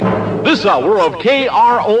This hour of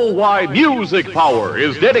KROY Music Power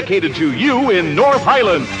is dedicated to you in North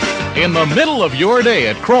Highland. In the middle of your day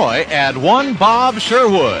at KROY, add one Bob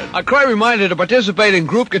Sherwood. KROY reminder to participate in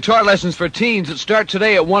group guitar lessons for teens that start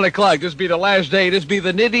today at 1 o'clock. This be the last day. This be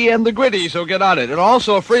the nitty and the gritty, so get on it. And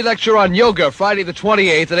also a free lecture on yoga Friday the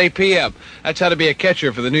 28th at 8 p.m. That's how to be a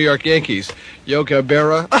catcher for the New York Yankees. Yoga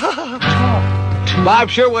Berra. Bob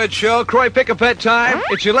Sherwood Show, KROY Pick-a-Pet time.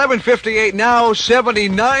 It's 11:58 now,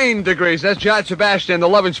 79 degrees. That's John Sebastian, the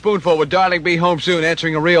Lovin' Spoonful with Darling Be Home Soon,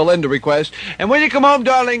 answering a real Linda request. And when you come home,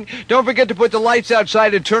 darling, don't forget to put the lights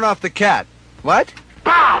outside and turn off the cat. What?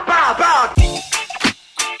 Bow, bow, bow.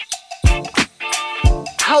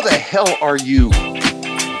 How the hell are you?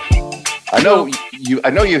 I know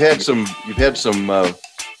you've had some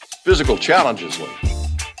physical challenges lately.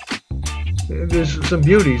 There's some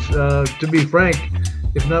beauties. To be frank,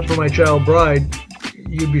 if not for my child bride,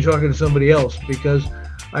 you'd be talking to somebody else, because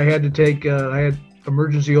I had to take, I had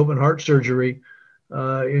emergency open heart surgery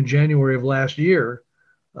in January of last year.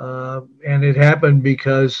 And it happened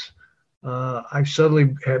because I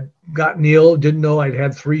suddenly had gotten ill, didn't know I'd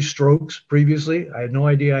had 3 strokes previously. I had no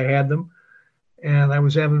idea I had them. And I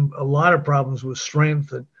was having a lot of problems with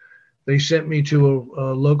strength. And they sent me to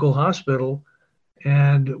a local hospital.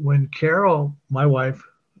 And when Carol, my wife,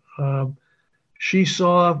 she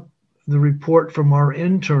saw the report from our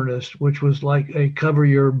internist, which was like a cover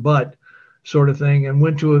your butt sort of thing, and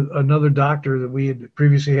went to another doctor that we had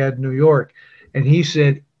previously had in New York. And he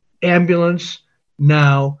said, ambulance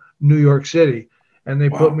now, New York City. And they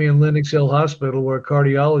put me in Lenox Hill Hospital, where a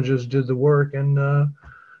cardiologist did the work. And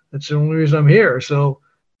that's the only reason I'm here. So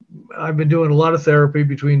I've been doing a lot of therapy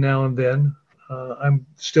between now and then. I'm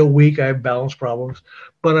still weak. I have balance problems,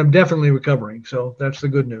 but I'm definitely recovering. So that's the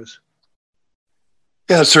good news.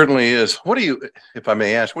 Yeah, it certainly is. What are you, if I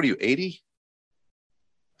may ask, what are you, 80?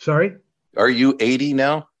 Sorry? Are you 80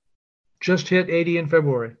 now? Just hit 80 in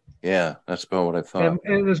February. Yeah, that's about what I thought.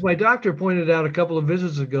 And as my doctor pointed out a couple of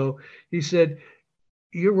visits ago, he said,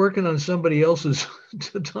 you're working on somebody else's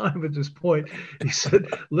time at this point. He said,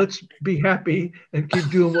 let's be happy and keep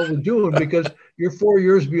doing what we're doing, because you're 4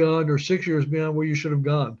 years beyond or 6 years beyond where you should have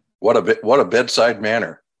gone. What a bedside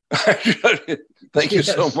manner. Thank you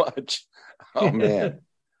so much. Oh, man.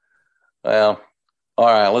 Well, all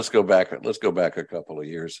right, let's go back a couple of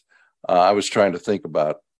years. I was trying to think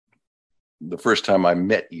about the first time I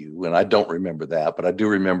met you, and I don't remember that, but I do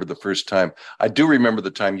remember the first time. I do remember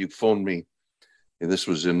the time you phoned me. This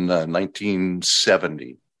was in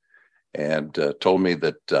 1970, and told me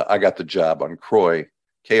that I got the job on KROY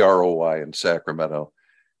in Sacramento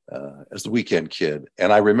as the weekend kid.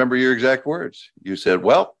 And I remember your exact words. You said,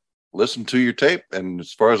 well, listen to your tape, and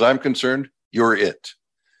as far as I'm concerned, you're it.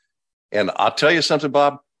 And I'll tell you something,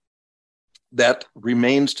 Bob, that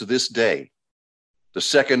remains to this day the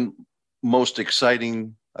second most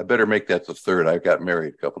exciting. I better make that the third. I got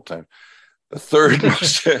married a couple times. The third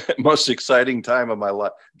most exciting time of my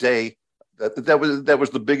life, day. That was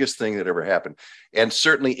the biggest thing that ever happened. And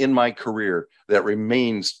certainly in my career, that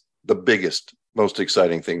remains the biggest, most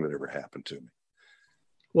exciting thing that ever happened to me.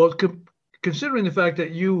 Well, considering the fact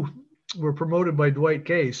that you were promoted by Dwight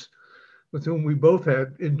Case, with whom we both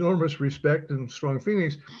had enormous respect and strong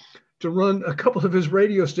feelings, to run a couple of his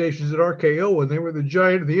radio stations at RKO when they were the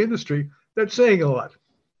giant of the industry, that's saying a lot.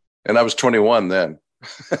 And I was 21 then.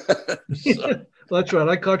 Well, that's right.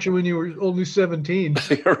 I caught you when you were only 17.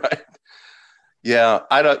 You're right. Yeah,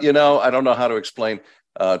 I don't know how to explain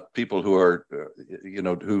people who are,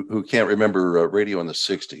 who can't remember radio in the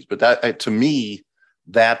 60s. But that, to me,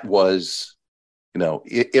 that was,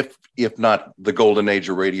 if not the golden age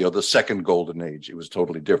of radio, the second golden age. It was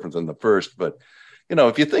totally different than the first. But,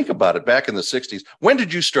 if you think about it, back in the 60s, when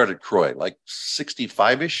did you start at KROY? Like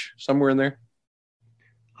 65-ish, somewhere in there?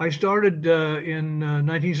 I started in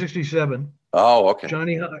 1967. Oh, okay.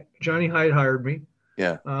 Johnny Hyde hired me.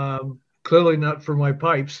 Yeah. Clearly not for my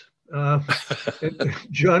pipes.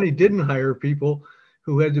 Johnny didn't hire people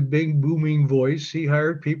who had the big booming voice. He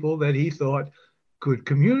hired people that he thought could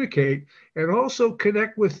communicate and also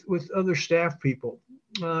connect with other staff people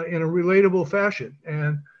in a relatable fashion.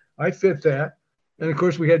 And I fit that. And of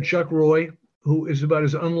course, we had Chuck Roy, who is about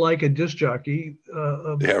as unlike a disc jockey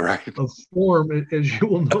of form as you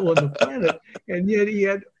will know on the planet. And yet he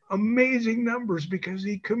had amazing numbers because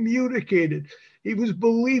he communicated. He was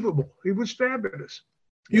believable. He was fabulous.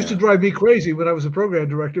 He used to drive me crazy when I was a program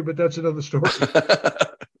director, but that's another story.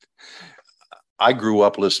 I grew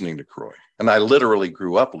up listening to KROY, and I literally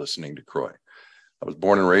grew up listening to KROY. I was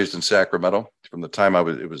born and raised in Sacramento. From the time I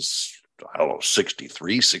was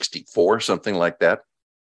 63, 64, something like that.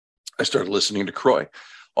 I started listening to KROY.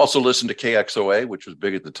 Also listened to KXOA, which was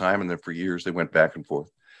big at the time, and then for years they went back and forth.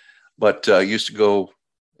 But used to go,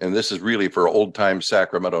 and this is really for old-time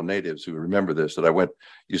Sacramento natives who remember this, that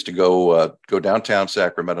used to go downtown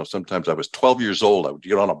Sacramento. Sometimes I was 12 years old. I would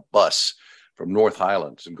get on a bus from North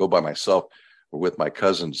Highlands and go by myself or with my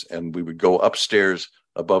cousins, and we would go upstairs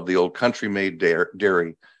above the old Country Made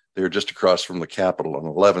Dairy. They were just across from the Capitol on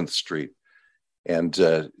 11th Street. And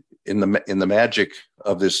in the magic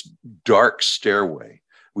of this dark stairway,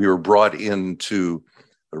 we were brought into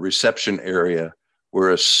a reception area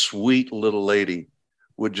where a sweet little lady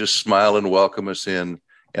would just smile and welcome us in.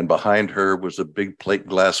 And behind her was a big plate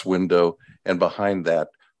glass window. And behind that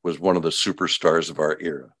was one of the superstars of our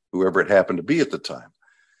era, whoever it happened to be at the time.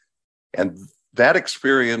 And that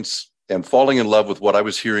experience and falling in love with what I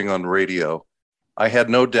was hearing on radio, I had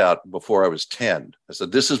no doubt before I was 10. I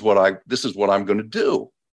said, this is what I'm going to do.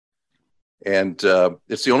 And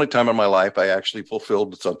it's the only time in my life I actually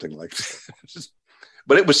fulfilled something like this.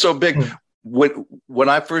 But it was so big. When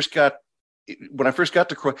I first got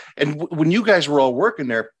to KROY, and when you guys were all working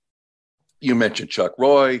there, you mentioned Chuck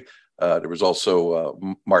Roy. There was also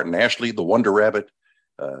Martin Ashley, the Wonder Rabbit,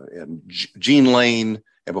 and Gene Lane,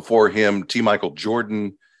 and before him, T. Michael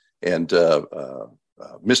Jordan, and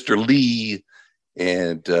Mr. Lee,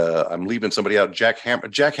 and I'm leaving somebody out. Jack Hammer.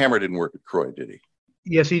 Jack Hammer didn't work at KROY, did he?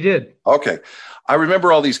 Yes, he did. Okay. I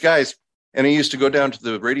remember all these guys, and I used to go down to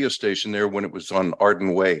the radio station there when it was on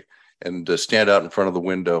Arden Way and stand out in front of the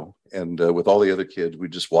window. And with all the other kids,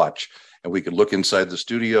 we'd just watch. And we could look inside the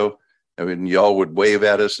studio. I mean, y'all would wave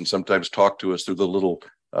at us and sometimes talk to us through the little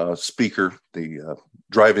speaker, the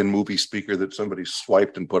drive-in movie speaker that somebody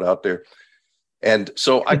swiped and put out there. And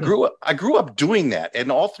so I grew up doing that.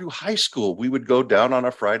 And all through high school, we would go down on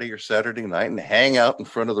a Friday or Saturday night and hang out in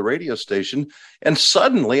front of the radio station. And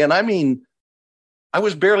suddenly, and I mean, I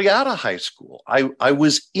was barely out of high school. I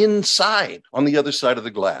was inside on the other side of the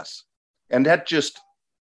glass. And that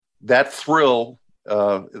thrill,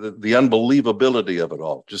 the unbelievability of it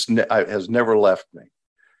all has never left me.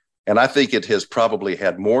 And I think it has probably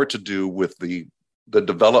had more to do with the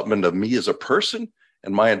development of me as a person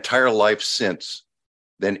and my entire life since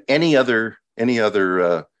than any other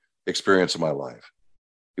experience of my life.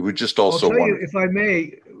 It would just also I'll tell you, if I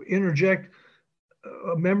may interject,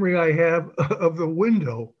 a memory I have of the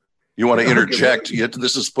window. You want to interject?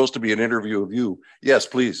 This is supposed to be an interview of you. Yes,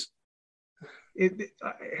 please.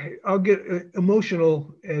 I'll get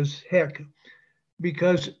emotional as heck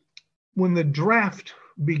because when the draft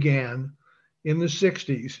began in the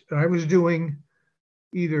 60s, I was doing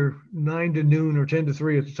either 9 to noon or 10 to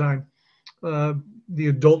 3 at the time, the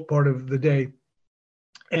adult part of the day.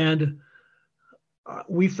 And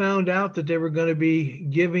we found out that they were going to be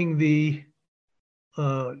giving the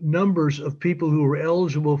numbers of people who were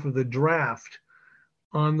eligible for the draft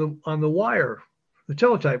on the wire, the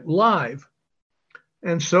teletype, live.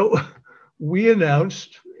 And so we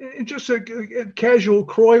announced in just a casual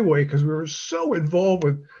KROY way, because we were so involved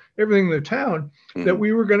with everything in the town, that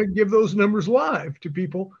we were going to give those numbers live to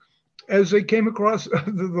people as they came across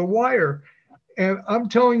the wire. And I'm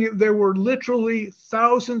telling you, there were literally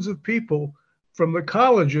thousands of people from the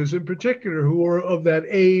colleges in particular who were of that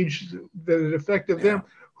age that it affected them,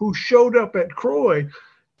 who showed up at KROY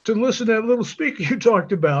to listen to that little speaker you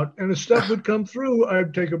talked about. And as stuff would come through,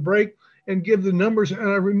 I'd take a break and give the numbers. And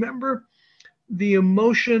I remember the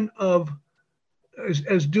emotion of,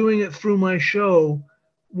 as doing it through my show,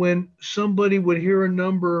 when somebody would hear a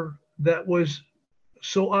number that was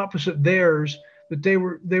so opposite theirs that they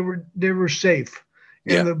were safe.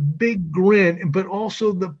 And the big grin, but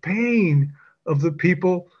also the pain of the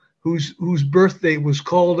people whose birthday was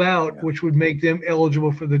called out, which would make them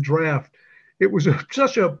eligible for the draft. It was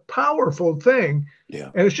such a powerful thing.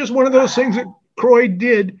 Yeah. And it's just one of those things that KROY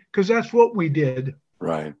did because that's what we did.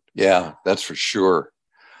 Right. Yeah, that's for sure.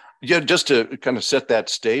 Yeah, just to kind of set that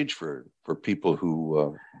stage for people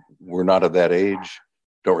who were not of that age,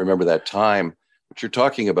 don't remember that time. What you're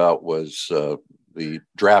talking about was the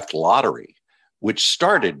draft lottery, which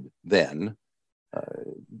started then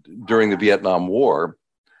during the Vietnam War.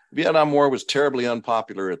 The Vietnam War was terribly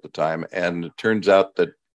unpopular at the time, and it turns out that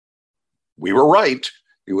we were right.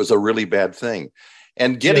 It was a really bad thing.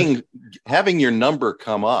 And having your number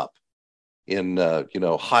come up in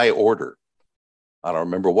high order. I don't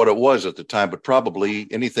remember what it was at the time, but probably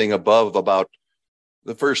anything above about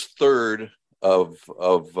the first third of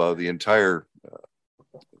the entire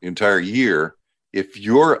year. If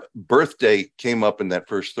your birthday came up in that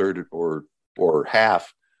first third or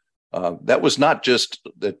half, that was not just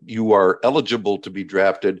that you are eligible to be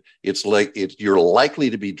drafted. You're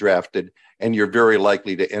likely to be drafted, and you're very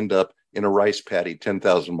likely to end up in a rice paddy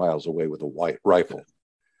 10,000 miles away with a white rifle.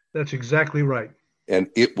 That's exactly right. And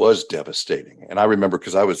it was devastating. And I remember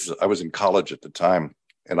because I was in college at the time,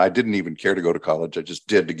 and I didn't even care to go to college. I just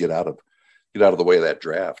did to get out of the way of that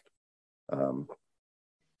draft. It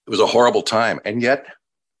was a horrible time. And yet,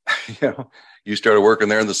 you started working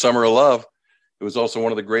there in the summer of love. It was also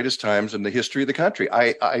one of the greatest times in the history of the country.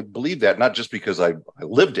 I believe that, not just because I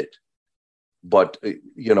lived it, but,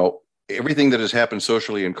 everything that has happened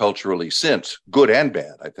socially and culturally since, good and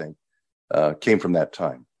bad, I think, came from that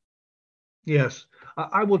time. Yes.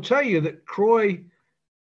 I will tell you that KROY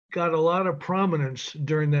got a lot of prominence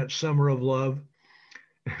during that summer of love,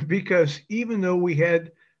 because even though we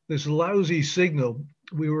had this lousy signal,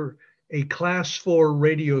 we were a class 4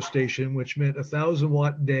 radio station, which meant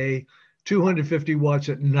 1,000-watt day, 250 watts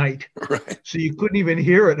at night. Right. So you couldn't even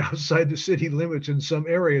hear it outside the city limits in some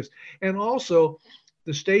areas. And also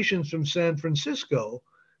the stations from San Francisco,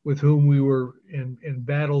 with whom we were in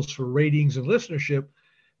battles for ratings and listenership,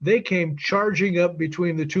 they came charging up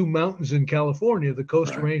between the two mountains in California, the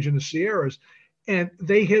Coast Range and the Sierras, and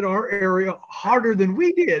they hit our area harder than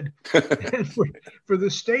we did. And for the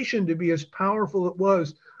station to be as powerful it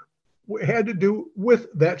was, it had to do with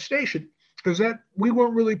that station, because we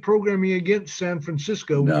weren't really programming against San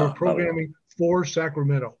Francisco. We were programming for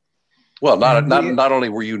Sacramento. Well, not only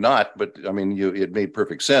were you not, but I mean, it made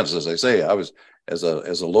perfect sense. As I say, I was as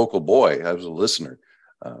a local boy, I was a listener.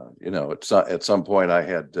 At some point I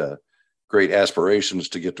had great aspirations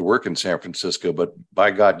to get to work in San Francisco, but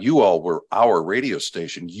by God, you all were our radio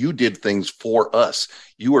station. You did things for us.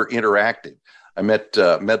 You were interactive. I met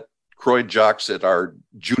KROY jocks at our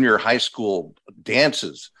junior high school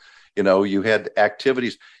dances. You had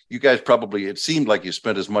activities. You guys probably, it seemed like you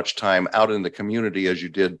spent as much time out in the community as you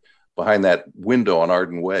did behind that window on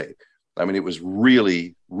Arden Way. I mean, it was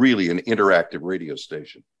really, really an interactive radio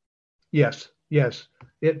station. Yes.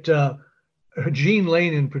 It Gene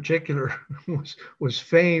Lane in particular was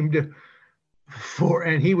famed for,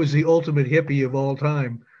 and he was the ultimate hippie of all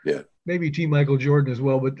time. Yeah. Maybe T. Michael Jordan as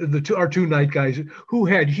well, but our two night guys who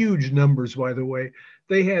had huge numbers, by the way,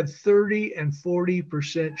 they had 30 and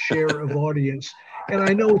 40% share of audience. And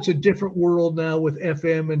I know it's a different world now with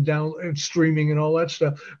FM and streaming and all that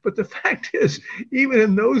stuff. But the fact is, even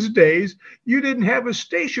in those days, you didn't have a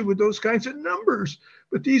station with those kinds of numbers.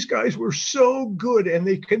 But these guys were so good, and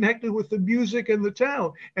they connected with the music and the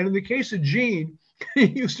town. And in the case of Gene, he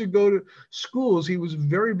used to go to schools. He was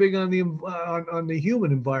very big on the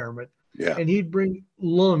human environment. Yeah. And he'd bring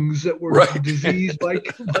lungs that were diseased by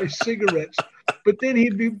cigarettes. But then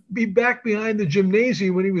he'd be back behind the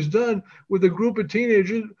gymnasium when he was done with a group of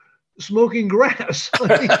teenagers smoking grass.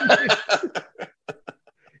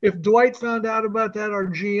 If Dwight found out about that, our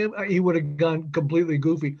GM, he would have gone completely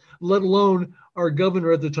goofy, let alone our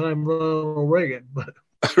governor at the time, Ronald Reagan. But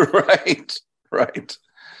Right.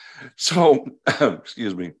 So,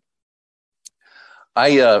 excuse me.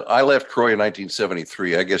 I left KROY in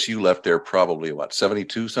 1973. I guess you left there probably,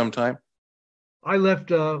 72 sometime? I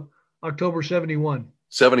left October 71.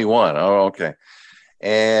 71. Oh, okay.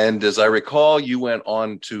 And as I recall, you went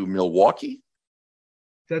on to Milwaukee?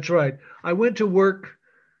 That's right. I went to work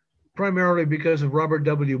primarily because of Robert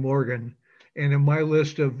W. Morgan. And in my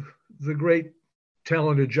list of the great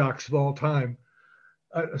talented jocks of all time,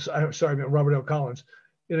 I meant Robert L. Collins.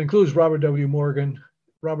 It includes Robert W. Morgan,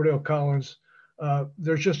 Robert L. Collins.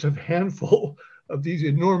 There's just a handful of these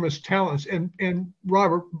enormous talents. And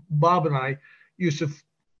Bob and I used to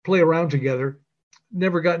play around together,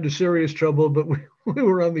 never got into serious trouble, but we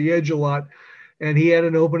were on the edge a lot. And he had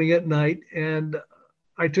an opening at night, and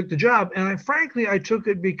I took the job. And I took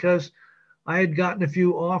it because I had gotten a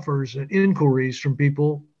few offers and inquiries from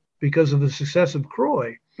people because of the success of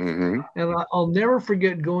KROY. Mm-hmm. And I'll never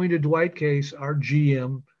forget going to Dwight Case, our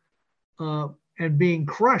GM, and being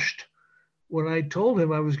crushed when I told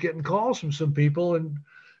him I was getting calls from some people and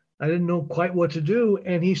I didn't know quite what to do.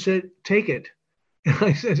 And he said, "Take it." And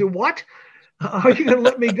I said, "What? How are you going to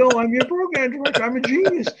let me go? I'm your program director. I'm a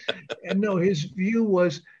genius." And no, his view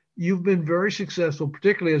was, you've been very successful,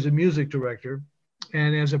 particularly as a music director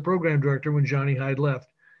and as a program director when Johnny Hyde left.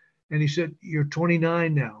 And he said, "You're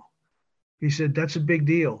 29 now." He said, "That's a big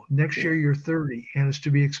deal. Next year you're 30, and it's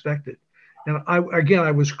to be expected." And I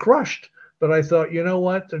was crushed, but I thought, you know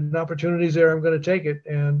what? There's opportunities there. I'm going to take it.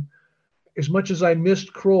 And as much as I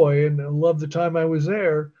missed KROY and loved the time I was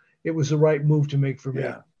there, it was the right move to make for me.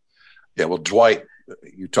 Yeah. Well, Dwight,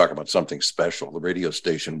 you talk about something special. The radio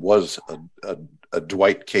station was a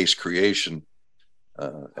Dwight Case creation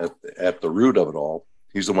at the root of it all.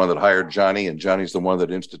 He's the one that hired Johnny, and Johnny's the one that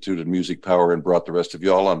instituted Music Power and brought the rest of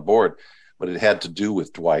you all on board. but it had to do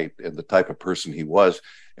with Dwight and the type of person he was.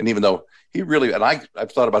 And even though he really, and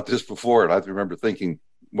I've thought about this before, and I remember thinking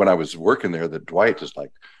when I was working there that Dwight is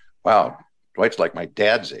like, wow, Dwight's like my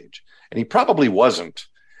dad's age. And he probably wasn't.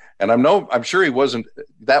 And I'm sure he wasn't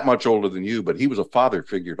that much older than you, but he was a father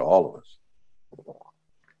figure to all of us.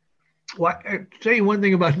 Well, I'll tell you one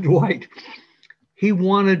thing about Dwight. He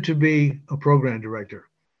wanted to be a program director.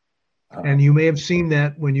 And you may have seen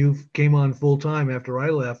that when you came on full time after I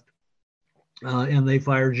left, and they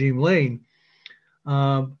fired Gene Lane.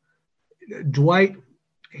 Dwight,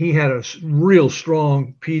 he had a real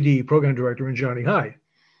strong PD, program director, in Johnny Hyde.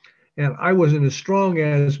 And I wasn't as strong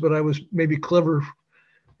as, but I was maybe clever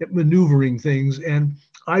at maneuvering things. And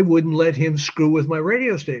I wouldn't let him screw with my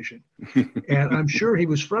radio station. And I'm sure he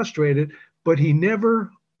was frustrated, but he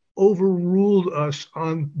never overruled us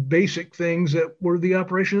on basic things that were the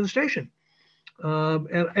operation of the station.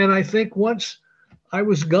 And I think once I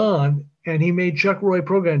was gone and he made Chuck Roy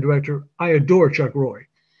program director, I adore Chuck Roy.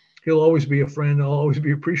 He'll always be a friend. I'll always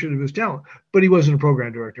be appreciative of his talent, but he wasn't a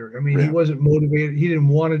program director. I mean, He wasn't motivated. He didn't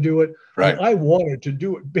want to do it. Right. I wanted to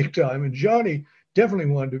do it big time. And Johnny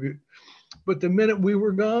definitely wanted to do it. But the minute we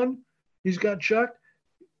were gone, he's got Chuck,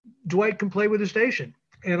 Dwight can play with the station.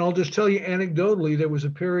 And I'll just tell you anecdotally, there was a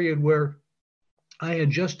period where I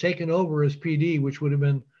had just taken over as PD, which would have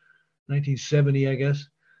been 1970, I guess.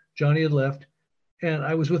 Johnny had left. And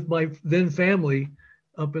I was with my then family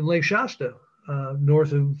up in Lake Shasta,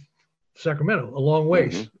 north of Sacramento, a long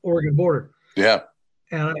ways, Oregon border. Yeah.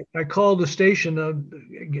 And I called the station.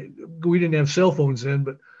 We didn't have cell phones then,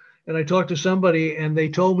 and I talked to somebody, and they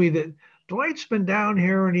told me that Dwight's been down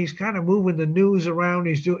here and he's kind of moving the news around.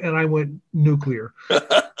 And I went nuclear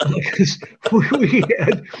because we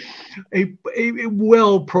had a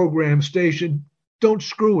well-programmed station. Don't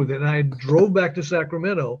screw with it. And I drove back to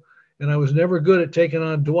Sacramento, and I was never good at taking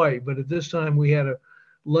on Dwight. But at this time, we had a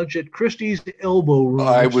lunch at Christie's Elbow Room.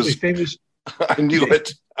 I knew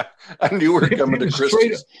it. I knew we were coming to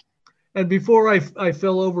Christie's. And before I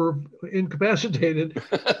fell over incapacitated,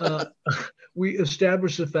 we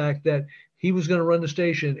established the fact that he was going to run the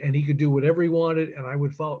station and he could do whatever he wanted and I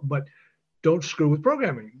would follow, but don't screw with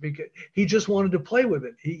programming, because he just wanted to play with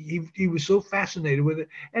it. He was so fascinated with it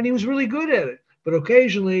and he was really good at it. But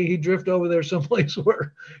occasionally he'd drift over there someplace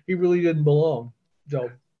where he really didn't belong.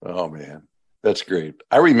 So. Oh, man. That's great.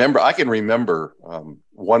 I can remember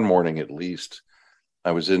one morning at least,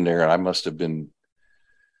 I was in there and I must have been,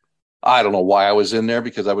 I don't know why I was in there,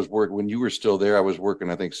 because I was working when you were still there. I was working,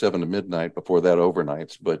 I think 7 to midnight, before that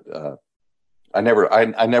overnights, but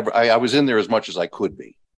I was in there as much as I could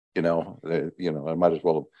be, I might as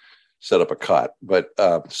well have set up a cot, but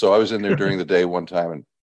so I was in there during the day one time, and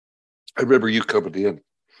I remember you coming in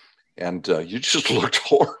and you just looked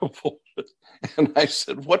horrible. And I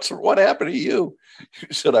said, what happened to you? You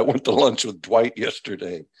said, I went to lunch with Dwight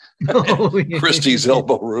yesterday at Christie's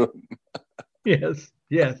Elbow Room. Yes.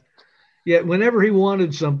 Yeah, whenever he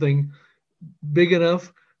wanted something big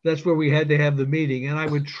enough, that's where we had to have the meeting. And I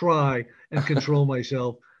would try and control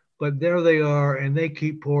myself. But there they are, and they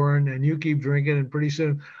keep pouring, and you keep drinking, and pretty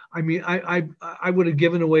soon, I mean, I would have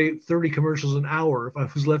given away 30 commercials an hour if I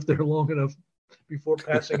was left there long enough before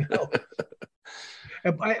passing out.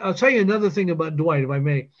 I'll tell you another thing about Dwight, if I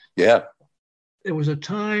may. Yeah. There was a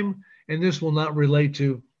time, and this will not relate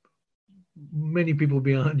to many people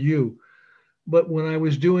beyond you, but when I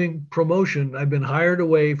was doing promotion, I've been hired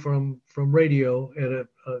away from radio at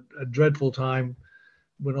a dreadful time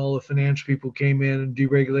when all the finance people came in and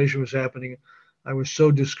deregulation was happening. I was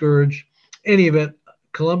so discouraged. Any event,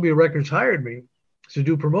 Columbia Records hired me to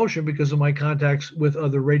do promotion because of my contacts with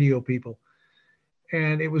other radio people.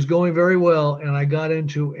 And it was going very well. And I got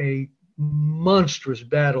into a monstrous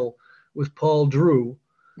battle with Paul Drew,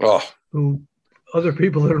 who other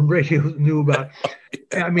people that are in radio knew about.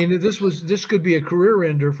 I mean, this could be a career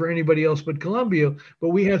ender for anybody else but Columbia, but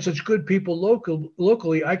we had such good people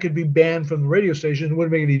locally, I could be banned from the radio station. It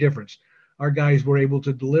wouldn't make any difference. Our guys were able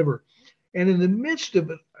to deliver. And in the midst of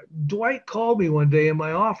it, Dwight called me one day in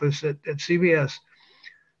my office at CBS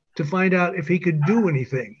to find out if he could do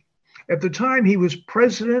anything. At the time, he was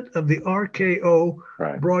president of the RKO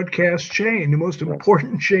broadcast chain, the most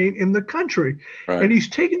important chain in the country. Right. And he's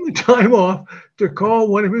taking the time off to call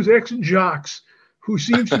one of his ex-jocks who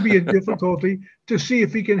seems to be in difficulty to see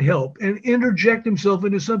if he can help and interject himself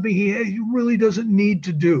into something he really doesn't need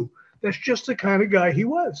to do. That's just the kind of guy he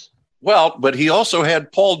was. Well, but he also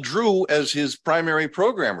had Paul Drew as his primary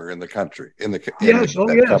programmer in the country, in the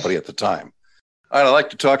company at the time. I'd like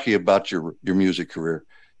to talk to you about your music career.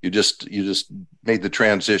 You just made the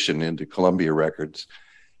transition into Columbia Records,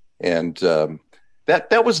 and that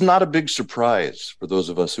that was not a big surprise for those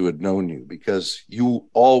of us who had known you, because you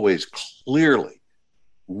always clearly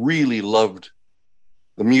really loved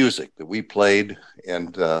the music that we played,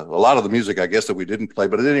 and a lot of the music, I guess, that we didn't play.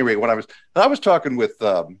 But at any rate, when I was talking with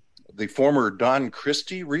the former Don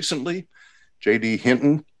Christie recently, J.D.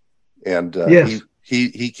 Hinton, and Yes.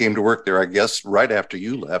 he came to work there, I guess, right after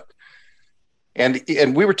you left, and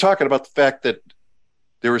we were talking about the fact that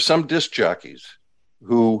there were some disc jockeys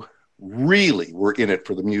who really were in it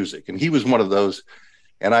for the music, and he was one of those.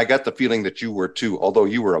 And I got the feeling that you were too, although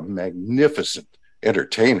you were a magnificent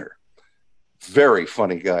entertainer, very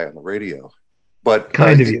funny guy on the radio. But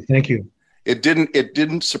Kind of you. Thank you. It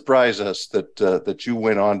didn't surprise us that you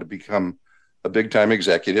went on to become a big time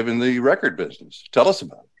executive in the record business. Tell us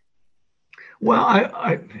about it.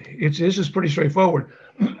 Well, this is pretty straightforward.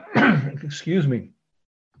 Excuse me.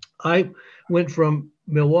 I went from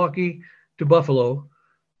Milwaukee to Buffalo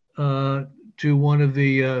to one of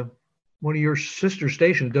your sister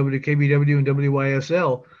stations, WKBW and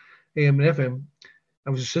WYSL, AM and FM. I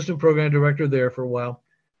was assistant program director there for a while.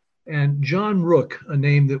 And John Rook, a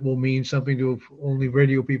name that will mean something to only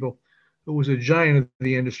radio people, who was a giant of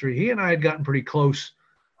the industry, he and I had gotten pretty close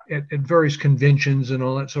at various conventions and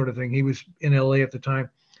all that sort of thing. He was in LA at the time.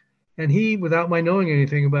 And he, without my knowing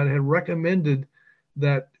anything about it, had recommended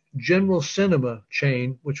that General Cinema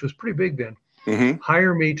chain, which was pretty big then,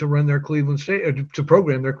 hire me to run their Cleveland to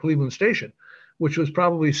program their Cleveland station, which was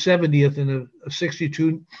probably 70th in a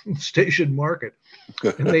 62 station market.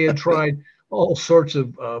 And they had tried all sorts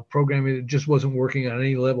of programming. It just wasn't working on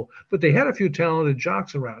any level, but they had a few talented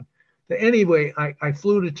jocks around. But anyway, I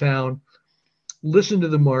flew to town, listened to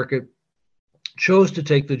the market, chose to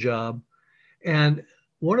take the job. And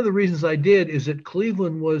one of the reasons I did is that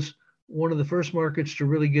Cleveland was one of the first markets to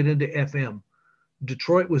really get into FM.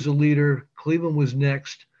 Detroit was a leader. Cleveland was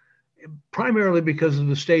next, primarily because of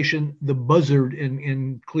the station, the Buzzard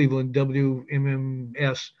in Cleveland,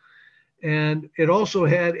 WMMS. And it also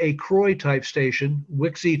had a KROY type station,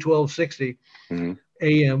 Wixie 1260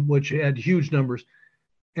 AM, which had huge numbers.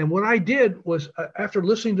 And what I did was, after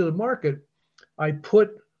listening to the market, I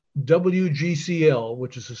put WGCL,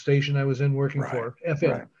 which is the station I was in working for,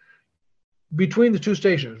 FM, between the two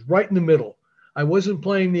stations, right in the middle. I wasn't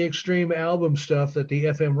playing the extreme album stuff that the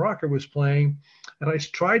FM rocker was playing, and I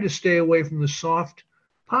tried to stay away from the soft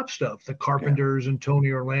pop stuff, the Carpenters and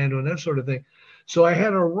Tony Orlando and that sort of thing. So I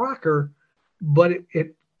had a rocker, but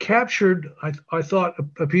it captured, I thought,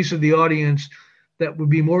 a piece of the audience that would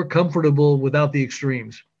be more comfortable without the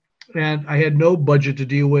extremes. And I had no budget to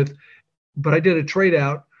deal with, but I did a trade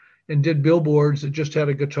out and did billboards that just had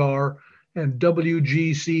a guitar and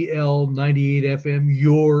WGCL 98 FM,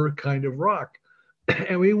 your kind of rock.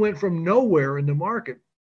 And we went from nowhere in the market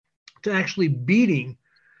to actually beating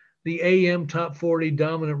the AM top 40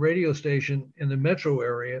 dominant radio station in the metro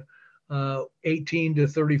area, 18 to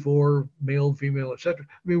 34, male, female, etc.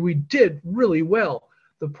 I mean, we did really well.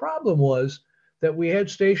 The problem was that we had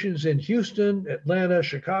stations in Houston, Atlanta,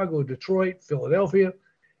 Chicago, Detroit, Philadelphia,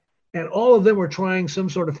 and all of them were trying some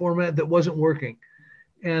sort of format that wasn't working.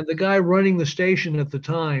 And the guy running the station at the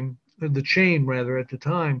time, the chain rather at the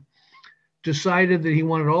time, decided that he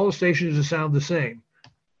wanted all the stations to sound the same.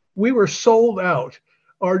 We were sold out.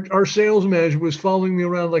 Our sales manager was following me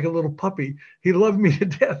around like a little puppy. He loved me to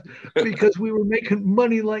death because we were making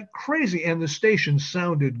money like crazy, and the station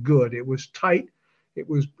sounded good. It was tight. It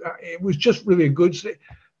was just really a good station.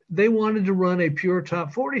 They wanted to run a pure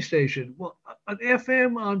top 40 station. Well, an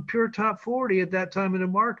FM on pure top 40 at that time in the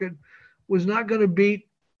market was not going to beat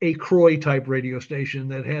a KROY type radio station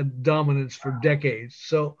that had dominance for decades.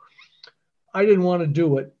 So I didn't want to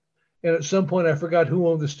do it. And at some point I forgot who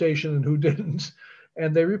owned the station and who didn't.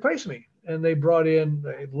 And they replaced me. And they brought in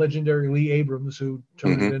legendary Lee Abrams, who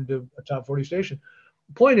turned it into a top 40 station.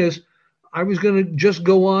 The point is, I was going to just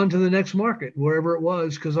go on to the next market, wherever it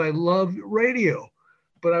was, because I loved radio.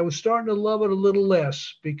 But I was starting to love it a little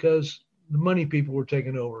less because the money people were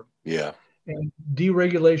taking over. Yeah. And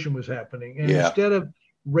deregulation was happening. And instead of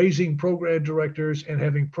raising program directors and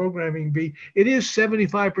having programming be, it is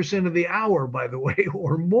 75% of the hour, by the way,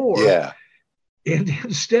 or more. Yeah. And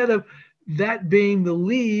instead of that being the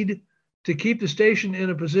lead to keep the station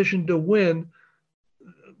in a position to win,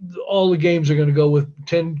 all the games are going to go with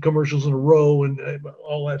 10 commercials in a row and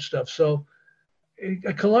all that stuff. So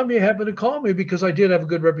Columbia happened to call me because I did have a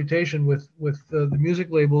good reputation with the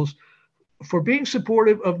music labels for being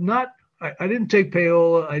supportive of I didn't take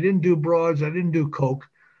payola, I didn't do broads, I didn't do coke.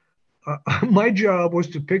 My job was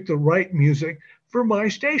to pick the right music for my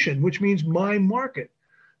station, which means my market.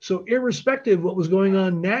 So irrespective of what was going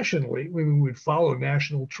on nationally, we would follow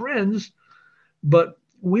national trends, but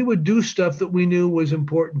we would do stuff that we knew was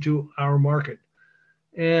important to our market.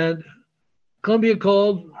 And Columbia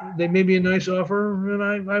called, they made me a nice offer,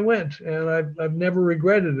 and I went, and I've never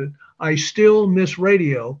regretted it. I still miss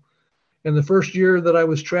radio. And the first year that I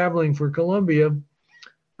was traveling for Columbia,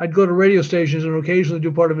 I'd go to radio stations and occasionally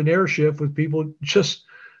do part of an air shift with people just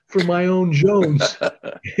for my own Jones.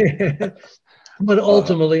 But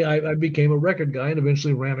ultimately, I became a record guy and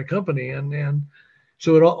eventually ran a company. And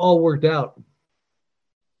so it all worked out.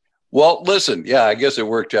 Well, listen, yeah, I guess it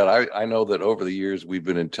worked out. I know that over the years we've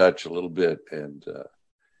been in touch a little bit, and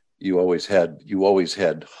you always had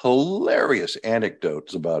hilarious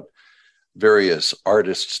anecdotes about various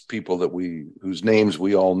artists, people whose names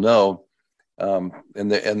we all know. And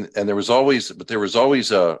there was always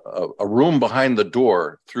a room behind the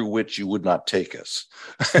door through which you would not take us.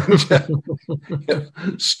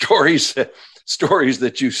 Stories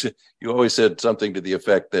that you always said something to the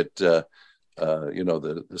effect that the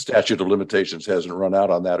statute of limitations hasn't run out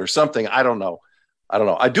on that or something. I don't know.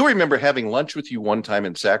 I do remember having lunch with you one time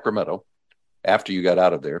in Sacramento after you got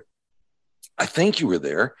out of there. I think you were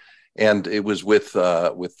there, and it was with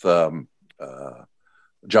John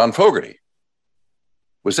Fogerty.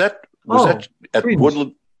 Was that at Green's.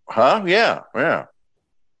 Woodland? Huh? Yeah. I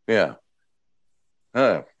don't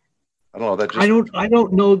know. I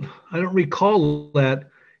don't know. I don't recall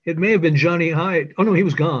that. It may have been Johnny Hyde. Oh no, he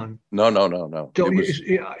was gone. No.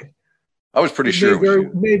 I was pretty sure it was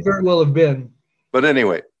you. May very well have been. But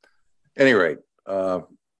anyway,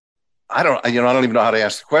 I don't even know how to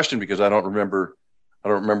ask the question because I don't remember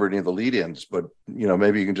any of the lead-ins, but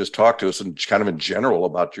maybe you can just talk to us and kind of in general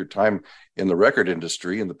about your time in the record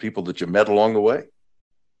industry and the people that you met along the way.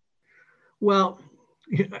 Well,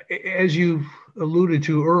 as you alluded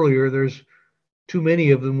to earlier, there's too many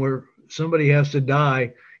of them where somebody has to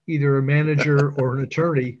die, either a manager or an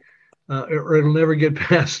attorney, or it'll never get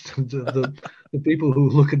past the people who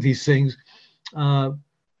look at these things.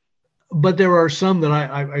 But there are some that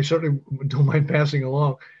I certainly don't mind passing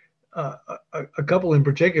along. A couple in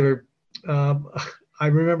particular, I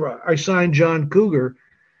remember I signed John Cougar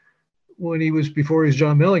before he was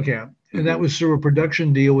John Mellencamp, and that was through a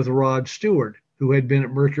production deal with Rod Stewart, who had been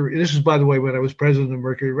at Mercury. This is, by the way, when I was president of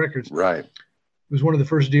Mercury Records. Right. It was one of the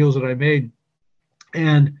first deals that I made,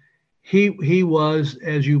 and he was,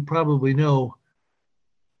 as you probably know,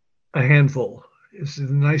 a handful. It's the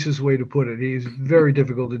nicest way to put it. He's very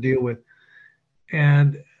difficult to deal with,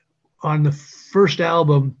 and on the first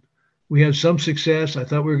album, we had some success. I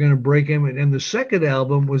thought we were going to break him. And the second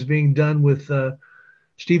album was being done with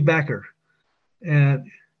Steve Backer.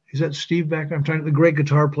 And is that Steve Backer? The great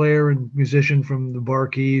guitar player and musician from the Bar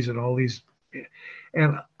Keys and all these.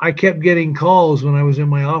 And I kept getting calls when I was in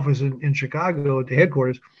my office in Chicago at the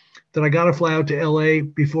headquarters that I got to fly out to LA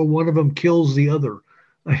before one of them kills the other.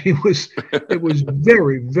 It was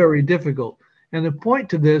very, very difficult. And the point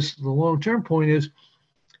to this, the long-term point is,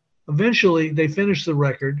 eventually they finished the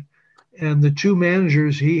record. And the two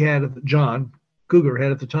managers John Cougar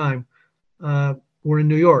had at the time, were in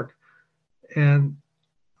New York. And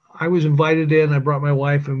I was invited in. I brought my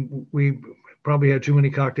wife, and we probably had too many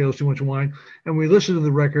cocktails, too much wine. And we listened to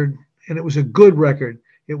the record, and it was a good record.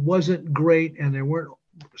 It wasn't great, and there weren't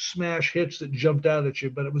smash hits that jumped out at you,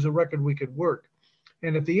 but it was a record we could work.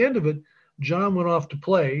 And at the end of it, John went off to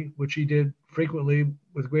play, which he did frequently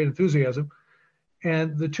with great enthusiasm.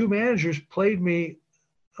 And the two managers played me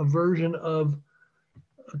a version of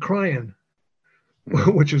Crying,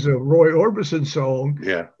 which is a Roy Orbison song.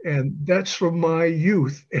 Yeah. And that's from my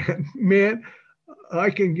youth. And man, I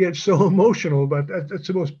can get so emotional about that. That's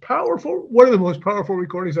one of the most powerful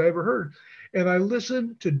recordings I ever heard. And I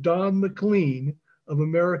listened to Don McLean of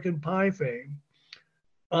American Pie fame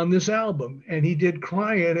on this album, and he did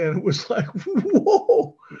Crying, and it was like,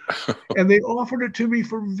 whoa. And they offered it to me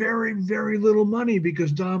for very, very little money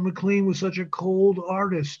because Don McLean was such a cold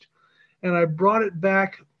artist. And I brought it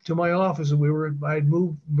back to my office, and I had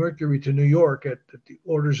moved Mercury to New York at the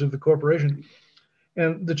orders of the corporation.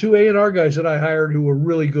 And the two A&R guys that I hired, who were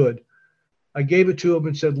really good, I gave it to them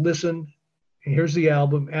and said, listen, here's the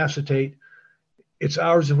album, acetate. It's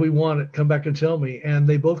ours if we want it. Come back and tell me. And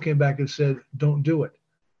they both came back and said, don't do it.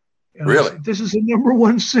 And really? I said, this is the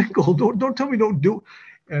 #1 single. Don't tell me don't do it.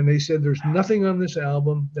 And they said, there's nothing on this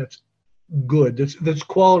album that's good. That's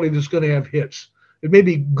quality, that's going to have hits. It may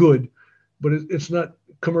be good, but it's not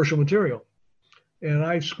commercial material. And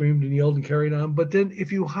I screamed and yelled and carried on. But then if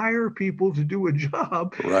you hire people to do a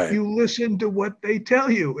job, right, you listen to what they tell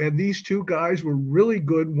you. And these two guys were really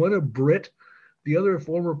good. One a Brit, the other a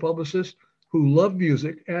former publicist who loved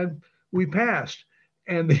music. And we passed.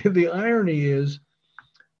 And the irony is,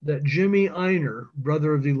 that Jimmy Einer,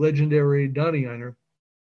 brother of the legendary Donnie Einer,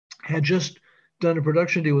 had just done a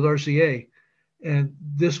production deal with RCA, and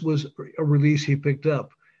this was a release he picked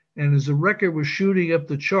up. And as the record was shooting up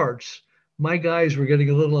the charts, my guys were getting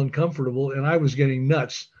a little uncomfortable, and I was getting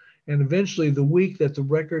nuts. And eventually, the week that the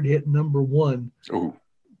record hit number one, Ooh.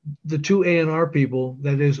 the two A&R people,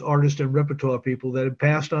 that is, artist and repertoire people that had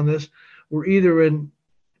passed on this, were either in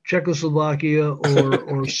Czechoslovakia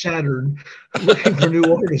or Saturn looking for new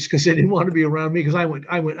artists because they didn't want to be around me because I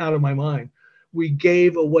went out of my mind. We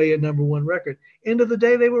gave away a number one record. End of the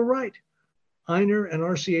day, they were right. Einer and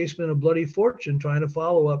RCA spent a bloody fortune trying to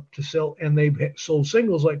follow up to sell, and they sold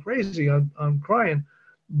singles like crazy on Crying,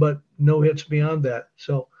 but no hits beyond that.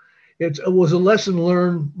 So it was a lesson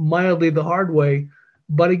learned mildly the hard way.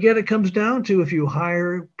 But again, it comes down to if you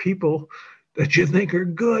hire people that you think are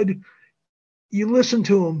good, you listen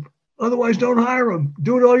to them. Otherwise, don't hire them.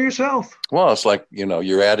 Do it all yourself. Well, it's like,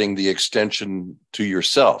 you're adding the extension to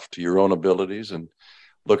yourself, to your own abilities, and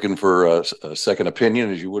looking for a second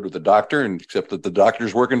opinion as you would with a doctor, and except that the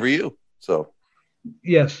doctor's working for you. So,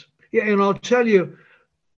 yes. Yeah. And I'll tell you,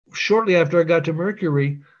 shortly after I got to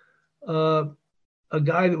Mercury, a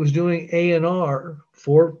guy that was doing A&R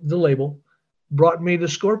for the label brought me the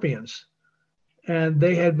Scorpions. And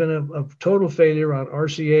they had been a total failure on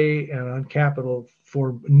RCA and on Capitol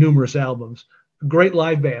for numerous albums. Great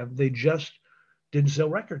live band. They just didn't sell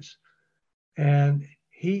records. And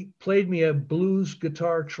he played me a blues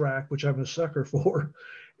guitar track, which I'm a sucker for,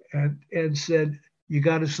 and said, you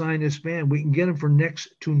got to sign this band. We can get them for next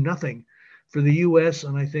to nothing for the US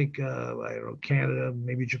and I think, I don't know, Canada,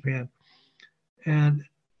 maybe Japan. And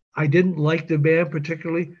I didn't like the band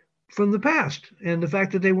particularly from the past and the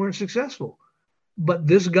fact that they weren't successful. But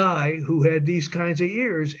this guy who had these kinds of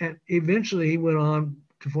ears, and eventually he went on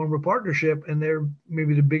to form a partnership, and they're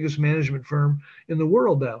maybe the biggest management firm in the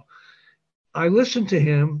world now. I listened to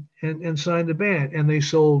him and signed the band, and they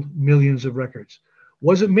sold millions of records.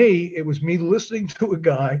 Wasn't me. It was me listening to a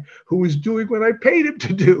guy who was doing what I paid him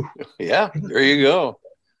to do. Yeah, there you go.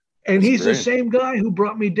 And That's he's great. the same guy who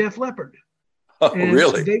brought me Def Leppard. Oh, And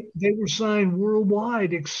really? they were signed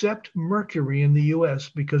worldwide except Mercury in the US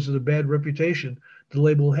because of the bad reputation the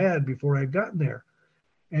label had before I'd gotten there.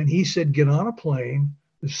 And he said, get on a plane,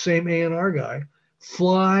 the same A&R guy,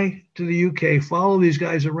 fly to the UK, follow these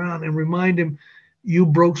guys around and remind him, you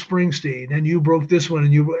broke Springsteen and you broke this one.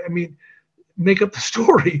 And make up the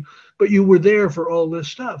story, but you were there for all this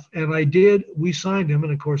stuff. And I did. We signed him.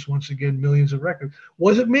 And of course, once again, millions of records.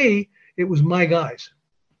 Wasn't me. It was my guys.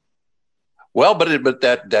 Well, but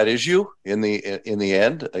that is you in the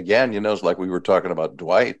end. Again, it's like we were talking about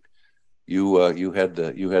Dwight. You had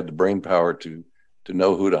the brain power to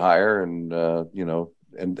know who to hire, and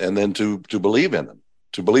and then to believe in them,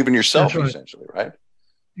 to believe in yourself, right. Essentially, right?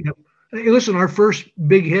 Yep. Hey, listen, our first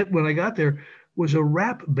big hit when I got there was a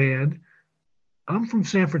rap band. I'm from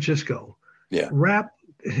San Francisco. Yeah, rap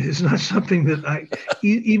is not something that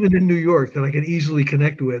even in New York, that I can easily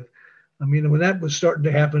connect with. I mean, when that was starting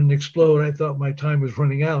to happen and explode, I thought my time was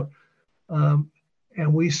running out.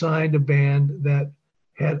 And we signed a band that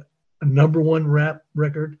had a number one rap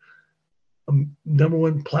record, a number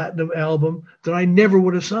one platinum album that I never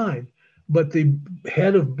would have signed. But the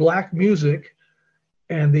head of black music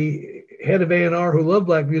and the head of A&R who loved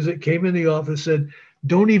black music came in the office, said,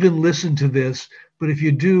 don't even listen to this, but if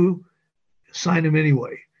you do, sign him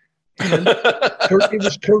anyway. And it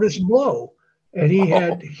was Curtis Blow. And he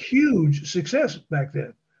had huge success back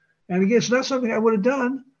then. And again, it's not something I would have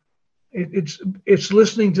done. It's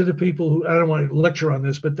listening to the people who, I don't want to lecture on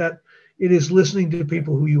this, but that it is listening to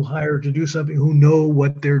people who you hire to do something, who know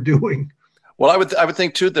what they're doing. Well, I would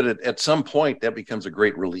think too that at some point that becomes a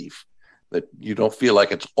great relief, that you don't feel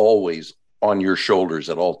like it's always on your shoulders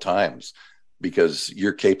at all times, because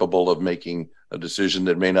you're capable of making a decision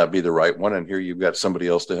that may not be the right one. And here you've got somebody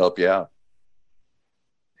else to help you out.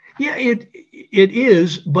 Yeah, it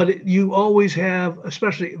is, but you always have,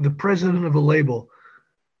 especially the president of a label.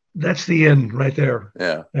 That's the end right there.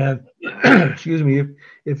 Yeah. And excuse me,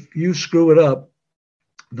 if you screw it up,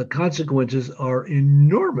 the consequences are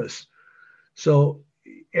enormous. So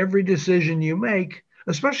every decision you make,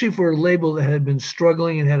 especially for a label that had been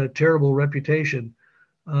struggling and had a terrible reputation.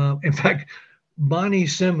 In fact, Bonnie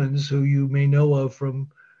Simmons, who you may know of from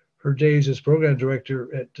her days as program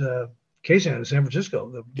director at KSAN in San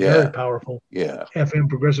Francisco, the very powerful FM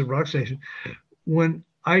progressive rock station. When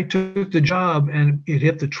I took the job and it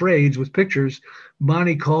hit the trades with pictures,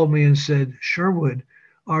 Bonnie called me and said, Sherwood,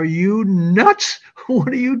 are you nuts? What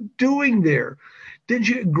are you doing there? Did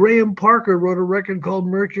you? Graham Parker wrote a record called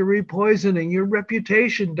Mercury Poisoning, your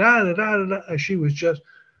reputation, da, da, da, da, da. She was just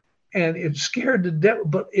and it scared the devil.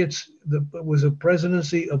 But it was a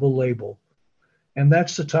presidency of a label, and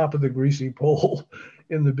that's the top of the greasy pole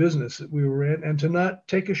in the business that we were in. And to not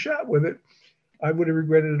take a shot with it, I would have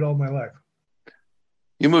regretted it all my life.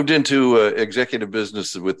 You moved into executive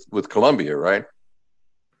business with Columbia, right?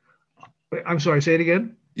 I'm sorry, say it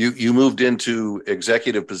again. You moved into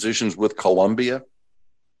executive positions with Columbia?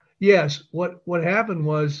 Yes. What happened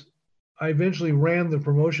was I eventually ran the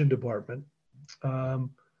promotion department, and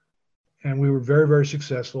we were very, very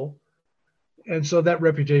successful. And so that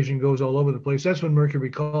reputation goes all over the place. That's when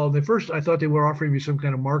Mercury called. At first, I thought they were offering me some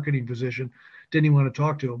kind of marketing position. Didn't even want to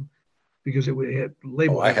talk to them because it had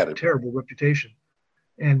labeled had a terrible reputation.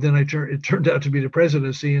 And then it turned out to be the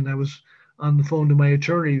presidency, and I was on the phone to my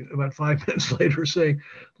attorney about 5 minutes later saying,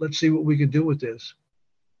 let's see what we can do with this.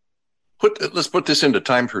 Let's put this into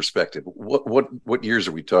time perspective. What years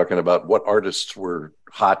are we talking about? What artists were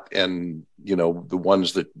hot, and the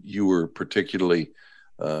ones that you were particularly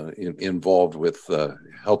involved with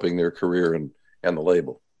helping their career and the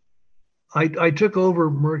label? I took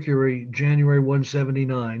over Mercury January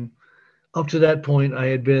 179. Up to that point, I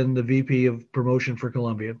had been the VP of promotion for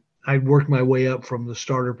Columbia. I'd worked my way up from the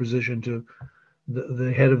starter position to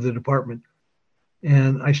the head of the department.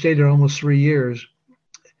 And I stayed there almost 3 years.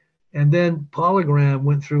 And then Polygram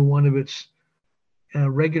went through one of its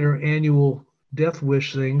regular annual death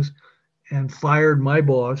wish things and fired my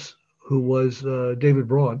boss, who was David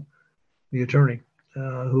Braun, the attorney,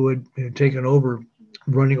 who had taken over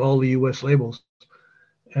running all the U.S. labels.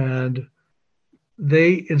 And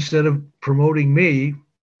they, instead of promoting me,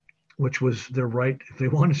 which was their right if they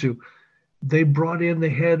wanted to, they brought in the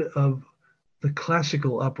head of the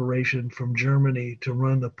classical operation from Germany to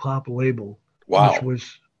run the pop label, which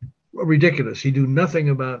was ridiculous. He knew nothing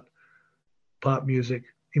about pop music.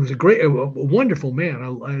 He was a wonderful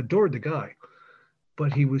man. I adored the guy,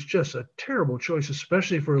 but he was just a terrible choice,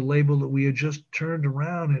 especially for a label that we had just turned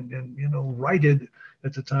around and righted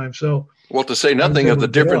at the time. So, well, to say nothing of the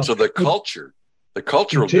difference of the culture. The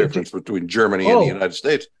cultural difference between Germany and the United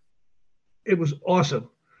States. It was awesome.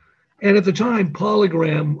 And at the time,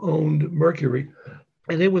 Polygram owned Mercury,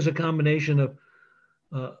 and it was a combination of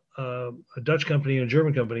a Dutch company and a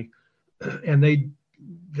German company. And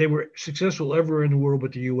they were successful everywhere in the world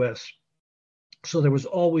but the U.S. So there was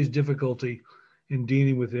always difficulty in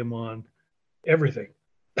dealing with them on everything.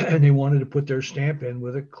 And they wanted to put their stamp in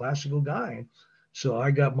with a classical guy. So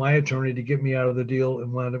I got my attorney to get me out of the deal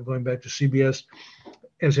and wound up going back to CBS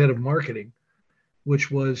as head of marketing,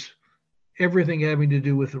 which was everything having to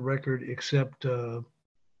do with the record except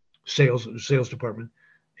sales department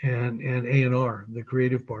and A&R, the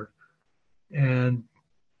creative part. And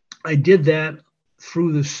I did that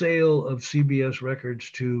through the sale of CBS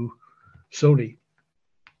records to Sony.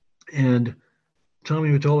 And Tommy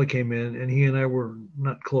Mottola came in, and he and I were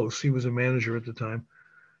not close. He was a manager at the time.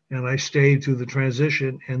 And I stayed through the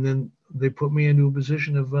transition, and then they put me into a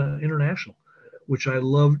position of international, which I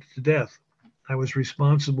loved to death. I was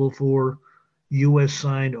responsible for U.S.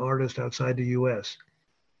 signed artists outside the U.S.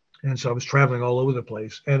 And so I was traveling all over the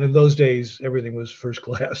place. And in those days, everything was first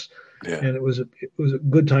class. Yeah. And it was a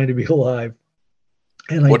good time to be alive.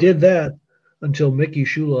 And I did that until Mickey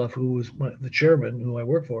Shuloff, who was the chairman who I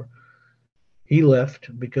worked for, he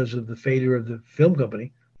left because of the failure of the film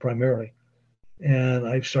company, primarily. And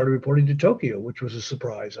I started reporting to Tokyo, which was a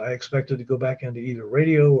surprise. I expected to go back into either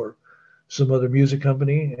radio or some other music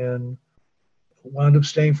company, and wound up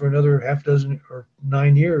staying for another half dozen or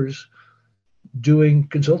 9 years doing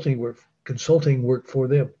consulting work for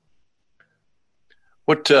them.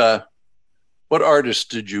 What artists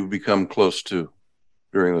did you become close to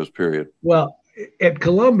during those periods? Well, at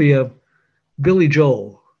Columbia, Billy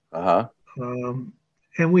Joel. Uh-huh. And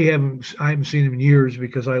I haven't seen him in years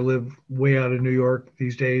because I live way out of New York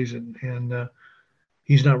these days, and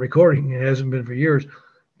he's not recording. It hasn't been for years,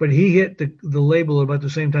 but he hit the label about the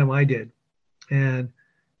same time I did. And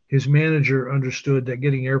his manager understood that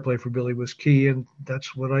getting airplay for Billy was key, and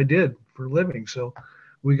that's what I did for a living. So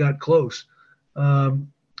we got close.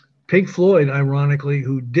 Pink Floyd, ironically,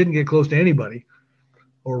 who didn't get close to anybody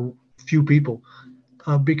or few people,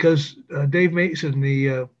 because Dave Mason,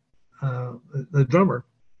 the drummer,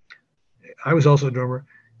 I was also a drummer.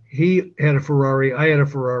 He had a Ferrari. I had a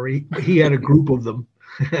Ferrari. He had a group of them,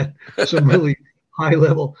 some really high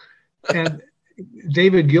level. And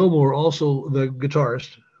David Gilmour, also the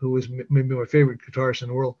guitarist, who was maybe my favorite guitarist in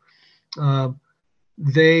the world,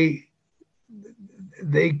 they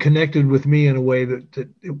connected with me in a way that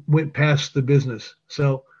it went past the business.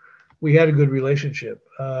 So we had a good relationship.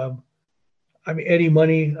 Eddie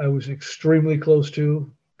Money, I was extremely close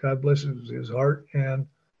to. God bless his heart. And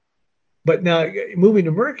But now moving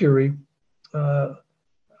to Mercury,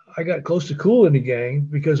 I got close to Kool and the Gang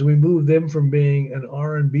because we moved them from being an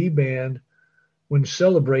R&B band when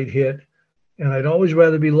Celebrate hit, and I'd always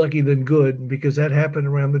rather be lucky than good because that happened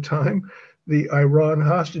around the time the Iran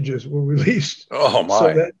hostages were released. Oh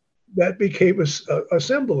my! So that became a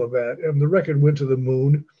symbol of that, and the record went to the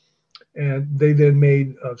moon. And they then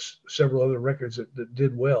made several other records that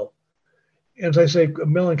did well. As I say,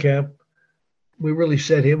 Mellencamp, we really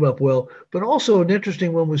set him up well. But also an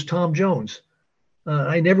interesting one was Tom Jones.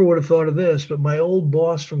 I never would have thought of this, but my old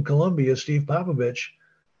boss from Columbia, Steve Popovich,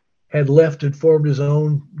 had left and formed his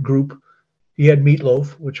own group. He had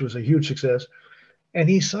Meatloaf, which was a huge success. And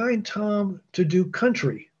he signed Tom to do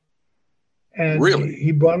country. And really?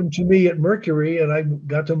 he brought him to me at Mercury, and I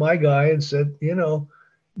got to my guy and said,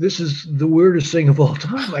 this is the weirdest thing of all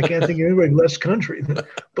time. I can't think of anybody less country.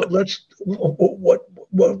 But let's, what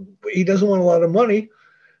he doesn't want a lot of money.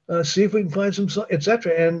 See if we can find some,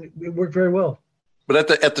 etc. And it worked very well. But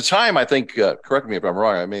at the time, I think, correct me if I'm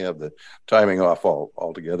wrong, I may have the timing off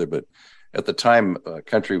altogether, but at the time,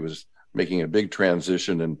 country was making a big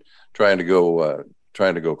transition and trying to go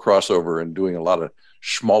crossover and doing a lot of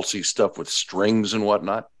schmaltzy stuff with strings and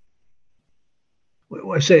whatnot.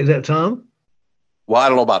 I say, is that Tom? Well, I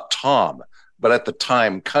don't know about Tom, but at the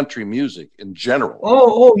time, country music in general.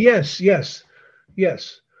 Oh, yes.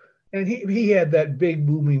 And he had that big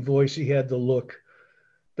booming voice. He had the look,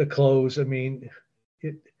 the clothes. I mean,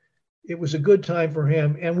 it was a good time for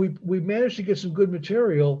him, and we managed to get some good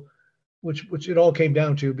material, which it all came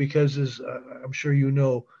down to because, as I'm sure you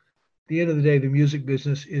know, at the end of the day, the music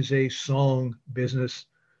business is a song business,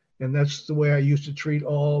 and that's the way I used to treat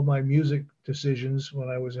all my music decisions when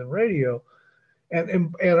I was in radio.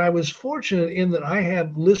 And I was fortunate in that I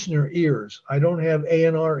have listener ears. I don't have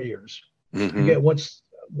A&R ears. Mm-hmm. Again, once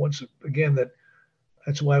again,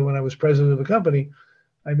 that's why when I was president of the company,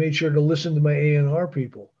 I made sure to listen to my A&R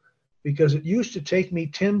people, because it used to take me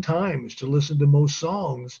 10 times to listen to most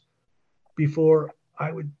songs before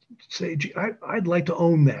I would say, gee, I'd like to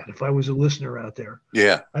own that if I was a listener out there.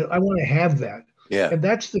 Yeah. I want to have that. Yeah. And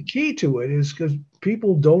that's the key to it, is because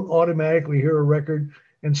people don't automatically hear a record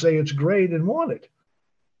and say it's great and want it.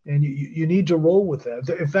 And you need to roll with that.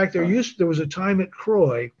 In fact, there was a time at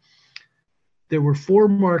KROY, there were 4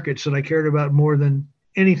 markets that I cared about more than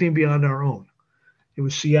anything beyond our own. It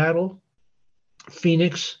was Seattle,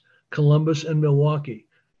 Phoenix, Columbus, and Milwaukee.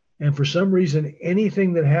 And for some reason,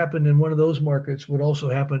 anything that happened in one of those markets would also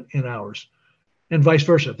happen in ours, and vice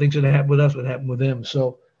versa. Things that happened with us would happen with them.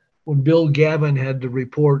 So when Bill Gavin had the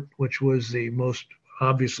report, which was the most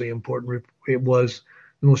obviously important, it was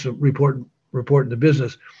the most important report in the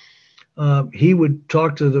business, he would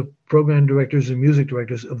talk to the program directors and music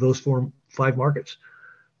directors of those 5 markets,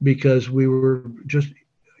 because we were just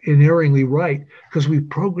inerringly right, because we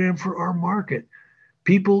programmed for our market.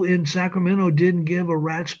 People in Sacramento didn't give a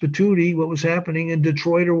rat's patootie what was happening in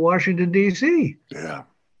Detroit or Washington, D.C. Yeah.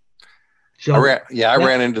 So I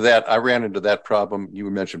ran into that. I ran into that problem. You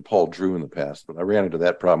mentioned Paul Drew in the past, but I ran into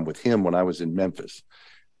that problem with him when I was in Memphis.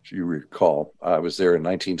 If you recall, I was there in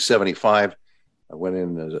 1975. I went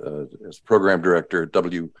in as program director at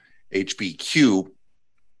WHBQ,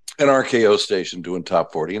 an RKO station doing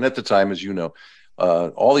top 40. And at the time, as you know,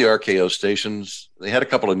 all the RKO stations, they had a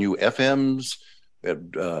couple of new FMs. They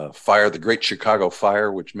had Fire, the Great Chicago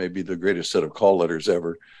Fire, which may be the greatest set of call letters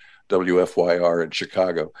ever, WFYR in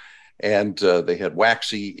Chicago. And they had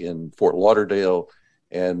Waxy in Fort Lauderdale,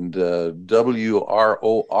 and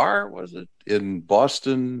WROR, was it, in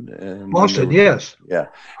Boston? And Boston, yes. Yeah.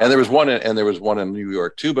 And there was one in New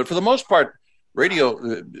York too. But for the most part,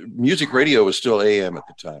 music radio was still AM at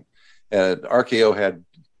the time. And RKO had,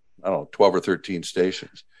 I don't know, 12 or 13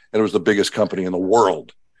 stations. And it was the biggest company in the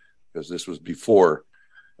world, because this was before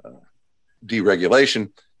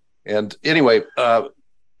deregulation. And anyway, I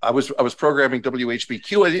was programming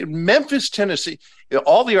WHBQ in Memphis, Tennessee.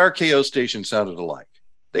 All the RKO stations sounded alike.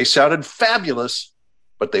 They sounded fabulous,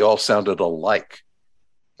 but they all sounded alike.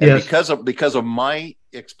 And yes. because of my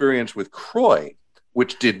experience with KROY,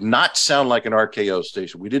 which did not sound like an RKO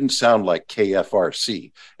station, we didn't sound like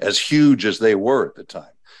KFRC, as huge as they were at the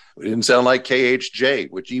time. We didn't sound like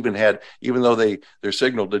KHJ, which even though their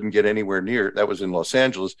signal didn't get anywhere near, that was in Los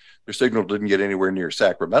Angeles, their signal didn't get anywhere near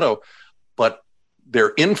Sacramento, but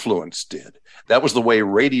their influence did. That was the way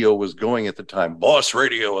radio was going at the time. Boss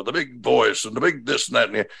radio and the big voice and the big this and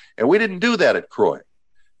that. And we didn't do that at KROY.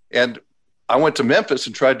 And I went to Memphis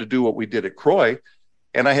and tried to do what we did at KROY.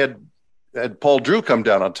 And I had Paul Drew come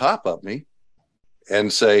down on top of me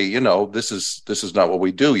and say, this is not what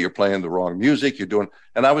we do. You're playing the wrong music. You're doing,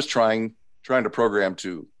 and I was trying to program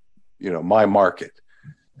to my market.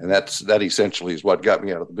 And that essentially is what got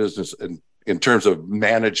me out of the business. And in terms of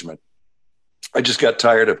management, I just got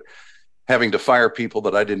tired of having to fire people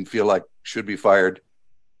that I didn't feel like should be fired,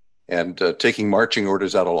 and taking marching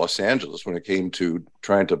orders out of Los Angeles when it came to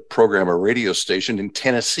trying to program a radio station in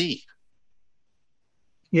Tennessee.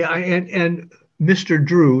 Yeah, and Mr.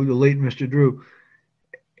 Drew, the late Mr. Drew,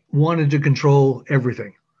 wanted to control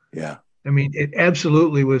everything. Yeah. I mean, it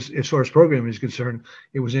absolutely was, as far as programming is concerned,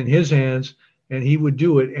 it was in his hands, and he would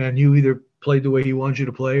do it, and you either played the way he wanted you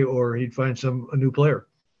to play, or he'd find a new player.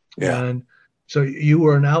 Yeah. And so you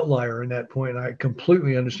were an outlier in that point. I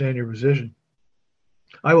completely understand your position.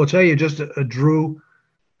 I will tell you, just a Drew,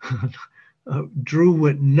 Drew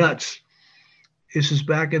went nuts. This is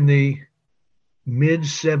back in the mid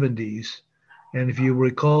 70s. And if you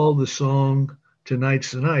recall the song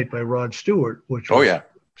Tonight's the Night by Rod Stewart, which was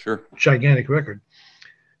sure, gigantic record.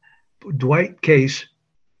 Dwight Case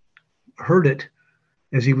heard it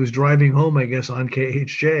as he was driving home, I guess, on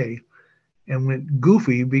KHJ, and went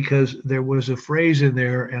goofy because there was a phrase in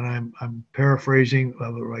there, and I'm paraphrasing,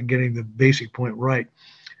 getting the basic point right.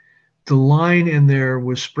 The line in there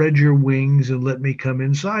was "Spread your wings and let me come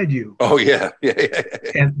inside you." Oh yeah.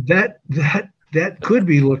 And that could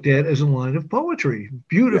be looked at as a line of poetry.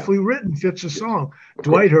 Beautifully written, fits the song.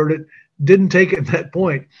 Dwight heard it, didn't take it at that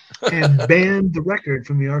point, and banned the record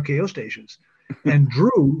from the RKO stations. And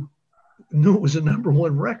Drew knew it was a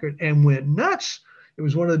 #1 record and went nuts. It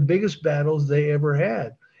was one of the biggest battles they ever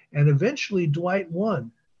had. And eventually Dwight won,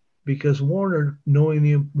 because Warner, knowing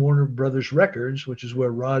the Warner Brothers Records, which is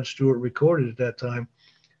where Rod Stewart recorded at that time,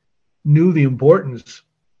 knew the importance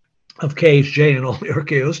of KHJ and all the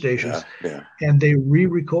RKO stations. Yeah. And they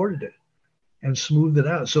re-recorded it and smoothed it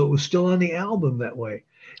out. So it was still on the album that way.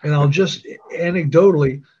 And I'll just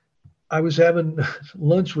anecdotally, I was having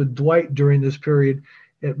lunch with Dwight during this period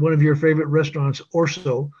at one of your favorite restaurants,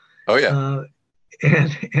 Orso. Oh, yeah.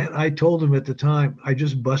 And I told him at the time, I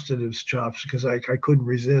just busted his chops because I couldn't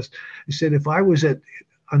resist. I said, if I was at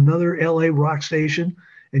another LA rock station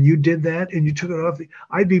and you did that and you took it off,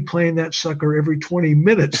 I'd be playing that sucker every 20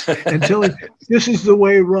 minutes and telling, this is the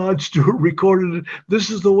way Rod Stewart recorded it.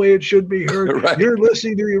 This is the way it should be heard. Right. You're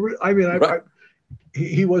listening to your, I mean, right.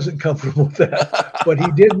 He wasn't comfortable with that, but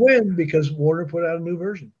he did win because Warner put out a new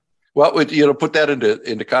version. Well, put that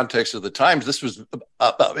into context of the times. This was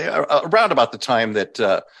around about the time that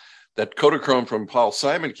that Kodachrome from Paul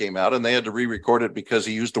Simon came out, and they had to re-record it because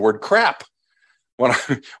he used the word crap. When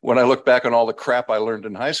I look back on all the crap I learned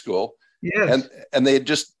in high school, yes, and they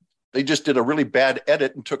just did a really bad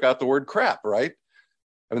edit and took out the word crap, right?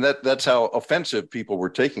 I mean that's how offensive people were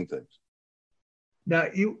taking things. Now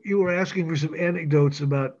you were asking for some anecdotes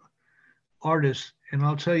about artists, and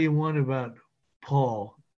I'll tell you one about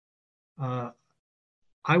Paul.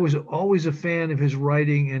 I was always a fan of his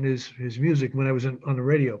writing and his music when I was on the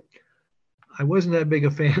radio. I wasn't that big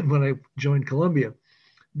a fan when I joined Columbia,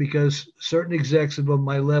 because certain execs above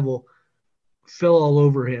my level fell all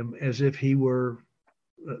over him as if he were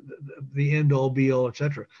the end all be all,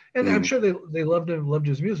 etc. And I'm sure they loved him, loved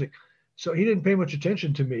his music. So he didn't pay much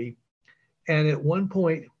attention to me. And at one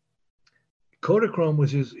point, Kodachrome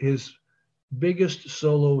was his biggest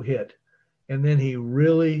solo hit. And then he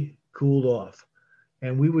really cooled off.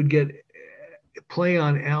 And we would play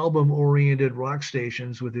on album-oriented rock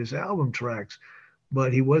stations with his album tracks,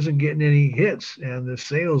 but he wasn't getting any hits, and the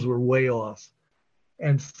sales were way off.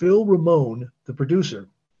 And Phil Ramone, the producer,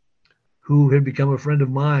 who had become a friend of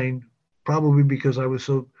mine, probably because I was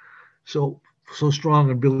so strong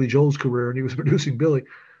in Billy Joel's career, and he was producing Billy,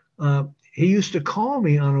 he used to call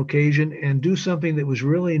me on occasion and do something that was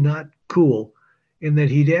really not cool, in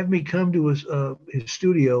that he'd have me come to his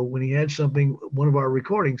studio when he had one of our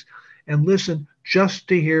recordings, and listen just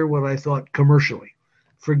to hear what I thought commercially.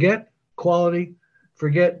 Forget quality,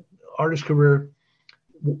 forget artist career.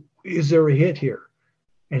 Is there a hit here?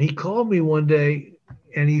 And he called me one day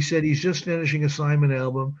and he said he's just finishing a Simon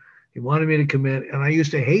album. He wanted me to come in. And I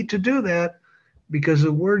used to hate to do that because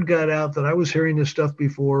the word got out that I was hearing this stuff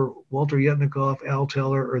before Walter Yetnikoff, Al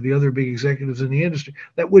Teller, or the other big executives in the industry.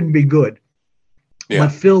 That wouldn't be good. Yeah.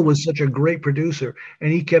 But Phil was such a great producer,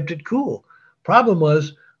 and he kept it cool. Problem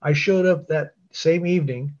was, I showed up that same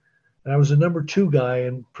evening, and I was the #2 guy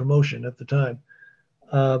in promotion at the time.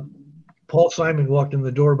 Paul Simon walked in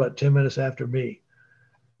the door about 10 minutes after me.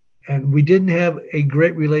 And we didn't have a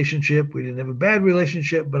great relationship. We didn't have a bad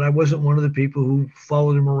relationship, but I wasn't one of the people who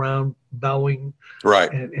followed him around bowing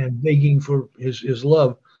and begging for his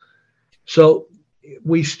love. So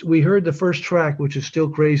we heard the first track, which is still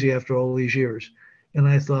crazy after all these years. And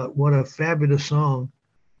I thought, what a fabulous song,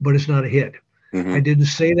 but it's not a hit. Mhm. I didn't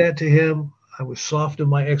say that to him. I was soft in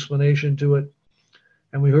my explanation to it.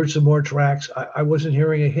 And we heard some more tracks. I wasn't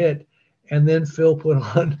hearing a hit. And then Phil put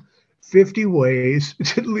on 50 Ways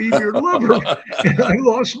to Leave Your Lover. And I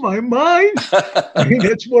lost my mind. I mean,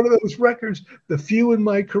 it's one of those records, the few in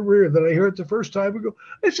my career that I hear it the first time and go,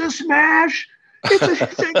 it's a smash.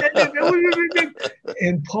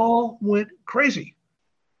 And Paul went crazy.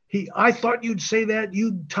 I thought you'd say that.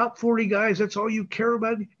 You top 40 guys, that's all you care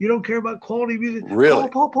about. You don't care about quality music. Really?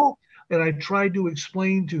 Paul. And I tried to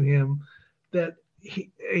explain to him that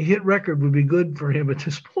a hit record would be good for him at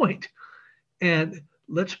this point. And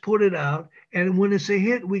let's put it out. And when it's a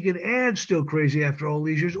hit, we can add Still Crazy After All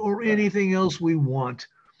These Years or anything else we want.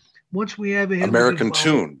 Once we have a hit, American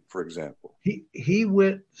Tune, for example. He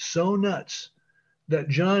went so nuts that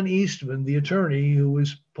John Eastman, the attorney, who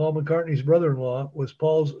was Paul McCartney's brother-in-law, was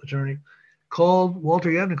Paul's attorney, called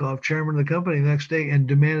Walter Yetnikoff, chairman of the company, the next day and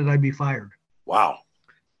demanded I be fired. Wow.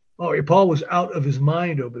 Oh, Paul was out of his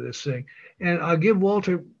mind over this thing. And I'll give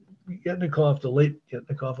Walter Yetnikoff, the late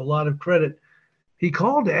Yetnikoff, a lot of credit. He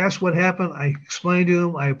called to ask what happened. I explained to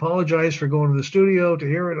him. I apologized for going to the studio to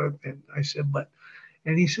hear it. And I said,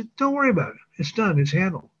 and he said, don't worry about it. It's done. It's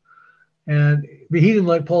handled. But he didn't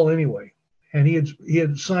like Paul anyway. And he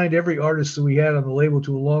had signed every artist that we had on the label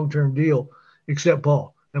to a long-term deal except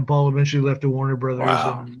Paul. And Paul eventually left to Warner Brothers.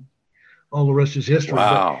 Wow. And all the rest is history.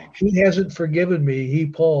 Wow. But he hasn't forgiven me,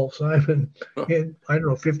 Paul Simon, in,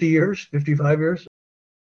 50 years, 55 years.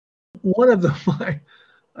 One of them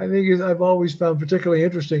I think I've always found particularly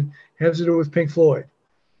interesting has to do with Pink Floyd.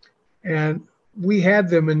 And we had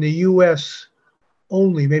them in the U.S.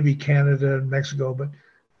 only, maybe Canada and Mexico, but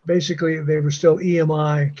basically they were still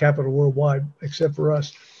EMI, Capital Worldwide, except for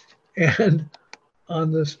us. And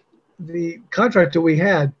on the contract that we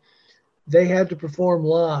had, they had to perform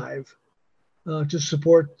live to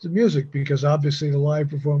support the music, because obviously the live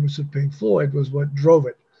performance of Pink Floyd was what drove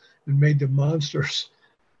it and made them monsters.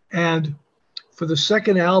 And for the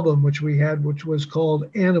second album, which we had, which was called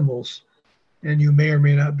Animals, and you may or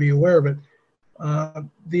may not be aware of it,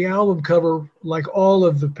 the album cover, like all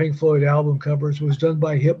of the Pink Floyd album covers, was done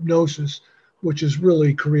by Hypnosis, which is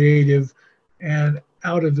really creative and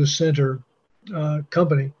out of the center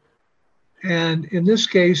company. And in this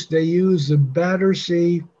case, they used the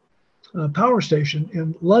Battersea power station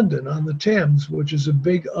in London on the Thames, which is a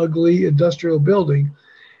big, ugly industrial building.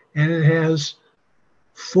 And it has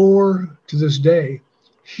 4, to this day,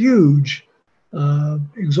 huge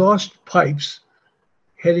exhaust pipes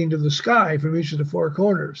heading to the sky from each of the 4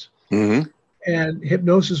 corners. Mm-hmm. And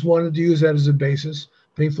Hypnosis wanted to use that as a basis.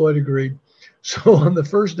 Pink Floyd agreed. So on the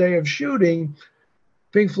first day of shooting,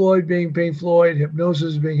 Pink Floyd being Pink Floyd,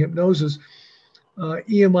 Hypnosis being Hypnosis,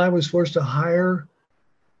 EMI was forced to hire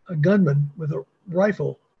a gunman with a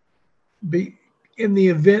rifle in the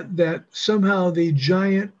event that somehow the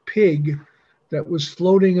giant pig that was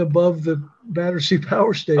floating above the Battersea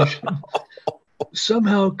power station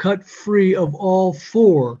somehow cut free of all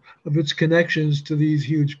 4 of its connections to these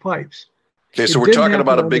huge pipes. Okay, so we're talking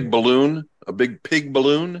about a big balloon, a big pig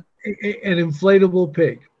balloon? An inflatable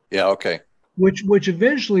pig. Yeah, okay. Which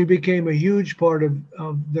eventually became a huge part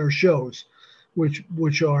of their shows, which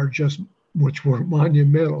were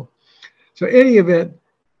monumental. So any event,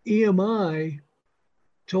 EMI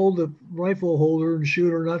told the rifle holder and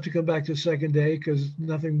shooter not to come back the second day because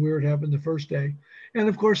nothing weird happened the first day. And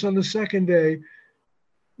of course, on the second day,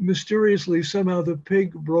 mysteriously, somehow the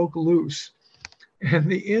pig broke loose. And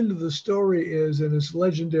the end of the story is, and it's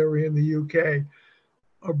legendary in the UK,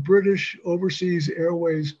 a British Overseas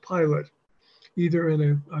Airways pilot, either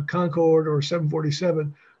in a Concorde or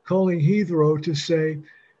 747, calling Heathrow to say,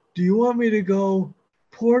 do you want me to go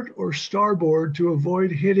port or starboard to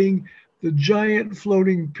avoid hitting the giant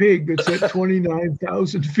floating pig that's at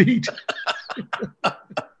 29,000 feet?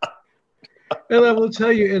 And I will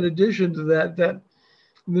tell you, in addition to that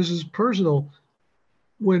and this is personal,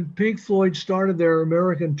 when Pink Floyd started their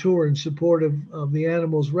American tour in support of the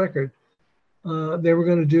Animals record, they were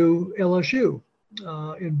going to do LSU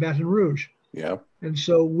in Baton Rouge. Yeah. And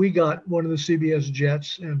so we got one of the CBS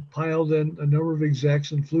jets and piled in a number of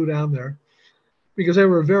execs and flew down there, because they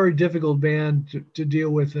were a very difficult band to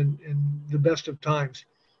deal with in the best of times.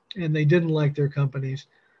 And they didn't like their companies.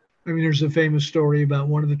 I mean, there's a famous story about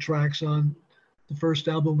one of the tracks on the first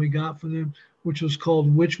album we got from them, which was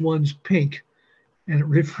called Which One's Pink? And it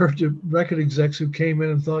referred to record execs who came in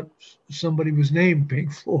and thought somebody was named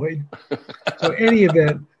Pink Floyd. So any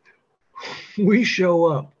event, we show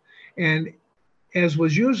up. And as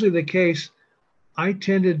was usually the case, I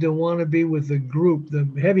tended to want to be with the group, the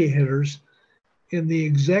heavy hitters, in the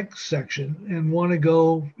exec section and want to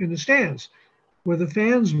go in the stands. where the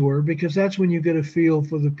fans were, because that's when you get a feel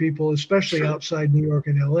for the people, especially Sure. outside New York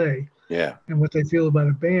and LA, Yeah. and what they feel about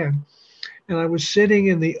a band. And I was sitting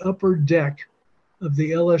in the upper deck of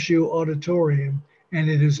the LSU auditorium, and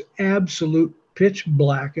it is absolute pitch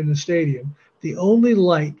black in the stadium. The only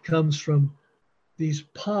light comes from these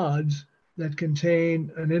pods that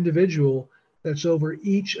contain an individual that's over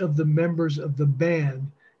each of the members of the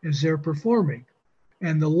band as they're performing.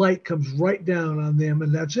 And the light comes right down on them,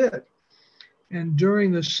 and that's it. And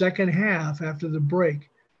during the second half, after the break,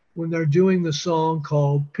 when they're doing the song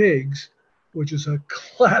called Pigs, which is a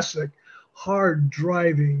classic, hard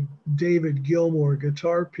driving David Gilmour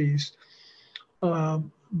guitar piece,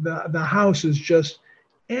 the house is just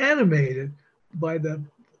animated by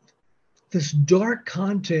this dark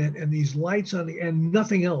content and these lights on and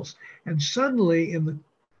nothing else. And suddenly, in the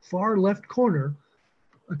far left corner,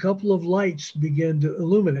 a couple of lights begin to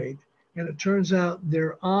illuminate, and it turns out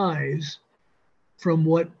they're eyes from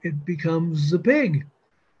what it becomes the pig,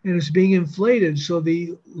 and it's being inflated. So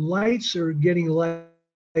the lights are getting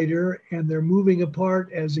lighter, and they're moving apart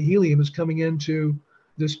as the helium is coming into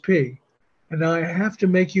this pig. And I have to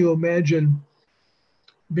make you imagine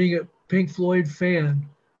being a Pink Floyd fan.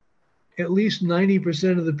 At least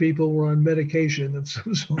 90% of the people were on medication of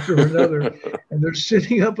some sort or another, and they're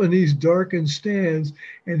sitting up in these darkened stands,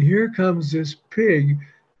 and here comes this pig,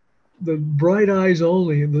 the bright eyes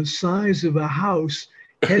only, the size of a house,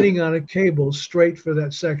 heading on a cable straight for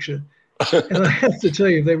that section. And I have to tell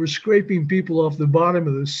you, they were scraping people off the bottom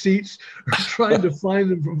of the seats or trying to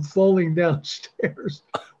find them from falling downstairs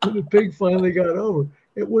when the pig finally got over.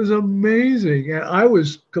 It was amazing. And I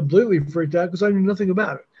was completely freaked out because I knew nothing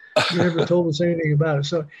about it. They never told us anything about it.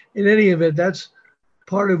 So in any event, that's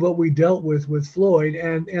part of what we dealt with Floyd,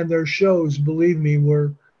 and their shows, believe me,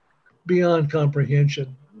 were beyond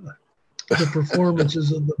comprehension. The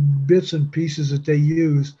performances of the bits and pieces that they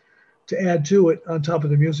used to add to it on top of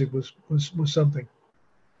the music was something.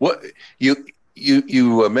 What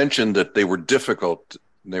you mentioned that they were difficult.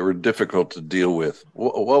 They were difficult to deal with.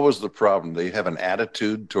 What was the problem? They have an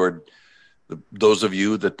attitude toward those of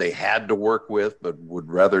you that they had to work with, but would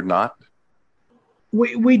rather not?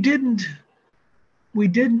 We weren't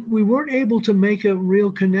able to make a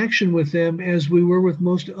real connection with them as we were with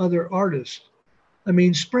most other artists. I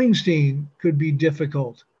mean, Springsteen could be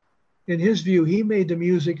difficult. In his view, he made the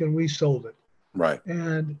music and we sold it. Right.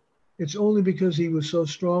 And it's only because he was so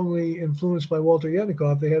strongly influenced by Walter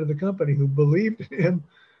Yetnikoff, the head of the company, who believed in him,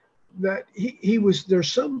 that he was,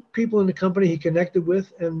 there's some people in the company he connected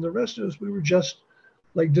with, and the rest of us, we were just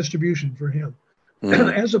like distribution for him.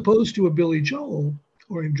 Mm. As opposed to a Billy Joel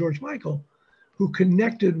or a George Michael, who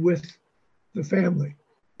connected with the family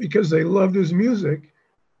because they loved his music.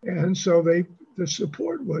 And so the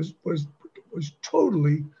support was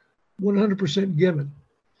totally 100% given.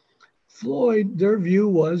 Floyd, their view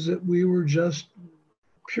was that we were just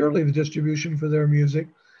purely the distribution for their music,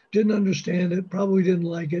 didn't understand it, probably didn't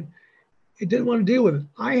like it. He didn't want to deal with it.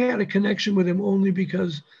 I had a connection with him only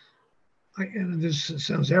because, and this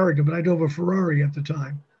sounds arrogant, but I drove a Ferrari at the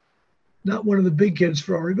time. Not one of the big kids'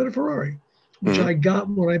 Ferrari, but a Ferrari, which I got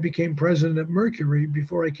when I became president at Mercury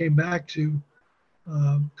before I came back to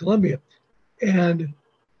Columbia. And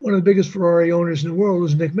one of the biggest Ferrari owners in the world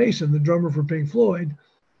was Nick Mason, the drummer for Pink Floyd,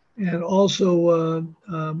 and also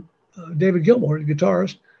David Gilmour, the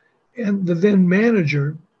guitarist, and the then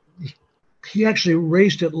manager. He actually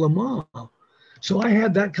raced at Le Mans. So I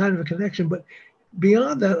had that kind of a connection. But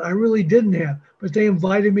beyond that, I really didn't have. But they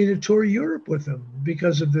invited me to tour Europe with them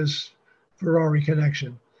because of this Ferrari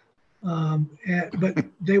connection. But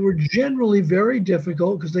they were generally very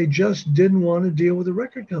difficult because they just didn't want to deal with the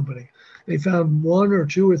record company. They found one or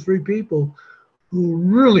two or three people who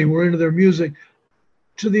really were into their music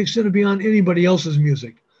to the extent of beyond anybody else's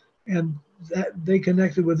music. And that they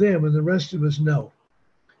connected with them, and the rest of us, no.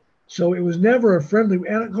 So it was never a friendly.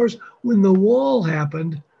 And of course, when the wall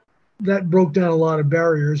happened, that broke down a lot of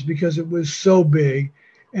barriers because it was so big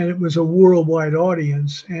and it was a worldwide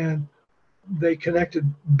audience, and they connected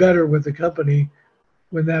better with the company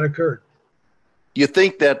when that occurred. You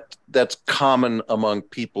think that that's common among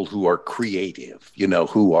people who are creative,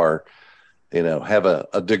 who are, have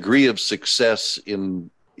a degree of success in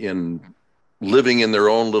living in their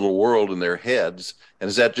own little world in their heads? And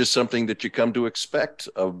is that just something that you come to expect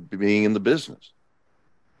of being in the business?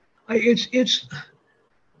 It's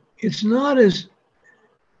not as,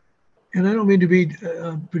 and I don't mean to be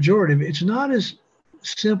pejorative, it's not as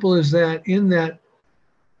simple as that, in that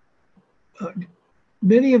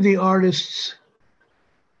many of the artists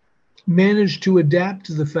managed to adapt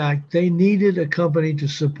to the fact they needed a company to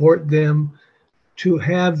support them, to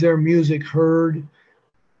have their music heard,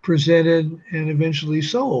 presented, and eventually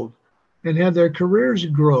sold, and have their careers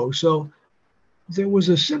grow. So there was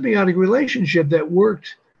a symbiotic relationship that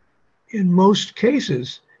worked in most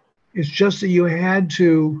cases. It's just that you had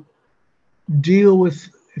to deal with,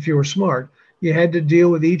 if you were smart, you had to deal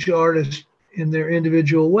with each artist in their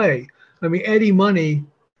individual way. I mean, Eddie Money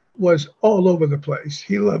was all over the place.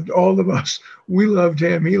 He loved all of us. We loved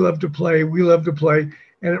him. He loved to play. We loved to play.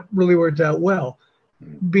 And it really worked out well.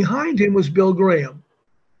 Behind him was Bill Graham,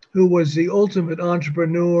 who was the ultimate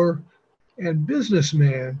entrepreneur and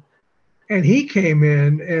businessman. And he came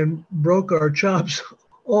in and broke our chops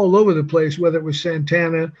all over the place, whether it was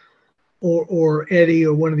Santana or Eddie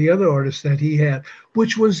or one of the other artists that he had,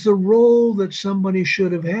 which was the role that somebody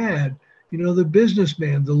should have had. You know, the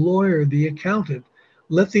businessman, the lawyer, the accountant.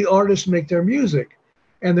 Let the artists make their music.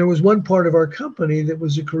 And there was one part of our company that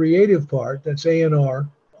was a creative part, that's A&R,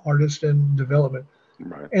 artist and development.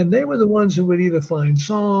 Right. And they were the ones who would either find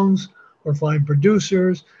songs or find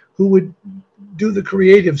producers who would do the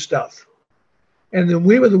creative stuff. And then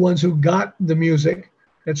we were the ones who got the music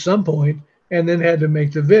at some point and then had to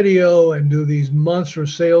make the video and do these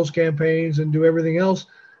monstrous sales campaigns and do everything else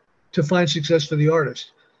to find success for the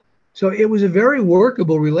artist. So it was a very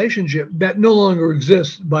workable relationship that no longer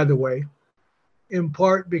exists, by the way, in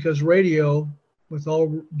part because radio, with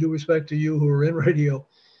all due respect to you who are in radio,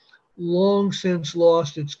 long since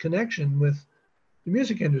lost its connection with the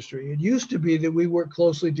music industry. It used to be that we worked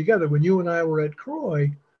closely together. When you and I were at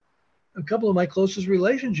KROY, a couple of my closest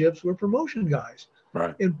relationships were promotion guys,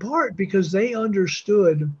 Right. in part because they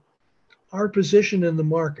understood our position in the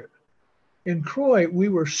market. In KROY, we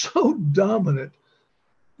were so dominant.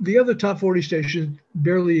 The other top 40 stations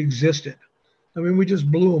barely existed. I mean, we just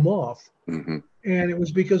blew them off. Mm-hmm. And it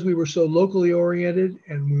was because we were so locally oriented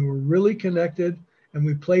and we were really connected and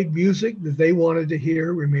we played music that they wanted to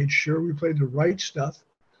hear. We made sure we played the right stuff.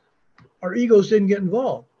 Our egos didn't get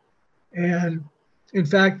involved. And in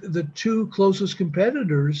fact, the two closest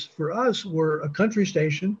competitors for us were a country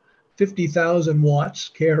station, 50,000 watts,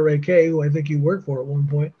 KROY, who I think you worked for at one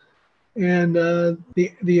point, and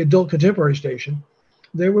the adult contemporary station.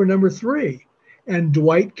 They were number 3. And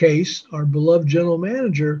Dwight Case, our beloved general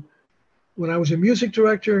manager, when I was a music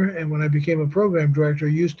director and when I became a program director,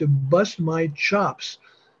 used to bust my chops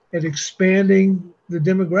at expanding the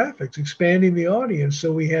demographics, expanding the audience,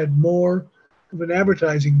 so we had more of an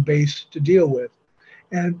advertising base to deal with.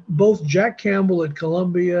 And both Jack Campbell at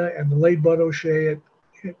Columbia and the late Bud O'Shea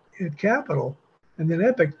at Capitol and then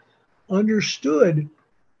Epic understood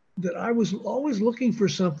that I was always looking for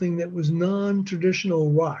something that was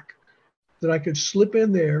non-traditional rock, that I could slip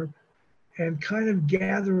in there and kind of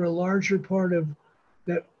gather a larger part of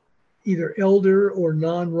that either elder or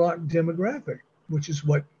non-rock demographic, which is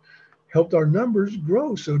what helped our numbers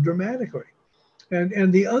grow so dramatically.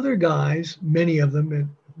 And the other guys, many of them in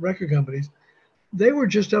record companies, they were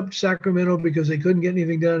just up Sacramento because they couldn't get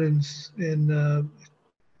anything done in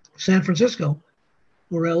San Francisco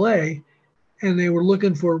or LA, and they were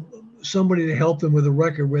looking for somebody to help them with a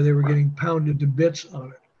record where they were getting pounded to bits on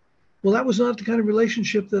it. Well, that was not the kind of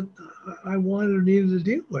relationship that I wanted or needed to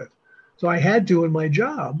deal with. So I had to in my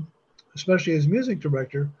job, especially as music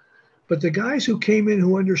director. But the guys who came in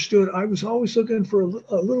who understood, I was always looking for a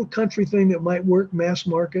little country thing that might work mass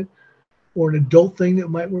market or an adult thing that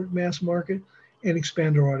might work mass market and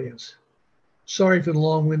expand our audience. Sorry for the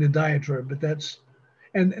long-winded diatribe, but that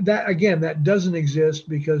doesn't exist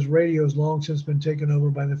because radio has long since been taken over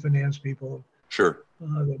by the finance people. Sure.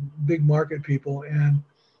 The big market people. And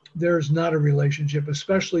there's not a relationship,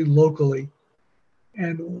 especially locally.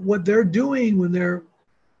 And what they're doing when they're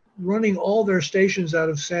running all their stations out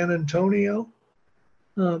of San Antonio,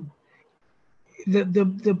 the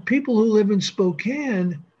people who live in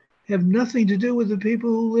Spokane have nothing to do with the people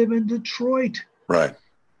who live in Detroit. Right.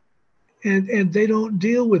 And they don't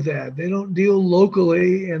deal with that. They don't deal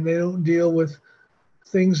locally, and they don't deal with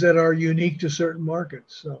things that are unique to certain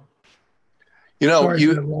markets. So,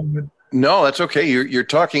 no, that's okay. You're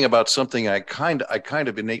talking about something I kind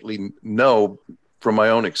of innately know from my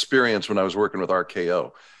own experience when I was working with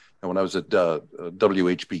RKO and when I was at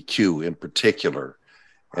WHBQ in particular.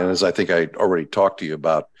 And as I think I already talked to you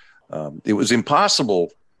about, it was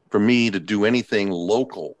impossible for me to do anything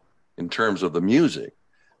local in terms of the music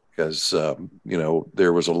because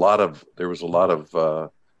there was a lot of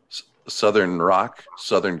southern rock,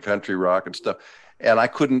 southern country rock and stuff, and I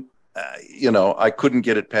couldn't I couldn't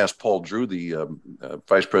get it past Paul Drew, the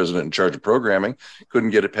vice president in charge of programming.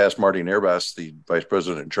 Couldn't get it past Marty Nerbas, the vice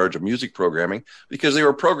president in charge of music programming, because they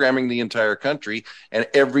were programming the entire country, and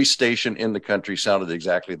every station in the country sounded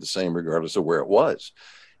exactly the same, regardless of where it was.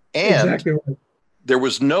 And exactly right. There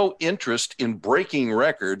was no interest in breaking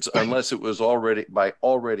records unless it was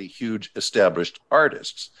already huge established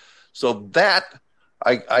artists. So that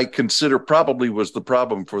I consider probably was the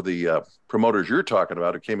problem for the promoters you're talking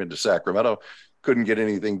about who came into Sacramento, couldn't get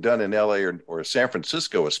anything done in LA or San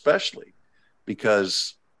Francisco, especially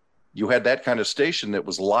because you had that kind of station that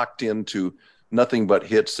was locked into nothing but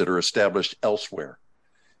hits that are established elsewhere.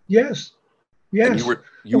 Yes. And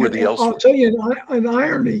you were the elsewhere. I'll tell you an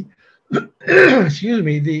irony. Excuse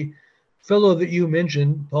me. The fellow that you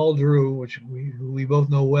mentioned, Paul Drew, which we both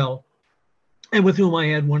know well, and with whom I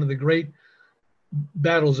had one of the great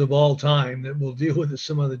battles of all time that we'll deal with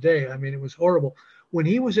some other day. I mean, it was horrible. When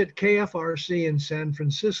he was at KFRC in San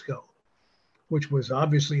Francisco, which was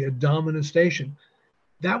obviously a dominant station,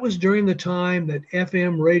 that was during the time that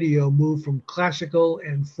FM radio moved from classical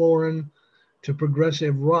and foreign to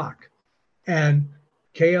progressive rock. And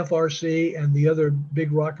KFRC and the other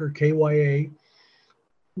big rocker, KYA,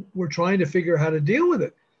 were trying to figure out how to deal with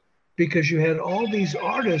it, because you had all these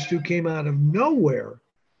artists who came out of nowhere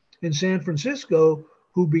in San Francisco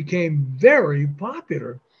who became very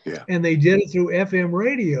popular. Yeah. And they did it through FM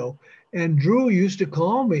radio. And Drew used to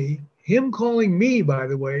call me, him calling me, by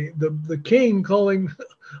the way, the king calling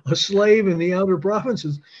a slave in the outer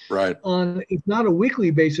provinces, right, on, if not a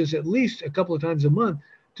weekly basis, at least a couple of times a month,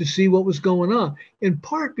 to see what was going on, in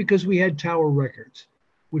part because we had Tower Records,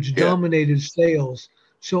 which dominated sales.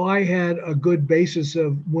 So I had a good basis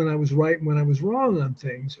of when I was right and when I was wrong on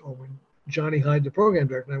things, or when Johnny Hyde, the program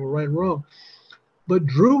director, and I were right and wrong. But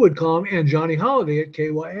Drew would call me, and Johnny Holiday at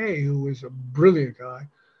KYA, who was a brilliant guy.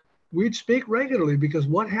 We'd speak regularly, because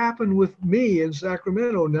what happened with me in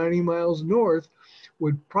Sacramento, 90 miles north,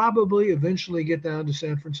 would probably eventually get down to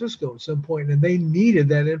San Francisco at some point, and they needed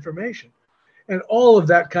that information. And all of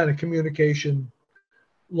that kind of communication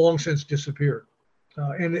long since disappeared.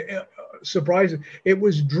 Surprising, it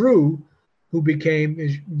was Drew who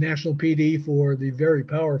became national PD for the very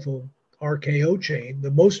powerful RKO chain,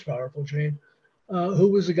 the most powerful chain, who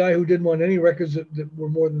was the guy who didn't want any records that were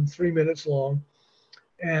more than 3 minutes long.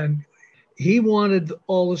 And he wanted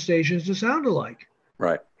all the stations to sound alike.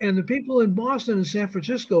 Right. And the people in Boston and San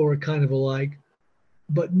Francisco are kind of alike,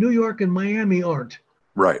 but New York and Miami aren't.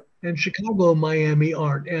 Right. And Chicago and Miami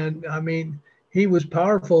aren't. And I mean, he was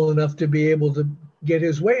powerful enough to be able to get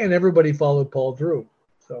his way, and everybody followed Paul Drew.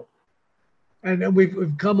 So, and we've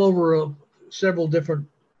come over several different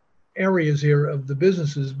areas here of the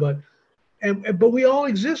businesses, but we all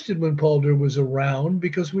existed when Paul Drew was around,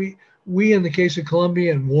 because we in the case of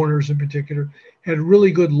Columbia and Warner's in particular had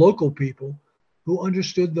really good local people who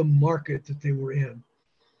understood the market that they were in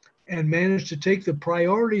and managed to take the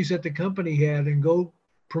priorities that the company had and go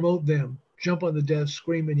promote them, jump on the desk,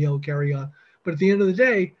 scream and yell, carry on. But at the end of the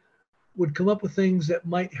day, would come up with things that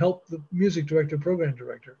might help the music director, program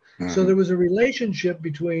director. Mm-hmm. So there was a relationship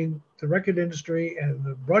between the record industry and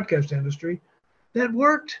the broadcast industry that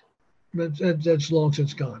worked. That's long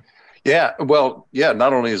since gone. Yeah, well, yeah,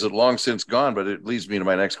 not only is it long since gone, but it leads me to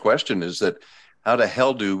my next question, is that how the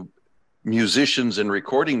hell do musicians and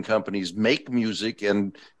recording companies make music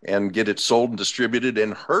and get it sold and distributed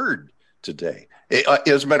and heard today?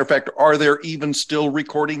 As a matter of fact, are there even still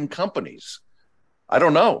recording companies? I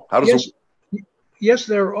don't know. How does Yes,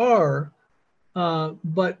 there are.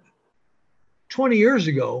 But 20 years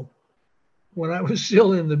ago, when I was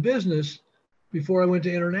still in the business, before I went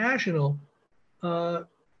to international, all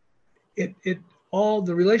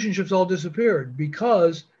the relationships all disappeared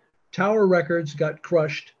because Tower Records got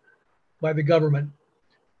crushed by the government,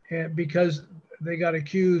 and because they got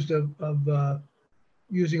accused of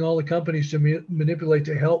using all the companies to manipulate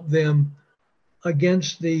to help them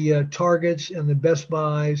against the Targets and the Best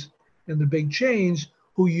Buys and the big chains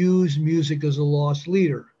who use music as a loss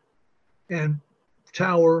leader. And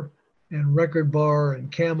Tower and Record Bar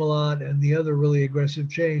and Camelot and the other really aggressive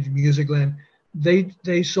chains, Musicland,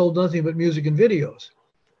 they sold nothing but music and videos.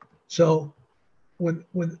 So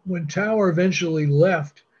when Tower eventually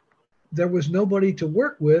left, there was nobody to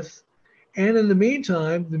work with. And in the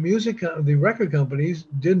meantime, the record companies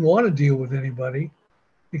didn't want to deal with anybody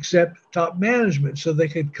except top management. So they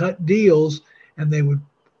could cut deals, and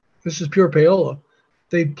this is pure payola.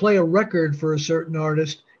 They'd play a record for a certain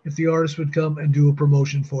artist if the artist would come and do a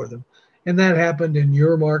promotion for them. And that happened in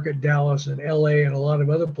your market, Dallas and LA and a lot of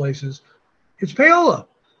other places. It's payola,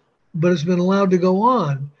 but it's been allowed to go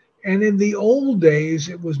on. And in the old days,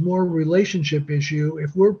 it was more a relationship issue.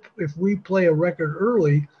 If we play a record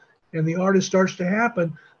early and the artist starts to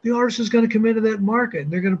happen, the artist is going to come into that market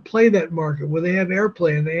and they're going to play that market where they have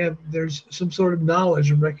airplay and there's some sort of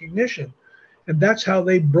knowledge and recognition. And that's how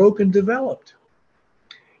they broke and developed.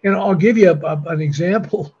 And I'll give you an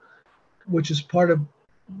example, which is part of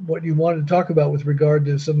what you wanted to talk about with regard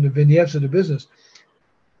to some of the vignettes of the business.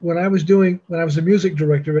 When I was a music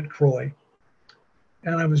director at KROY,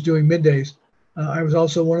 and I was doing middays, I was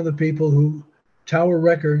also one of the people who Tower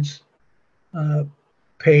Records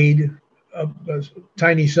paid a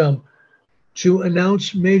tiny sum to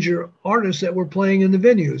announce major artists that were playing in the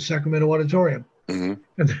venues, Sacramento Auditorium. Mm-hmm.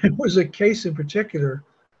 And there was a case in particular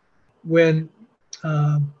when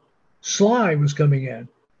Sly was coming in,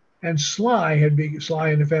 and Sly and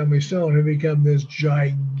the Family Stone had become this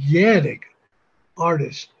gigantic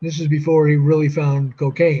artist. This is before he really found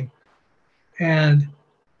cocaine. And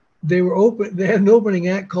they had an opening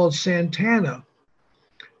act called Santana.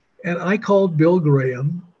 And I called Bill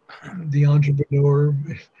Graham, the entrepreneur,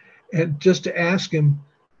 and just to ask him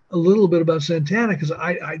a little bit about Santana, because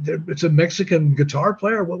it's a Mexican guitar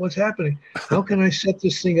player. What's happening? How can I set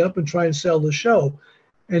this thing up and try and sell the show?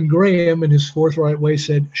 And Graham, in his forthright way,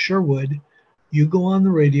 said, Sherwood, you go on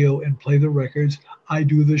the radio and play the records. I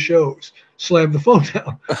do the shows. Slammed the phone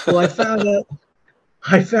down. Well, I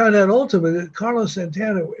found out ultimately that Carlos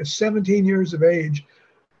Santana, at 17 years of age,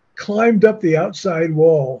 climbed up the outside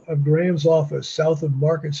wall of Graham's office south of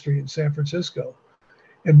Market Street in San Francisco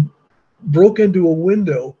and broke into a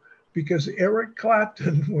window because Eric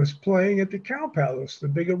Clapton was playing at the Cow Palace, the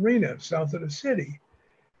big arena south of the city.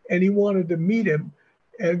 And he wanted to meet him.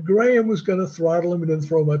 And Graham was going to throttle him and then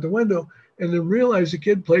throw him out the window, and then realized the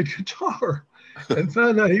kid played guitar and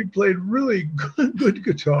found out he played really good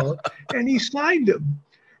guitar, and he signed him.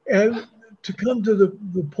 And to come to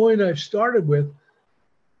the point I've started with,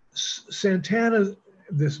 Santana,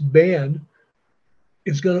 this band,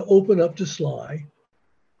 is going to open up to Sly.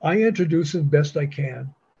 I introduce him best I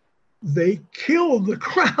can. They killed the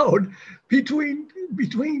crowd between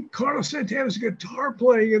Carlos Santana's guitar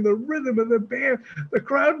playing and the rhythm of the band. The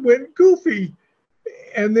crowd went goofy.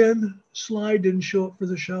 And then Sly didn't show up for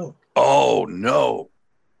the show. Oh, no.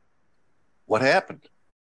 What happened?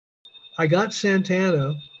 I got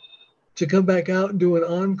Santana to come back out and do an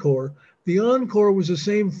encore. The encore was the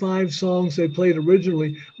same 5 songs they played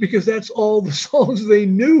originally because that's all the songs they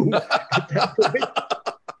knew at that point.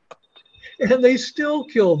 And they still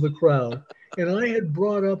killed the crowd. And I had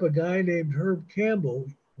brought up a guy named Herb Campbell,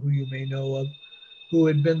 who you may know of, who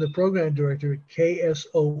had been the program director at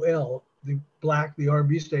KSOL, the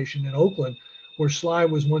R&B station in Oakland, where Sly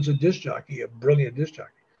was once a disc jockey, a brilliant disc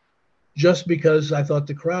jockey. Just because I thought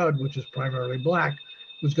the crowd, which is primarily black,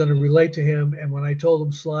 was going to relate to him. And when I told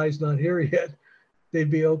them Sly's not here yet, they'd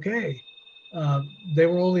be okay. They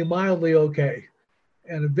were only mildly okay.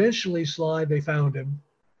 And eventually Sly, they found him,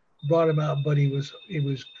 brought him out, but he was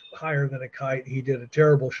higher than a kite. He did a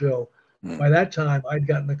terrible show. By that time, I'd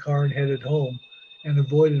gotten in the car and headed home and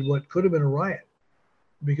avoided what could have been a riot.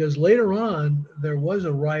 Because later on, there was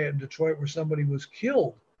a riot in Detroit where somebody was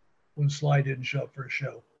killed when Sly didn't show up for a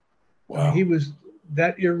show. Wow. I mean, he was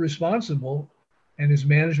that irresponsible, and his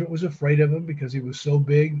management was afraid of him because he was so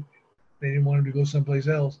big. They didn't want him to go someplace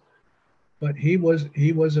else. But he was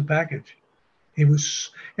a package. He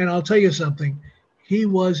was, and I'll tell you something, he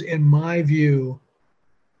was, in my view,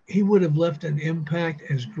 he would have left an impact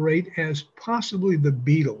as great as possibly the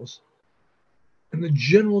Beatles and the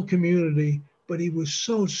general community, but he was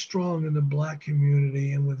so strong in the black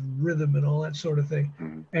community and with rhythm and all that sort of thing.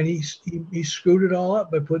 Mm-hmm. And he screwed it all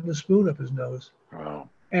up by putting a spoon up his nose. Wow.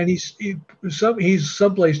 And he's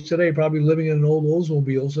someplace today, probably living in an old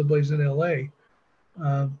Oldsmobile, someplace in LA.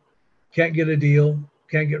 Can't get a deal,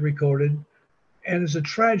 can't get recorded. And it's a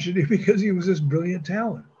tragedy because he was this brilliant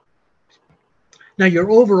talent. Now, your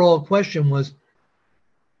overall question was,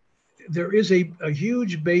 there is a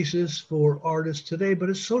huge basis for artists today, but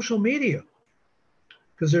it's social media.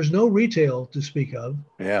 Because there's no retail to speak of.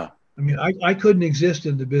 Yeah. I mean, I couldn't exist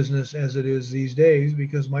in the business as it is these days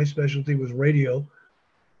because my specialty was radio,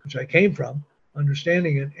 which I came from,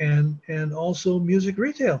 understanding it, and also music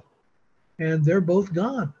retail. And they're both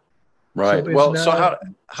gone. Right. So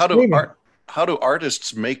how do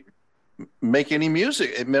artists make any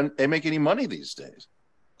music and make any money these days?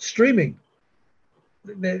 Streaming.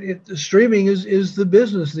 Streaming is the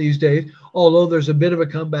business these days, although there's a bit of a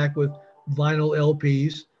comeback with vinyl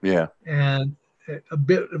LPs, and a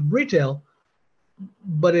bit of retail,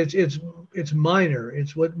 but it's minor.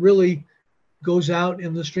 It's what really goes out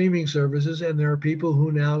in the streaming services, and there are people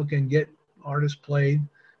who now can get artists played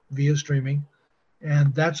via streaming.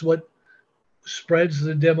 And that's what spreads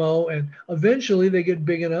the demo. And eventually they get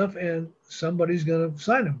big enough and somebody's going to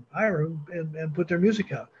sign them, hire them, and put their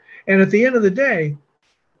music out. And at the end of the day,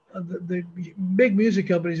 the big music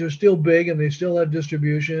companies are still big and they still have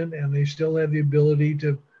distribution and they still have the ability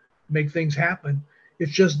to make things happen.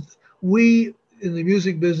 It's just we in the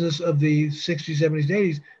music business of the 60s, 70s,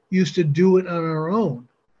 80s used to do it on our own.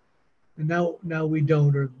 And now we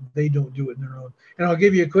don't, or they don't do it on their own. And I'll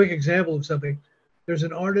give you a quick example of something. There's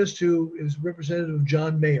an artist who is representative of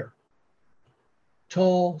John Mayer.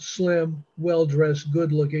 Tall, slim, well-dressed,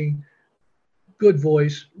 good-looking, good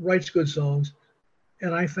voice, writes good songs.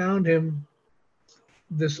 And I found him,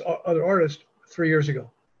 this other artist, 3 years ago.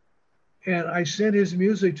 And I sent his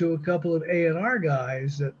music to a couple of A&R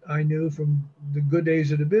guys that I knew from the good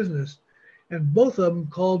days of the business. And both of them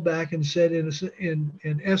called back and said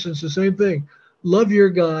in essence the same thing. Love your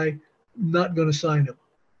guy, not going to sign him.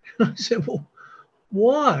 I said, well,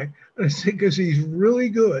 why? And I said, because he's really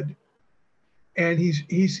good. And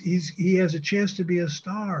he has a chance to be a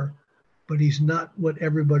star, but he's not what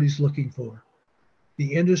everybody's looking for.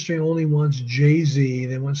 The industry only wants Jay-Z.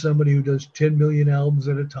 They want somebody who does 10 million albums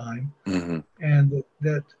at a time, and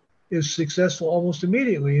that is successful almost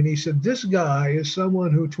immediately. And he said, this guy is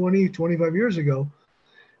someone who 20, 25 years ago,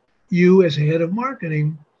 you as a head of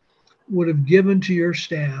marketing would have given to your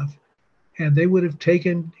staff, and they would have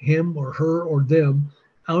taken him or her or them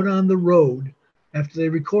out on the road after they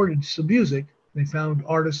recorded some music. They found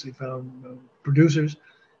artists, they found producers,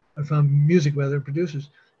 I found music rather, producers,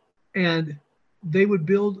 and they would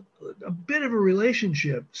build a bit of a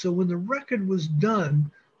relationship. So when the record was done,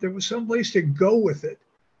 there was some place to go with it,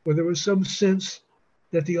 where there was some sense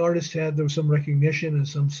that the artist had, there was some recognition and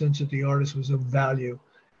some sense that the artist was of value.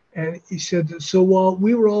 And he said that, so while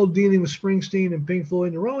we were all dealing with Springsteen and Pink Floyd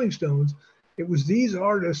and the Rolling Stones, it was these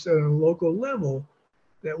artists at a local level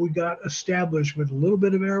that we got established with a little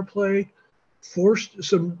bit of airplay, forced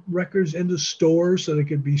some records into stores so they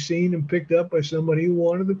could be seen and picked up by somebody who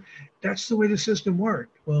wanted them. That's the way the system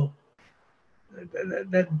worked. Well,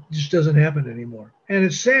 that just doesn't happen anymore. And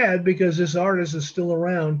it's sad because this artist is still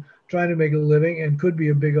around trying to make a living and could be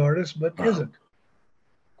a big artist, but isn't.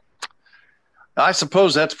 I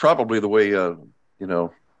suppose that's probably the way,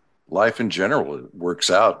 life in general works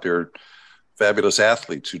out. There are fabulous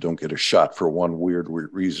athletes who don't get a shot for one weird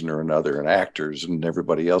reason or another, and actors and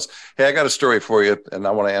everybody else. Hey, I got a story for you, and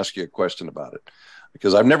I want to ask you a question about it,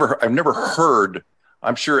 because I've never heard.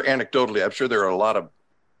 I'm sure anecdotally, I'm sure there are a lot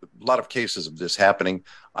of cases of this happening.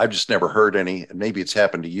 I've just never heard any, and maybe it's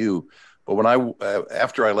happened to you. But when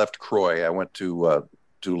after I left KROY, I went to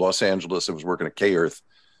Los Angeles. I was working at K-Earth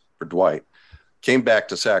for Dwight. Came back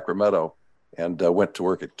to Sacramento and went to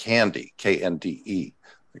work at Candy, KNDE,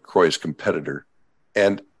 KROY's competitor.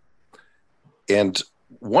 And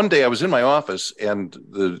one day I was in my office and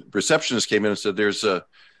the receptionist came in and said, there's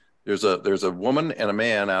a woman and a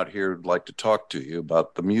man out here who'd like to talk to you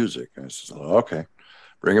about the music. And I said, oh, okay,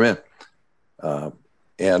 bring him in.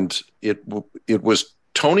 And it was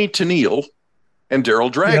Tony Tennille and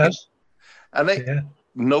Daryl Dragon. Yes. And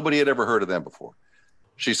nobody had ever heard of them before.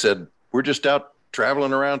 She said, we're just out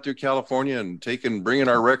traveling around through California and bringing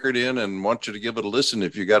our record in and want you to give it a listen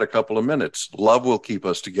if you got a couple of minutes. Love will keep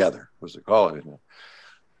us together, was the call.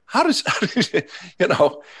 How does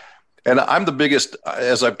and I'm the biggest,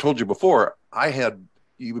 as I've told you before,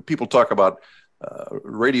 people talk about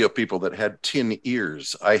radio people that had 10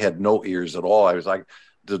 ears. I had no ears at all. I was like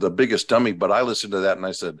the biggest dummy, but I listened to that and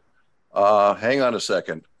I said, hang on a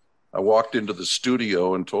second. I walked into the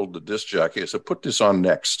studio and told the disc jockey, I said, put this on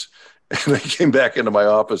next. And I came back into my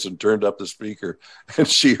office and turned up the speaker, and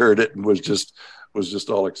she heard it and was just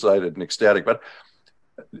all excited and ecstatic. But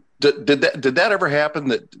did that ever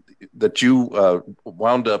happen that you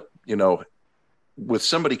wound up, with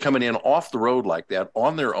somebody coming in off the road like that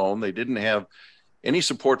on their own? They didn't have any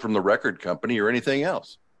support from the record company or anything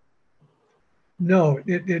else. No,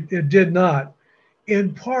 it did not.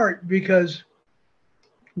 In part because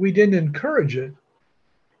we didn't encourage it,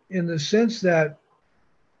 in the sense that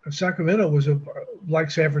Sacramento was, like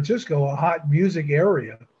San Francisco, a hot music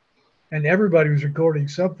area, and everybody was recording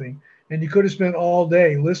something, and you could have spent all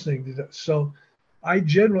day listening to this. So I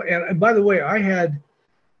generally, and by the way, I had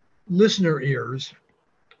listener ears,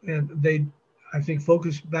 and they, I think,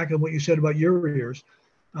 focus back on what you said about your ears.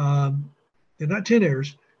 They're not 10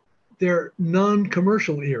 ears, they're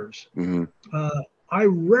non-commercial ears. Mm-hmm. I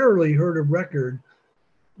rarely heard a record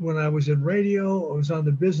when I was in radio, I was on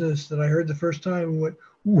the business, that I heard the first time and went,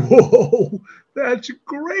 whoa, that's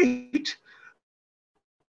great.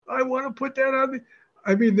 I want to put that on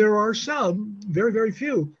I mean, there are some, very, very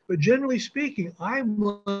few, but generally speaking, I'm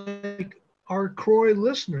like our KROY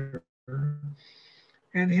listener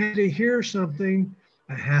and had to hear something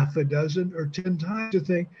a half a dozen or 10 times to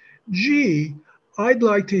think, gee, I'd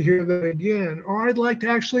like to hear that again, or I'd like to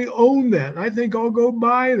actually own that. I think I'll go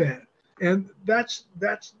buy that. And that's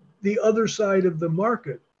the other side of the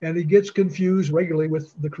market. And it gets confused regularly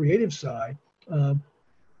with the creative side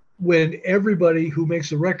when everybody who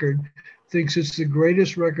makes a record thinks it's the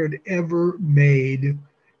greatest record ever made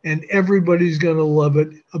and everybody's going to love it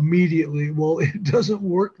immediately. Well, it doesn't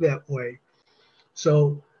work that way.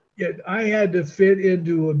 So I had to fit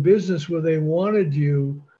into a business where they wanted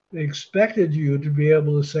you, they expected you to be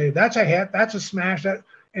able to say, that's a hit, that's a smash,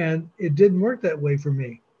 and it didn't work that way for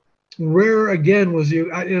me. Rare again was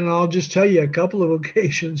you, and I'll just tell you a couple of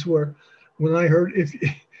occasions where when I heard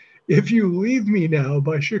if you leave me now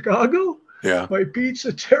by Chicago, by Pete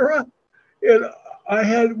Cetera, and I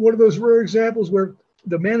had one of those rare examples where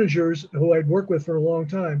the managers who I'd worked with for a long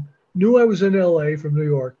time knew I was in LA from New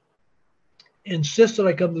York, insisted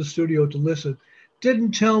I come to the studio to listen,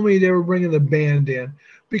 didn't tell me they were bringing the band in,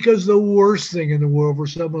 because the worst thing in the world for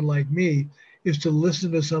someone like me is to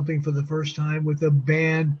listen to something for the first time with a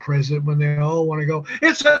band present when they all want to go,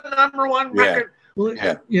 it's a #1 record. Well,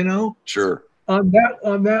 you know, sure. On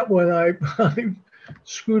that one, I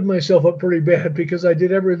screwed myself up pretty bad because I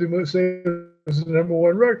did everything to say it was the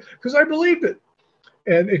 #1 record because I believed it.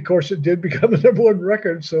 And of course, it did become a #1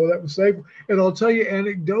 record, so that was safe. And I'll tell you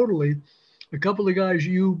anecdotally, a couple of guys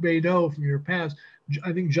you may know from your past,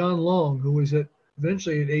 I think John Long, who was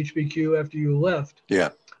eventually at HBQ after you left. Yeah.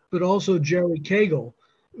 But also Jerry Cagle,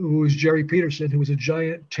 who was Jerry Peterson, who was a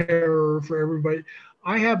giant terror for everybody.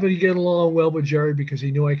 I happened to get along well with Jerry because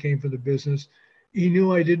he knew I came from the business. He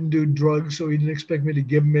knew I didn't do drugs, so he didn't expect me to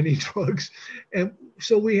give him any drugs. And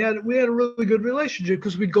so we had a really good relationship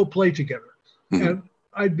because we'd go play together. Mm-hmm. And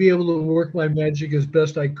I'd be able to work my magic as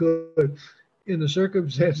best I could in the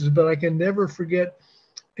circumstances. But I can never forget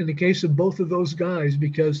in the case of both of those guys,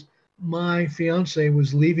 because my fiance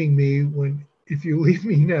was leaving me when If You Leave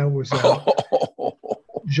Me Now was out.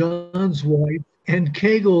 John's wife and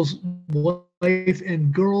Cagle's wife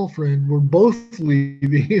and girlfriend were both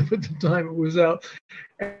leaving at the time it was out.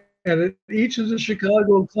 And at each of the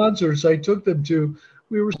Chicago concerts I took them to,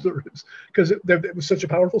 we were because it was such a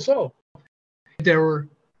powerful song. There were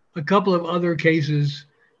a couple of other cases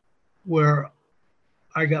where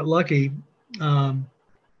I got lucky.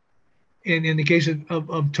 And in the case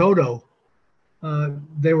of Toto,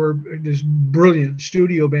 they were this brilliant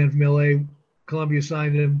studio band from LA. Columbia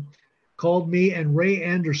signed him, called me and Ray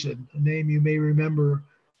Anderson, a name you may remember,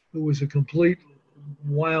 who was a complete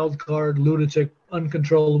wild card, lunatic,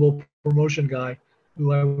 uncontrollable promotion guy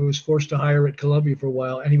who I was forced to hire at Columbia for a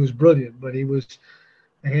while. And he was brilliant, but he was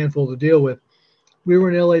a handful to deal with. We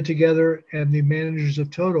were in LA together, and the managers of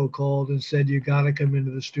Toto called and said, you got to come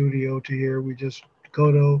into the studio to hear.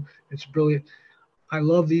 Toto, it's brilliant. I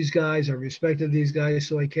love these guys. I respected these guys.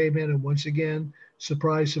 So I came in, and once again,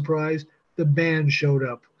 surprise, surprise, the band showed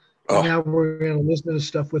up. Oh. And now we're going to listen to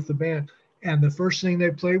stuff with the band. And the first thing they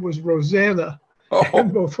played was Rosanna. Oh.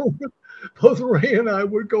 And both Ray and I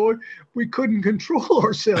were going, we couldn't control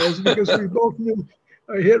ourselves because we both knew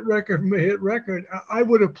a hit record from a hit record. I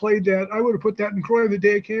would have played that. I would have put that in KROY the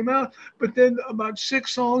day it came out. But then about 6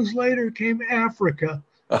 songs later came Africa.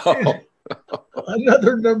 Oh.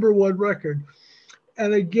 Another #1 record.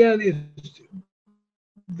 And again,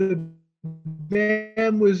 the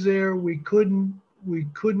band was there. We could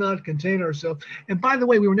not contain ourselves. And by the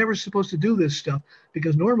way, we were never supposed to do this stuff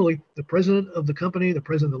because normally the president of the company, the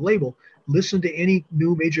president of the label, listened to any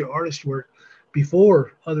new major artist work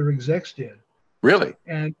before other execs did. Really?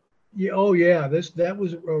 And that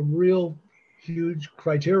was a real huge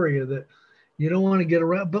criteria that you don't want to get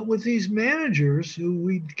around. But with these managers who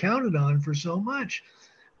we counted on for so much,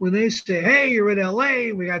 when they say, hey, you're in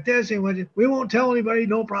LA, we got this, and we won't tell anybody,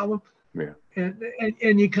 no problem. Yeah.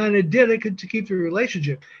 And you kind of did it to keep the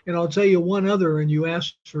relationship. And I'll tell you one other, and you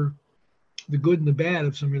asked for the good and the bad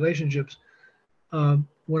of some relationships.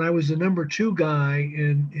 When I was the #2 guy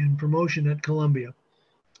in promotion at Columbia,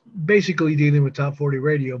 basically dealing with top 40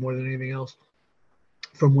 radio more than anything else,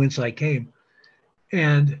 from whence I came.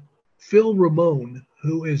 And Phil Ramone,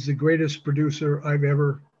 who is the greatest producer I've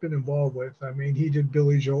ever been involved with. I mean, he did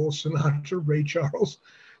Billy Joel, Sinatra, Ray Charles,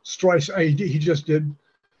 Streisand. He just did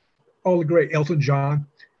all the great, Elton John.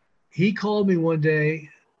 He called me one day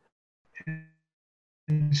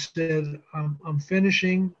and said, I'm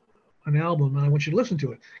finishing an album and I want you to listen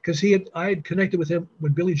to it. Because I had connected with him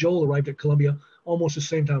when Billy Joel arrived at Columbia almost the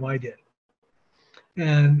same time I did.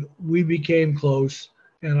 and we became close.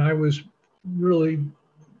 And I was really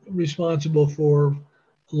responsible for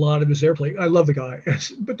a lot of his airplay. I love the guy,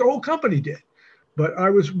 but the whole company did. But I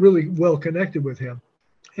was really well connected with him,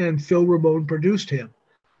 and Phil Ramone produced him.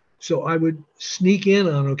 So I would sneak in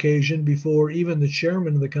on occasion before even the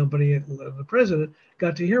chairman of the company and the president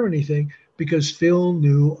got to hear anything, because Phil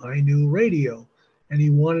knew I knew radio and he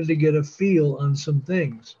wanted to get a feel on some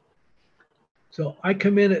things. So I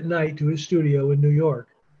come in at night to his studio in New York,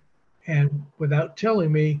 and without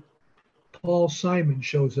telling me, Paul Simon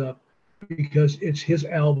shows up because it's his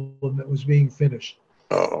album that was being finished.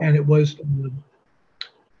 Oh, And it was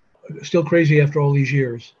Still Crazy After All These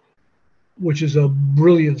Years, which is a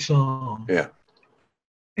brilliant song. yeah.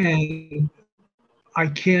 And I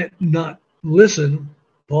can't not listen.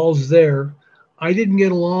 Paul's there. I didn't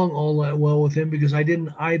get along all that well with him because I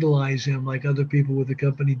didn't idolize him like other people with the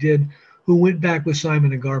company did, who went back with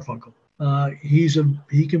Simon and Garfunkel.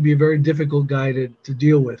 He can be a very difficult guy to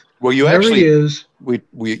deal with. Well, you there actually he is.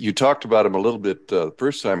 you talked about him a little bit the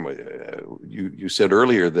first time. You said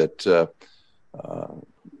earlier that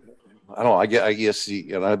I don't know. I guess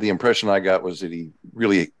the impression I got was that he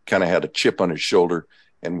really kind of had a chip on his shoulder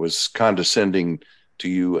and was condescending to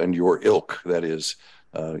you and your ilk. That is,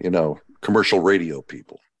 commercial radio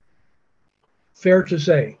people. Fair to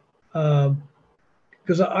say.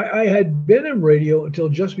 Because I had been in radio until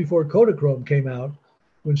just before Kodachrome came out,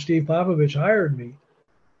 when Steve Popovich hired me.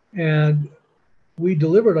 And we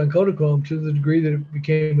delivered on Kodachrome to the degree that it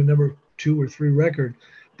became a number 2 or 3 record.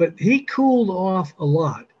 But he cooled off a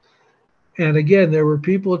lot. And again, there were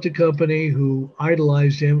people at the company who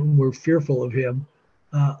idolized him and were fearful of him.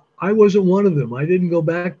 I wasn't one of them. I didn't go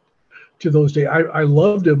back to those days. I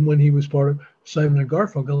loved him when he was part of Simon and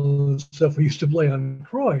Garfunkel and stuff we used to play on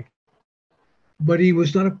KROY. But he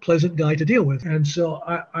was not a pleasant guy to deal with. And so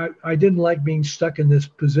I didn't like being stuck in this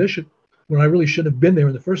position when I really should have been there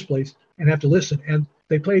in the first place and have to listen. And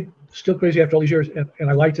they played Still Crazy After All These Years, and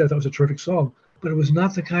I liked that. That was a terrific song. But it was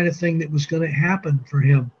not the kind of thing that was going to happen for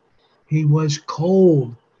him. He was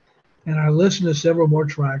cold. And I listened to several more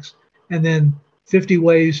tracks. And then 50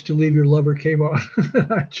 Ways to Leave Your Lover came on.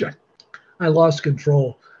 I lost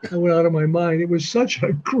control. I went out of my mind. It was such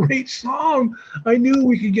a great song. I knew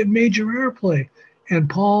we could get major airplay. And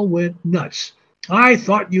Paul went nuts. I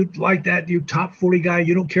thought you'd like that, you top 40 guy.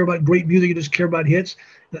 You don't care about great music. You just care about hits.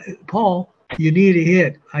 Paul, you need a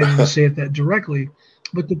hit. I didn't say it that directly.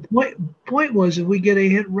 But the point was, if we get a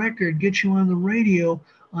hit record, get you on the radio,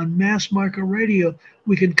 on mass market radio,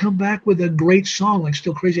 we can come back with a great song like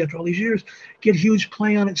Still Crazy After All These Years, get huge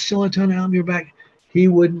play on it, sell a ton out of your back. He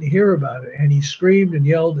wouldn't hear about it. And he screamed and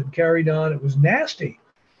yelled and carried on. It was nasty.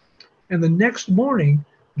 And the next morning,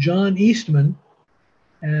 John Eastman,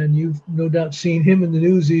 and you've no doubt seen him in the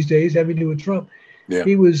news these days having to do with Trump. Yeah.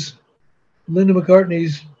 He was Linda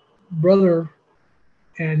McCartney's brother,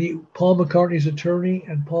 and Paul McCartney's attorney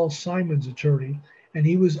and Paul Simon's attorney. And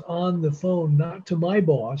he was on the phone, not to my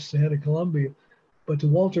boss, the head of Columbia, but to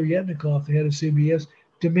Walter Yetnikoff, the head of CBS,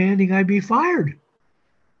 demanding I be fired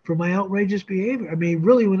for my outrageous behavior. I mean, he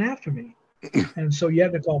really went after me. And so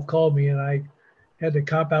Yetnikoff called me, and I had to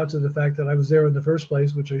cop out to the fact that I was there in the first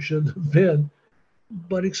place, which I shouldn't have been,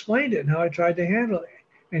 but explained it and how I tried to handle it.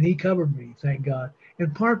 And he covered me, thank God,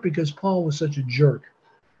 in part because Paul was such a jerk.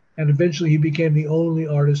 And eventually he became the only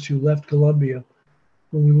artist who left Columbia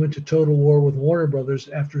when we went to total war with Warner Brothers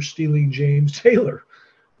after stealing James Taylor.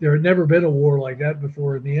 There had never been a war like that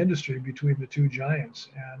before in the industry between the two giants.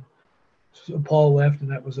 And so Paul left, and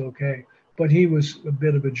that was okay. But he was a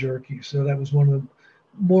bit of a jerky. So that was one of the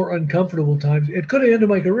more uncomfortable times. It could have ended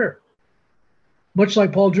my career. Much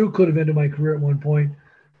like Paul Drew could have ended my career at one point.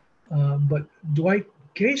 But Dwight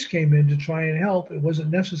Case came in to try and help. It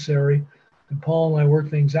wasn't necessary. And Paul and I worked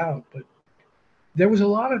things out. But there was a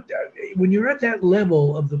lot of, when you're at that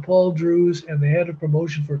level of the Paul Drews and the head of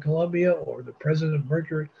promotion for Columbia or the president of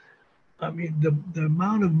Mercury, I mean, the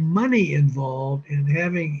amount of money involved in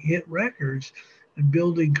having hit records and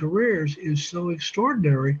building careers is so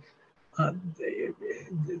extraordinary.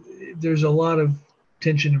 There's a lot of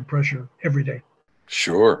tension and pressure every day.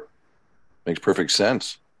 Sure. Makes perfect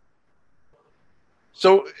sense.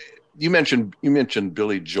 So you mentioned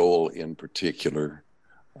Billy Joel in particular.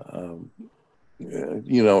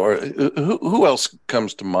 Who else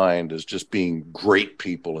comes to mind as just being great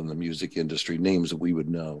people in the music industry, names that we would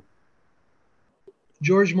know?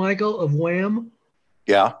 George Michael of Wham.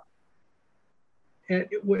 Yeah. And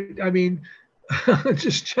I'll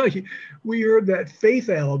just tell you, we heard that Faith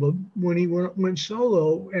album when he went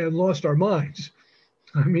solo and lost our minds.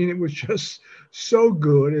 I mean, it was just so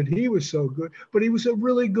good, and he was so good, but he was a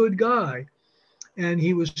really good guy. And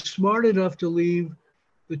he was smart enough to leave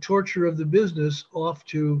the torture of the business off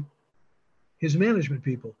to his management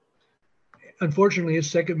people. Unfortunately, his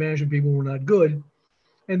second management people were not good.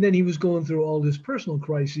 And then he was going through all his personal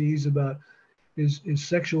crises about his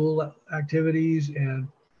sexual activities and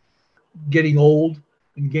getting old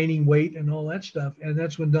and gaining weight and all that stuff. And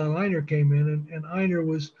that's when Don Einer came in, and Einer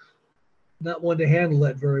was not one to handle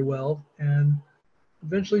that very well. And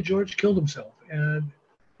eventually George killed himself, and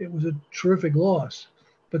it was a terrific loss.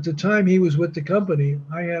 But the time he was with the company,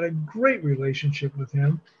 I had a great relationship with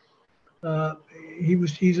him.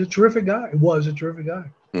 He's a terrific guy. Was a terrific guy.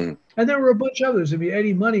 Mm. And there were a bunch of others. I mean,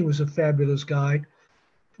 Eddie Money was a fabulous guy,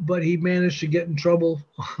 but he managed to get in trouble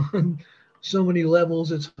on so many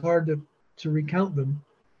levels. It's hard to recount them,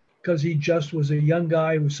 because he just was a young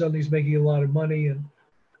guy who suddenly is making a lot of money. And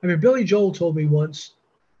I mean, Billy Joel told me once,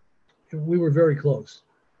 we were very close,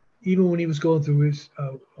 even when he was going through his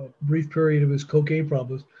a brief period of his cocaine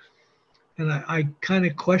problems. And I kind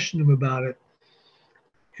of questioned him about it.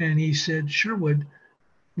 And he said, Sherwood,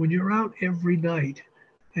 when you're out every night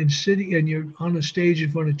and sitting and you're on a stage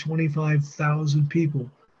in front of 25,000 people,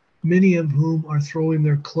 many of whom are throwing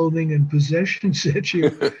their clothing and possessions at you,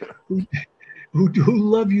 who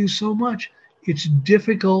love you so much, it's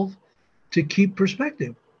difficult to keep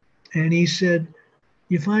perspective. And he said,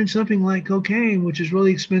 you find something like cocaine, which is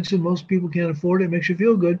really expensive, most people can't afford it, makes you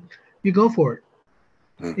feel good, you go for it.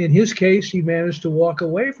 In his case, he managed to walk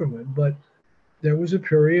away from it, but there was a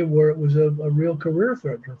period where it was a real career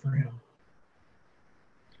threatener for him.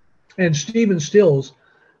 And Stephen Stills,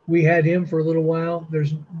 we had him for a little while. There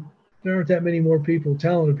aren't that many more people,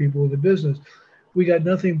 talented people in the business. We got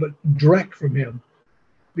nothing but dreck from him,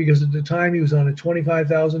 because at the time he was on a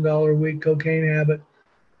 $25,000 a week cocaine habit,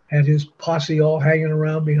 had his posse all hanging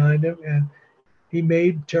around behind him, and he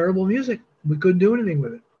made terrible music. We couldn't do anything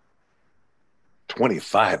with it.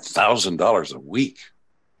 $25,000 a week.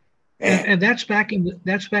 And that's back in the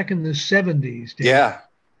 70s. Dave. Yeah.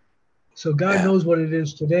 So God knows what it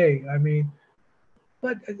is today. I mean,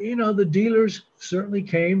 but the dealers certainly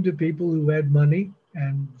came to people who had money,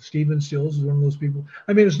 and Stephen Stills is one of those people.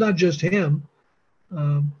 I mean, it's not just him.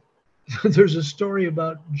 There's a story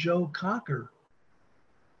about Joe Cocker.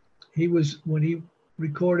 When he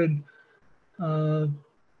recorded the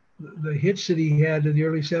hits that he had in the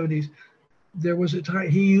early 70s, there was a time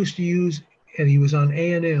he used to use, and he was on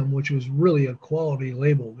A&M, which was really a quality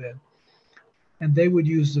label then. And they would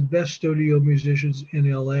use the best studio musicians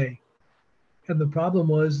in LA. And the problem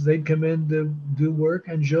was they'd come in to do work,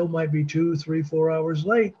 and Joe might be 2, 3, 4 hours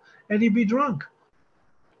late, and he'd be drunk.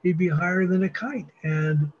 He'd be higher than a kite.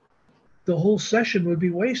 And the whole session would be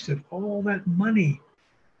wasted. All that money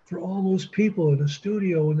for all those people in the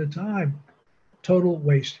studio and the time, total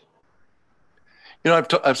waste.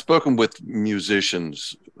 I've spoken with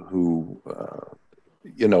musicians who,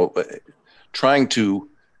 trying to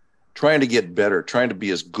get better, trying to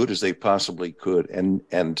be as good as they possibly could,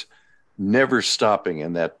 and never stopping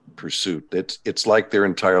in that pursuit. It's like their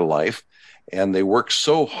entire life, and they work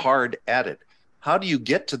so hard at it. How do you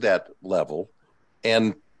get to that level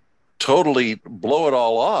and totally blow it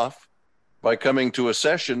all off by coming to a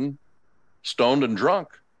session stoned and drunk?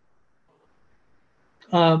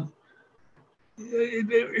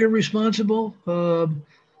 Irresponsible.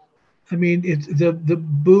 I mean, the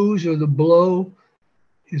booze or the blow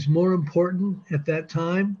is more important at that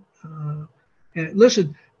time. And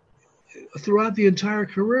listen, throughout the entire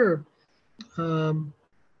career,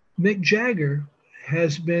 Mick Jagger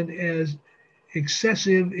has been as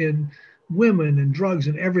excessive in women and drugs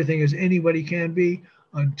and everything as anybody can be,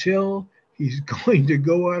 until he's going to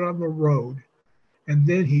go out on the road, and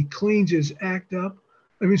then he cleans his act up.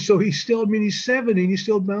 I mean, so he's 70 and he's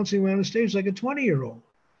still bouncing around the stage like a 20-year-old.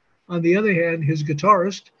 On the other hand, his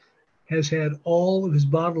guitarist has had all of his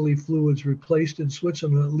bodily fluids replaced in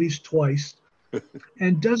Switzerland at least twice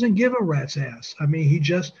and doesn't give a rat's ass. I mean,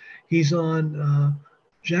 he's on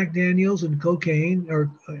Jack Daniels and cocaine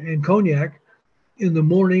and cognac in the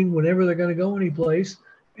morning whenever they're going to go anyplace,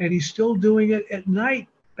 and he's still doing it at night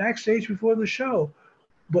backstage before the show.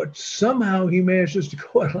 But somehow he manages to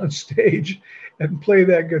go out on stage and play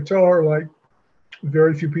that guitar like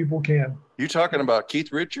very few people can. You talking about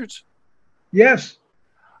Keith Richards? Yes.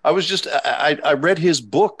 I read his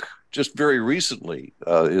book just very recently,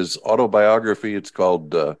 his autobiography. It's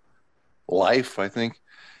called Life, I think,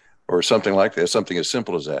 or something like that, something as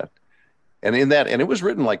simple as that. And it was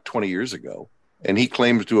written like 20 years ago. And he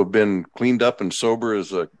claims to have been cleaned up and sober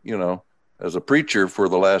as a preacher for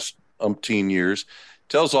the last umpteen years.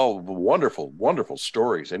 Tells all wonderful, wonderful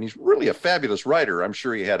stories. And he's really a fabulous writer. I'm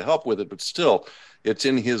sure he had help with it, but still, it's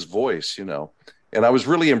in his voice, And I was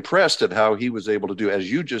really impressed at how he was able to do,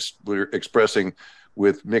 as you just were expressing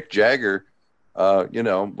with Mick Jagger, you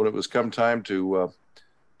know, when it was come time to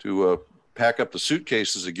pack up the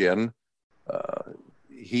suitcases again,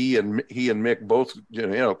 he and Mick both, you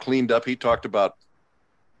know, cleaned up. He talked about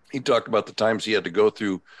the times he had to go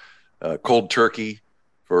through cold turkey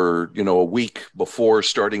for, you know, a week before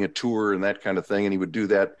starting a tour and that kind of thing. And he would do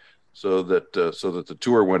that so that the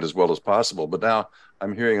tour went as well as possible. But now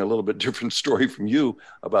I'm hearing a little bit different story from you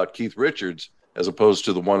about Keith Richards as opposed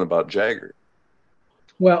to the one about Jagger.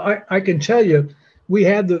 Well, I can tell you, we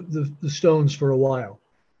had the Stones for a while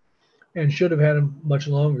and should have had them much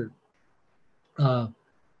longer.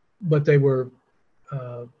 But they were,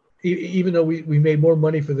 even though we made more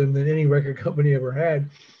money for them than any record company ever had,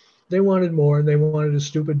 they wanted more, and they wanted a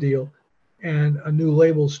stupid deal. And a new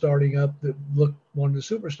label starting up that wanted a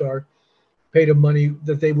superstar, paid them money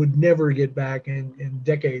that they would never get back in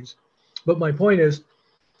decades. But my point is,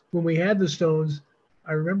 when we had the Stones,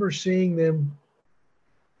 I remember seeing them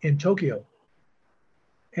in Tokyo.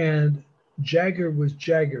 And Jagger was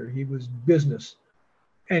Jagger. He was business.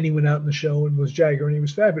 And he went out in the show and was Jagger, and he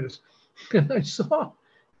was fabulous. And I saw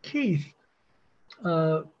Keith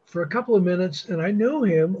for a couple of minutes, and I knew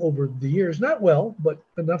him over the years, not well, but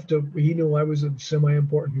enough he knew I was a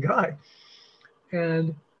semi-important guy.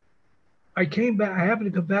 And I came back, I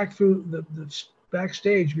happened to come back through the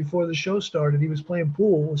backstage before the show started. He was playing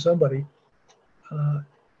pool with somebody.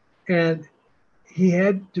 And he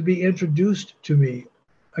had to be introduced to me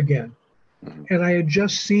again. And I had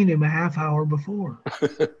just seen him a half hour before.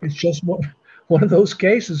 It's just one of those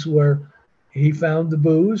cases where he found the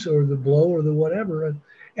booze or the blow or the whatever.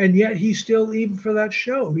 And yet he still, even for that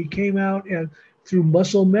show, he came out and through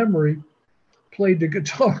muscle memory played the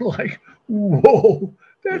guitar like, whoa,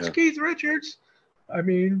 that's Keith Richards. I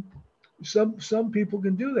mean, some people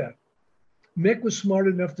can do that. Mick was smart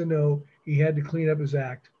enough to know he had to clean up his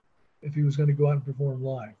act if he was going to go out and perform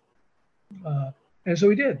live. And so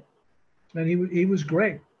he did. And he was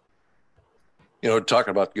great. You know,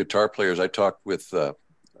 talking about guitar players, I talked with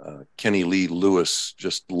Kenny Lee Lewis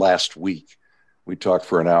just last week. We talked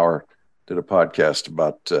for an hour, did a podcast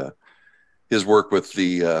about his work with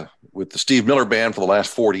the Steve Miller Band for the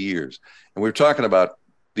last 40 years. And we were talking about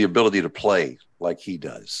the ability to play like he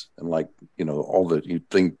does. And like, you know, all that you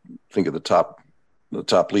think of the top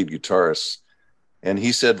lead guitarists. And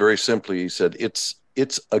he said very simply, he said, it's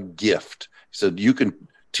a gift. He said, you can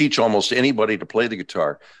teach almost anybody to play the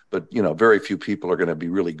guitar, but, you know, very few people are going to be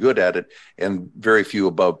really good at it. And very few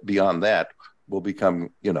beyond that will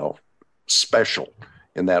become, you know, special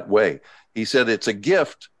in that way. He said, it's a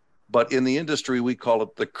gift, but in the industry, we call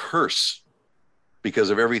it the curse because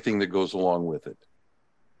of everything that goes along with it.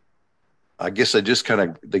 I guess they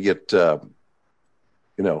get, you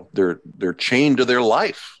know, they're chained to their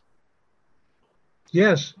life.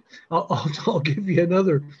 Yes. I'll give you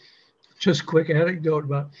another just quick anecdote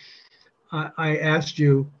about, I asked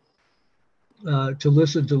you to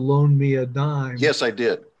listen to Loan Me a Dime. Yes, I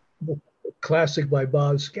did. Classic by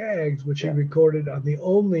Bob Skaggs, which he recorded on the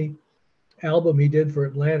only album he did for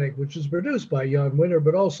Atlantic, which was produced by Jan Winter,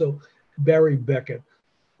 but also Barry Beckett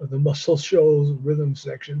of the Muscle Shoals rhythm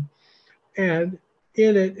section. And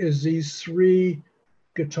in it is these 3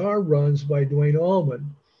 guitar runs by Duane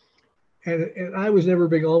Allman. And I was never a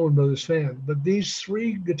big Allman Brothers fan, but these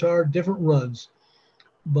 3 guitar different runs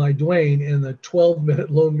by Duane in the 12-minute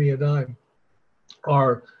Loan Me a Dime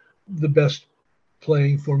are the best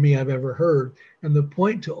playing for me I've ever heard. And the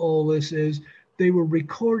point to all this is they were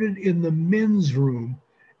recorded in the men's room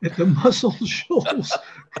at the Muscle Shoals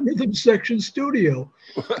rhythm section studio.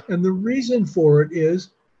 And the reason for it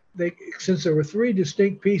is since there were 3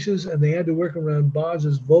 distinct pieces and they had to work around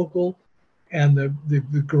Boz's vocal and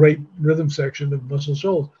the great rhythm section of Muscle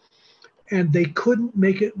Shoals, and they couldn't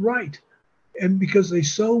make it right. And because they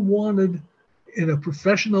so wanted in a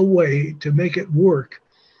professional way to make it work,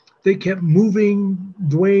 they kept moving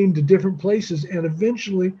Duane to different places. And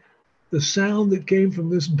eventually the sound that came from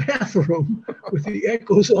this bathroom with the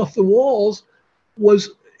echoes off the walls was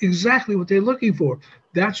exactly what they're looking for.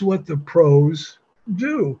 That's what the pros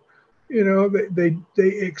do. You know, they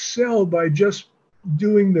excel by just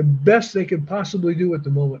doing the best they could possibly do at the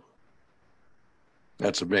moment.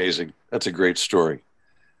 That's amazing. That's a great story.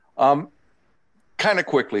 Kind of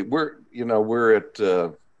quickly, we're at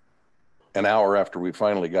an hour after we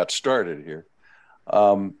finally got started here.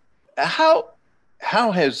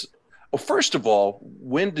 First of all,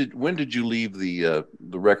 when did you leave the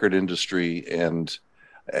record industry, and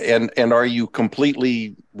are you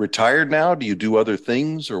completely retired now? Do you do other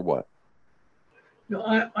things or what?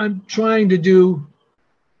 No, I'm trying to do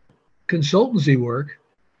consultancy work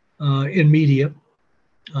in media,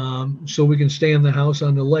 so we can stay in the house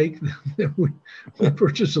on the lake that we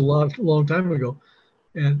purchased a long time ago,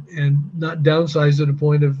 and not downsize to the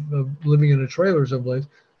point of living in a trailer someplace.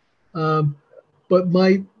 But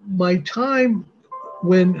my time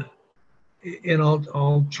when, and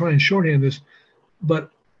I'll try and shorthand this,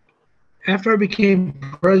 but after I became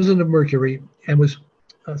president of Mercury and was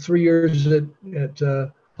 3 years at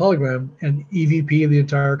Polygram and EVP of the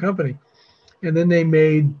entire company, and then they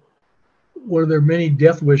made one of their many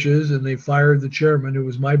death wishes, and they fired the chairman, who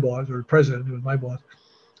was my boss, or president, who was my boss.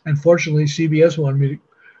 And fortunately, CBS wanted me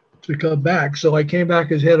to come back, so I came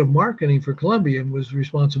back as head of marketing for Columbia and was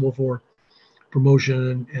responsible for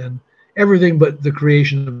promotion and everything but the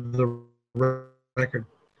creation of the record.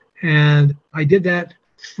 And I did that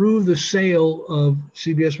through the sale of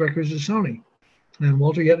CBS Records to Sony. And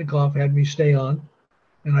Walter Yetnikoff had me stay on,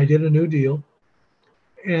 and I did a new deal.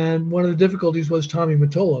 And one of the difficulties was Tommy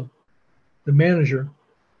Mottola, the manager,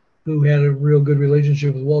 who had a real good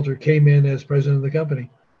relationship with Walter, came in as president of the company.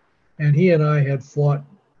 And he and I had fought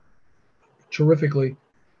terrifically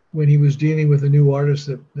when he was dealing with a new artist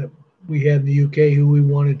that we had in the UK who we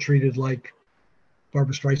wanted treated like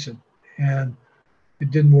Barbra Streisand. And it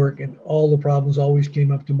didn't work, and all the problems always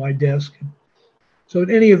came up to my desk. So in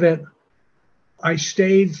any event, I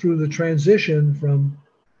stayed through the transition from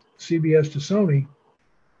CBS to Sony,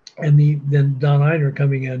 and then Don Einer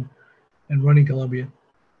coming in and running Columbia.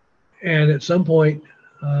 And at some point,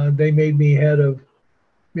 they made me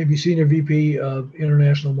maybe senior VP of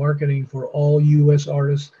international marketing for all U.S.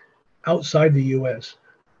 artists outside the U.S.,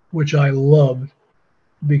 which I loved,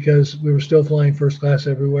 because we were still flying first class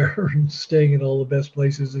everywhere and staying in all the best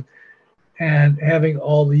places, and having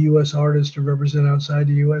all the U.S. artists to represent outside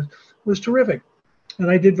the U.S. was terrific. And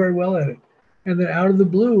I did very well at it. And then out of the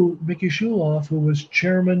blue, Mickey Shuloff, who was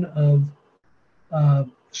chairman of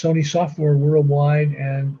Sony Software Worldwide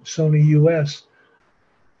and Sony US,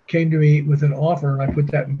 came to me with an offer, and I put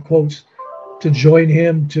that in quotes, to join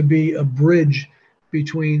him to be a bridge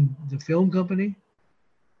between the film company,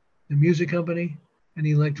 the music company, and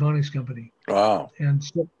the electronics company. Wow. And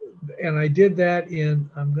I did that in,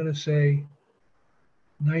 I'm going to say,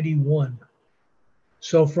 91.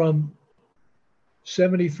 So from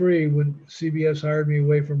 73, when CBS hired me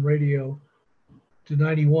away from radio, to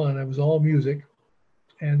 91, I was all music.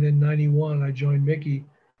 And then 91, I joined Mickey.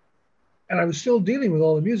 And I was still dealing with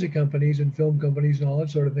all the music companies and film companies and all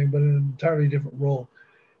that sort of thing, but in an entirely different role.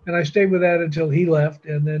 And I stayed with that until he left.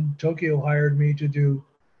 And then Tokyo hired me to do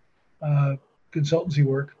consultancy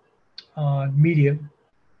work on media.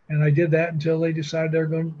 And I did that until they decided they're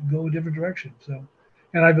going to go a different direction. So,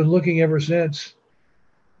 and I've been looking ever since.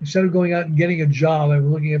 Instead of going out and getting a job, I've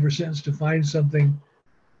been looking ever since to find something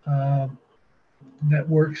that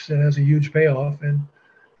works, that has a huge payoff, and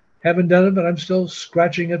haven't done it, but I'm still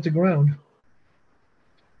scratching at the ground.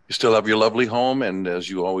 You still have your lovely home, and as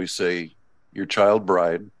you always say, your child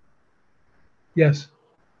bride. Yes.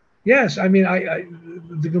 Yes. I mean, I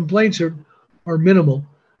the complaints are minimal.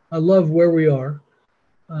 I love where we are.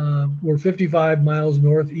 We're 55 miles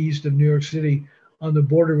northeast of New York City on the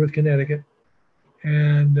border with Connecticut,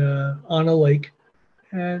 and on a lake,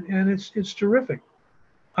 and it's terrific.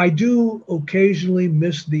 I do occasionally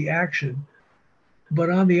miss the action, but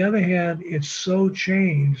on the other hand, it's so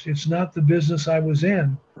changed. It's not the business I was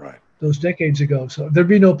in those decades ago. So there'd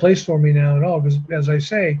be no place for me now at all, because, as I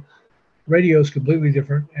say, radio is completely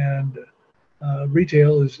different, and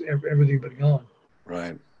retail is everything but gone.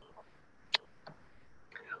 Right.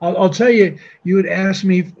 I'll tell you, you had asked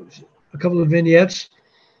me a couple of vignettes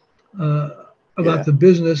about the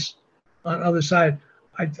business on the other side.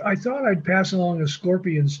 I thought I'd pass along a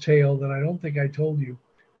scorpion's tale that I don't think I told you.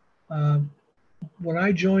 When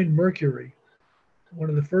I joined Mercury, one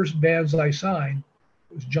of the first bands I signed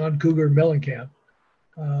was John Cougar Mellencamp.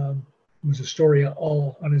 It was a story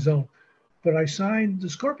all on his own. But I signed the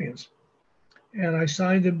Scorpions. And I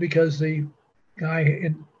signed them because the guy,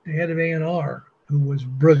 the head of A&R, who was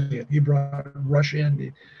brilliant, he brought Rush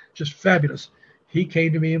in, just fabulous. He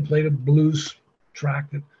came to me and played a blues track,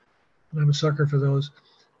 and I'm a sucker for those.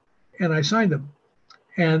 And I signed them.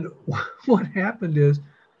 And what happened is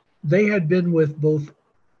they had been with both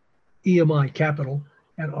EMI Capital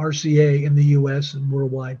and RCA in the US and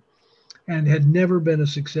worldwide, and had never been a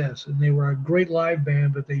success. And they were a great live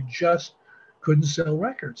band, but they just couldn't sell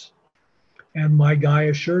records. And my guy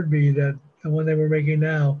assured me that the one they were making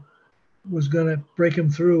now was going to break him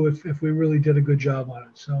through if we really did a good job on it.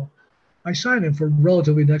 So I signed him for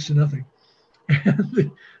relatively next to nothing.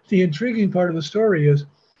 And the intriguing part of the story is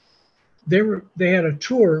they had a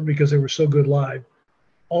tour, because they were so good live,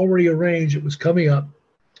 already arranged. It was coming up,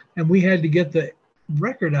 and we had to get the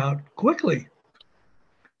record out quickly.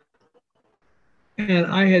 And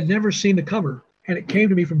I had never seen the cover, and it came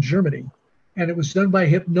to me from Germany, and it was done by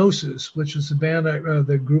Hypnosis, which is the band,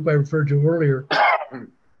 the group I referred to earlier,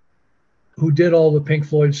 who did all the Pink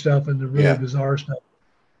Floyd stuff and the really bizarre stuff.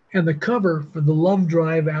 And the cover for the Love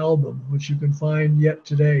Drive album, which you can find yet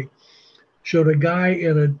today, showed a guy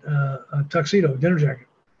in a tuxedo, dinner jacket,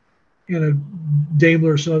 in a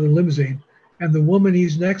Daimler Southern limousine, and the woman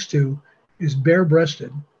he's next to is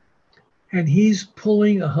bare-breasted, and he's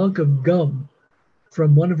pulling a hunk of gum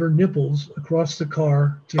from one of her nipples across the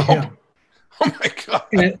car to him. Oh my God.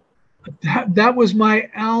 And that was my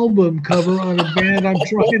album cover on a band I'm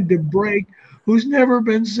trying to break who's never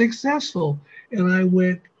been successful. And I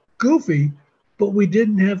went goofy, but we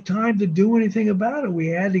didn't have time to do anything about it. We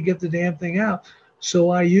had to get the damn thing out.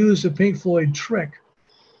 So I used a Pink Floyd trick.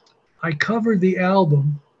 I covered the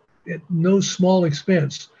album at no small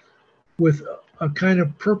expense with a kind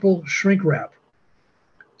of purple shrink wrap.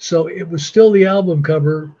 So it was still the album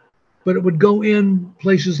cover, but it would go in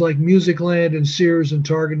places like Musicland and Sears and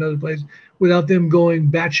Target and other places without them going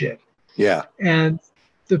batshit. Yeah. And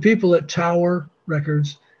the people at Tower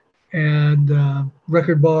Records and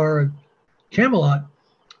Record Bar and Camelot,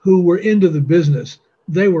 who were into the business,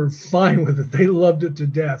 they were fine with it. They loved it to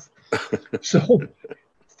death. So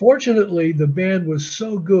fortunately, the band was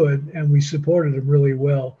so good, and we supported them really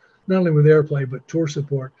well, not only with airplay, but tour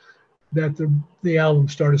support, that the album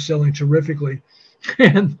started selling terrifically.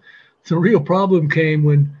 And the real problem came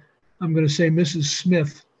when, I'm going to say, Mrs.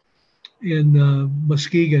 Smith in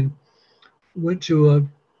Muskegon went to a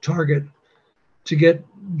Target to get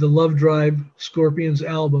the Love Drive Scorpions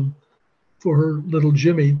album for her little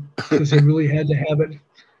Jimmy, because he really had to have it.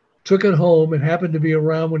 Took it home and happened to be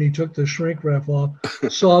around when he took the shrink wrap off,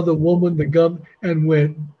 saw the woman, the gum, and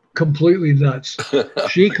went completely nuts.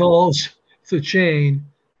 She calls the chain.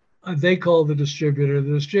 They call the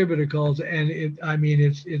distributor calls, and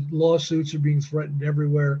lawsuits are being threatened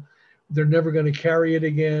everywhere. They're never going to carry it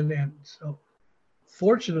again. And so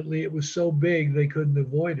fortunately it was so big they couldn't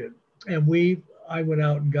avoid it. And I went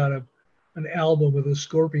out and got an album with a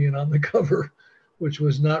scorpion on the cover, which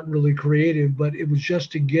was not really creative, but it was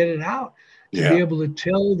just to get it out, to be able to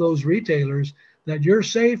tell those retailers that you're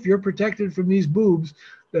safe, you're protected from these boobs,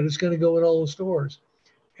 that it's going to go in all the stores.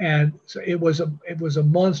 And so it was a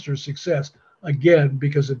monster success, again,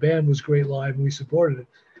 because the band was great live and we supported it.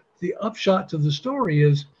 The upshot to the story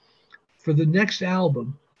is, for the next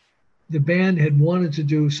album, the band had wanted to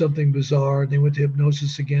do something bizarre. They went to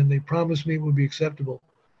Hypnosis again. They promised me it would be acceptable.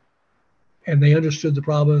 And they understood the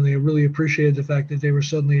problem, and they really appreciated the fact that they were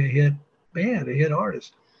suddenly a hit band, a hit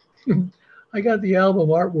artist. I got the album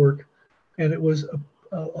artwork, and it was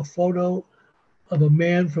a photo of a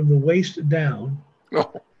man from the waist down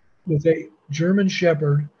with a German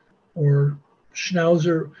Shepherd or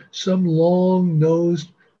Schnauzer, some long-nosed,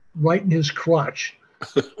 right in his crotch,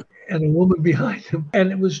 and a woman behind him.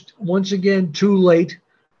 And it was, once again, too late.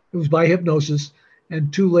 It was by Hypnosis,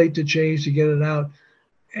 and too late to change to get it out.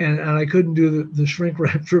 And I couldn't do the shrink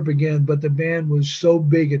wrap trip again, but the band was so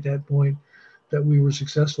big at that point that we were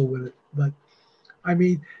successful with it. But I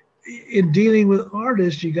mean, in dealing with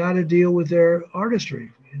artists, you got to deal with their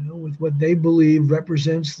artistry, with what they believe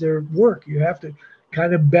represents their work. You have to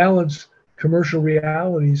kind of balance commercial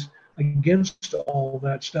realities against all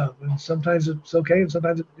that stuff. And sometimes it's okay, and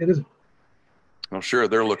sometimes it isn't. Well, sure,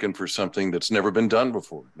 they're looking for something that's never been done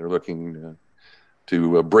before. They're looking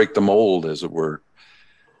to break the mold, as it were.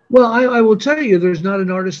 Well, I will tell you, there's not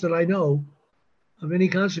an artist that I know of any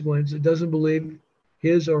consequence that doesn't believe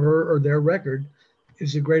his or her or their record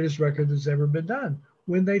is the greatest record that's ever been done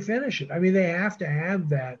when they finish it. I mean, they have to have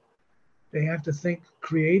that. They have to think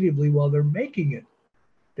creatively while they're making it,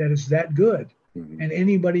 that it's that good. Mm-hmm. And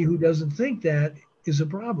anybody who doesn't think that is a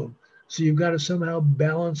problem. So you've got to somehow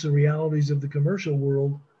balance the realities of the commercial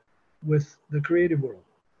world with the creative world.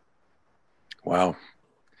 Wow.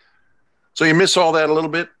 So you miss all that a little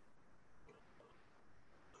bit?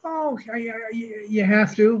 Oh, you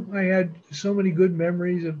have to. I had so many good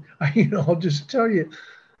memories of, I'll just tell you,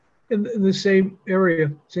 in the same area,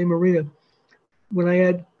 same arena, when I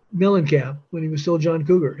had Mellencamp, when he was still John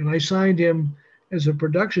Cougar, and I signed him as a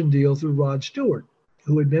production deal through Rod Stewart,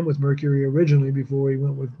 who had been with Mercury originally before he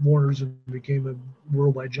went with Warner's and became a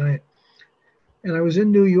worldwide giant. And I was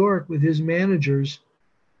in New York with his managers,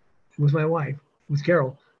 with my wife, with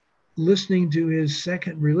Carol, listening to his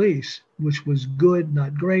second release, which was good,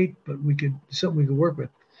 not great, but something we could work with.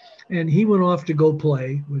 And he went off to go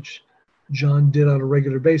play, which John did on a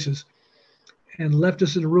regular basis, and left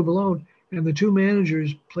us in a room alone. And the two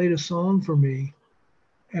managers played a song for me,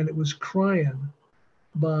 and it was Crying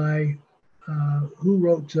by, who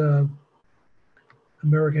wrote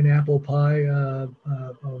American Apple Pie?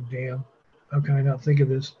 Oh, damn. How can I not think of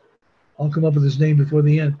this? I'll come up with his name before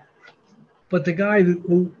the end. But the guy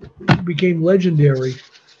who became legendary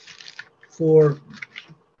for...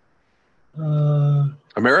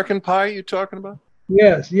 American Pie, you talking about?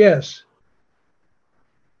 Yes.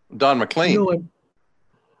 Don McLean. No,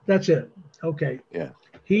 that's it. Okay. Yeah.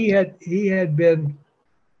 He had been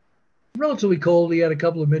relatively cold. He had a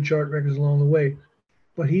couple of mid-chart records along the way,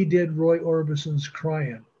 but he did Roy Orbison's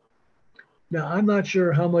Crying. Now, I'm not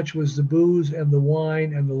sure how much was the booze and the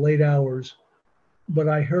wine and the late hours, but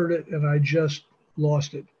I heard it and I just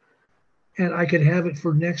lost it. And I could have it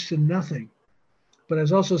for next to nothing. But I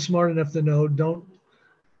was also smart enough to know don't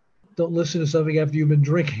listen to something after you've been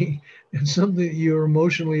drinking and something that you're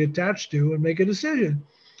emotionally attached to and make a decision.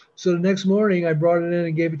 So the next morning I brought it in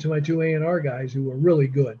and gave it to my two A&R guys who were really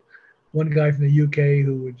good. One guy from the UK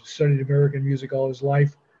who had studied American music all his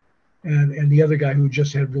life, and the other guy who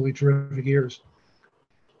just had really terrific ears,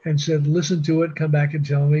 and said, listen to it, come back and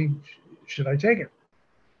tell me, should I take it?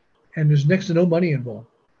 And there's next to no money involved.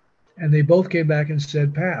 And they both came back and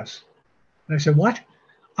said, pass. And I said, what?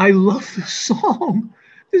 I love this song.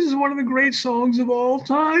 This is one of the great songs of all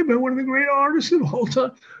time and one of the great artists of all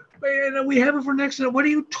time. And we have it for next to, what are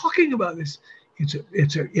you talking about?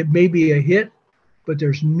 It may be a hit, but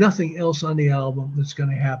there's nothing else on the album that's going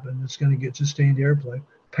to happen that's going to get sustained airplay.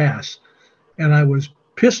 Pass. And I was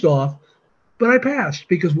pissed off, but I passed,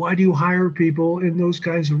 because why do you hire people in those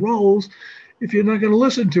kinds of roles if you're not going to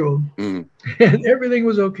listen to them? And everything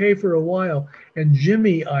was okay for a while. And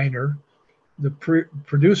Jimmy Einer, the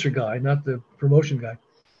producer guy, not the promotion guy,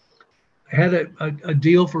 had a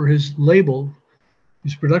deal for his label,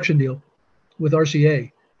 his production deal with RCA,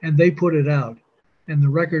 and they put it out, and the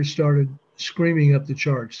record started screaming up the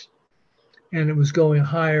charts, and it was going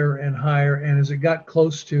higher and higher. And as it got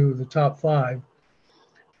close to the top 5,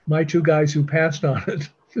 my two guys who passed on it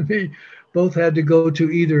to me both had to go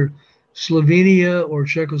to either Slovenia or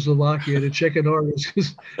Czechoslovakia to check an artist,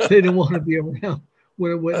 because they didn't want to be around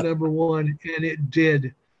when it went number 1, and it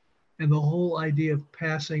did. And the whole idea of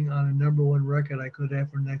passing on a number 1 record I could have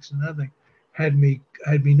for next to nothing had me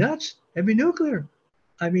nuts, had me nuclear.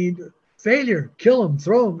 I mean, failure, kill them,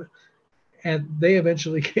 throw them. And they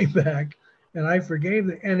eventually came back, and I forgave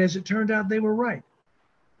them. And as it turned out, they were right.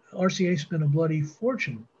 RCA spent a bloody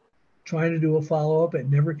fortune trying to do a follow-up. It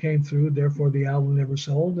never came through. Therefore, the album never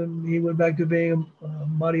sold, and he went back to being a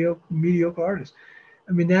mediocre artist.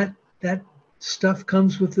 I mean, that stuff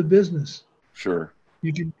comes with the business. Sure.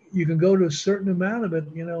 You can go to a certain amount of it,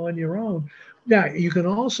 on your own. Now, you can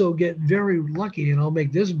also get very lucky, and I'll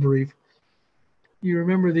make this brief. You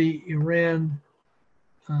remember the Iran,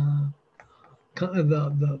 the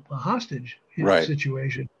hostage right.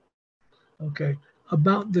 situation. Okay.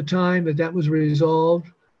 About the time that was resolved,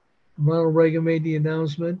 Ronald Reagan made the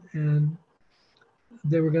announcement, and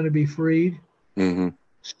they were going to be freed. Mm-hmm.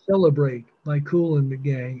 Celebrate by Kool and the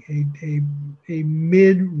Gang, a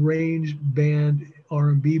mid-range band,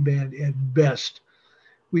 R&B band at best.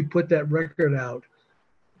 We put that record out,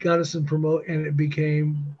 got us some promote, and it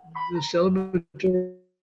became the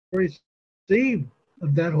celebratory theme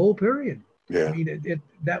of that whole period. Yeah. I mean,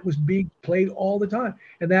 that was being played all the time.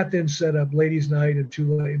 And that then set up Ladies' Night and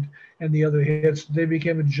Too Late and the other hits. They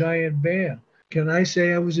became a giant band. Can I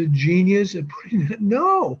say I was a genius at putting that?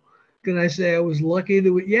 No. Can I say I was lucky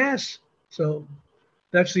to? Yes. So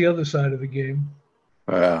that's the other side of the game.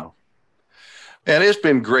 Wow. And it's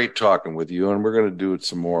been great talking with you, and we're going to do it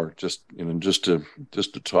some more, just to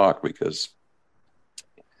talk, because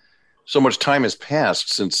so much time has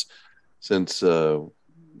passed since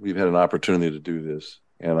we've had an opportunity to do this,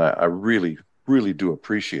 and I really, really do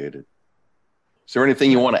appreciate it. Is there anything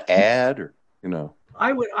you want to add, or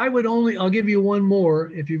I would only. I'll give you one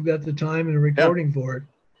more if you've got the time and a recording for it.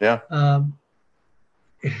 Yeah. And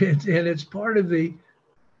it's part of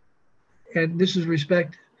and this is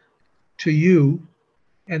respect to you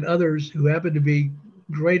and others who happen to be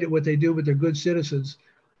great at what they do, but they're good citizens.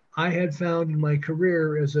 I had found in my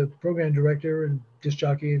career as a program director and disc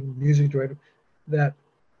jockey and music director that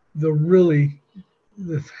the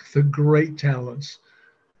great talents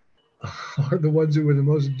are the ones who were the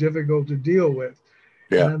most difficult to deal with.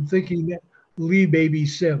 Yeah. And I'm thinking that Lee Baby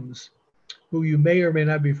Sims, who you may or may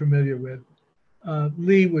not be familiar with.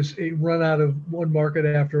 Lee was run out of one market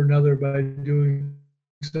after another by doing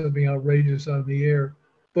something outrageous on the air,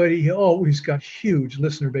 but he always got huge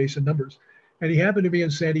listener base and numbers. And he happened to be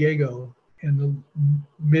in San Diego in the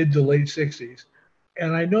mid to late 60s.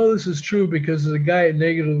 And I know this is true because the guy at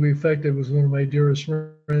Negatively Effective was one of my dearest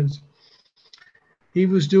friends. He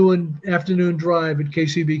was doing afternoon drive at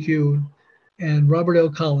KCBQ, and Robert L.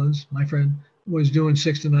 Collins, my friend, was doing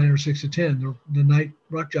 6 to 9 or 6 to 10, the night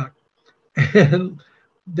rock jock. And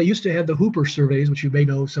they used to have the Hooper surveys, which you may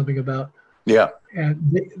know something about. Yeah.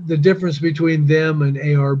 And the difference between them and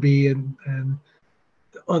ARB and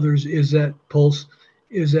others is that Pulse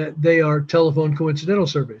is that they are telephone coincidental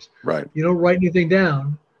surveys. Right. You don't write anything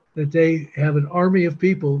down, that they have an army of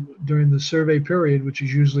people during the survey period, which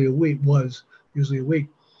is usually a week,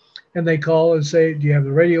 and they call and say, do you have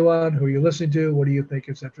the radio on? Who are you listening to? What do you think,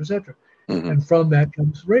 et cetera, et cetera. Mm-hmm. And from that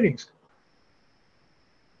comes ratings.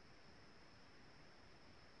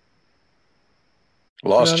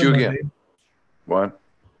 Lost you again. What?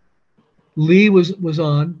 Lee was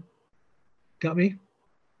on. Got me?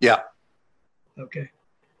 Yeah. Okay.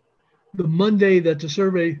 The Monday that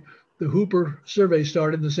the Hooper survey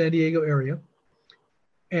started in the San Diego area,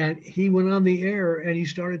 and he went on the air and he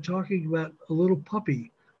started talking about a little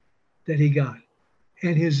puppy that he got.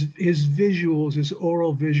 And his visuals, his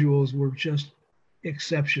oral visuals were just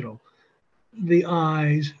exceptional. The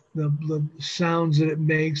eyes, the sounds that it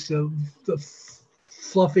makes, the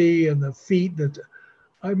fluffy and the feet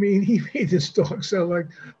he made this dog sound like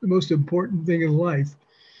the most important thing in life.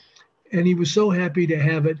 And he was so happy to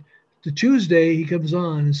have it. The Tuesday he comes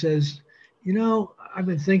on and says, I've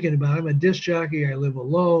been thinking about it. I'm a disc jockey. I live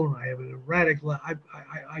alone. I have an erratic life.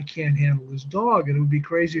 I can't handle this dog, and it would be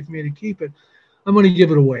crazy for me to keep it. I'm going to give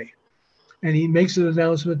it away. And he makes an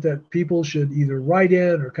announcement that people should either write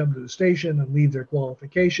in or come to the station and leave their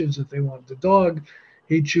qualifications if they want the dog.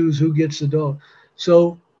 He'd choose who gets the dog.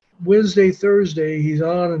 So Wednesday, Thursday, he's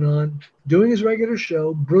on, doing his regular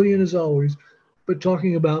show, brilliant as always, but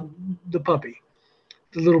talking about the puppy,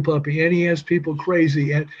 the little puppy. And he has people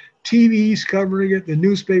crazy. And TV's covering it. The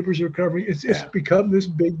newspapers are covering it. It's become this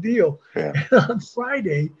big deal. Yeah. And on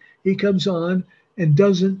Friday, he comes on and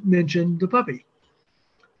doesn't mention the puppy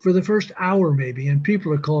for the first hour maybe. And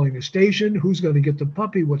people are calling the station. Who's going to get the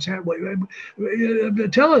puppy? What's happening?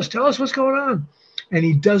 Tell us what's going on. And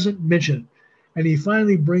he doesn't mention it. And he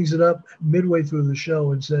finally brings it up midway through the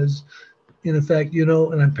show and says, in effect,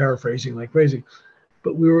 and I'm paraphrasing like crazy,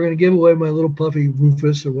 but we were going to give away my little puppy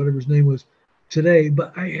Rufus or whatever his name was today,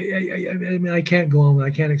 but I can't go on.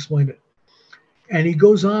 I can't explain it. And he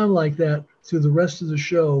goes on like that through the rest of the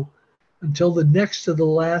show until the next to the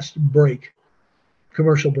last break,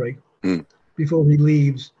 commercial break, before he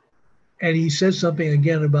leaves. And he says something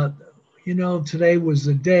again about, today was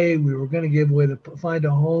the day we were going to give away find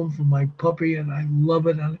a home for my puppy, and I love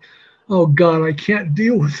it. And oh God, I can't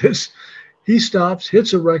deal with this. He stops,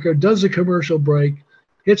 hits a record, does a commercial break,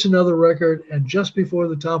 hits another record, and just before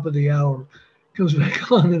the top of the hour, comes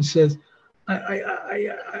back on and says, I'm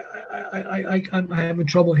having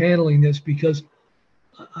trouble handling this because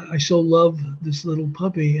I so love this little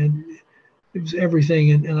puppy, and it was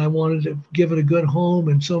everything, and I wanted to give it a good home,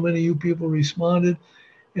 and so many of you people responded.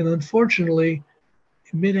 And unfortunately,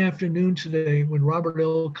 mid-afternoon today, when Robert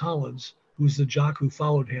L. Collins, who's the jock who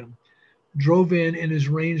followed him, drove in his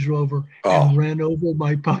Range Rover and ran over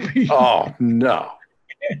my puppy. Oh, no.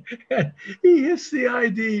 He hits the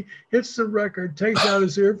ID, hits the record, takes out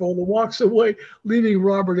his earphone, and walks away, leaving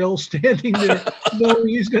Robert L. standing there, knowing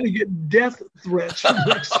he's going to get death threats for the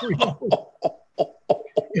next 3 hours.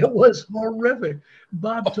 It was horrific.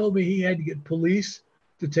 Bob told me he had to get police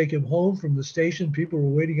to take him home from the station. People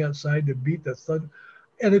were waiting outside to beat the thug.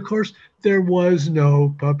 And of course, there was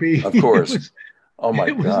no puppy. Of course. Oh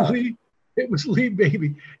my God. It was Lee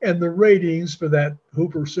Baby. And the ratings for that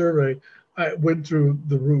Hooper survey went through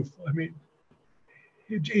the roof. I mean,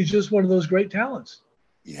 he's just one of those great talents.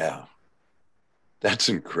 Yeah. That's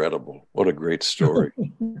incredible. What a great story.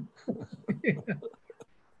 Yeah.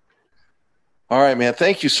 All right, man.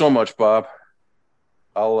 Thank you so much, Bob.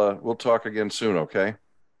 We'll talk again soon, okay?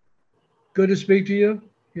 Good to speak to you.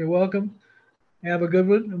 You're welcome. Have a good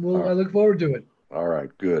one, and I look forward to it. All right,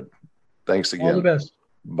 good. Thanks again. All the best.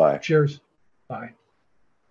 Bye. Cheers. Bye.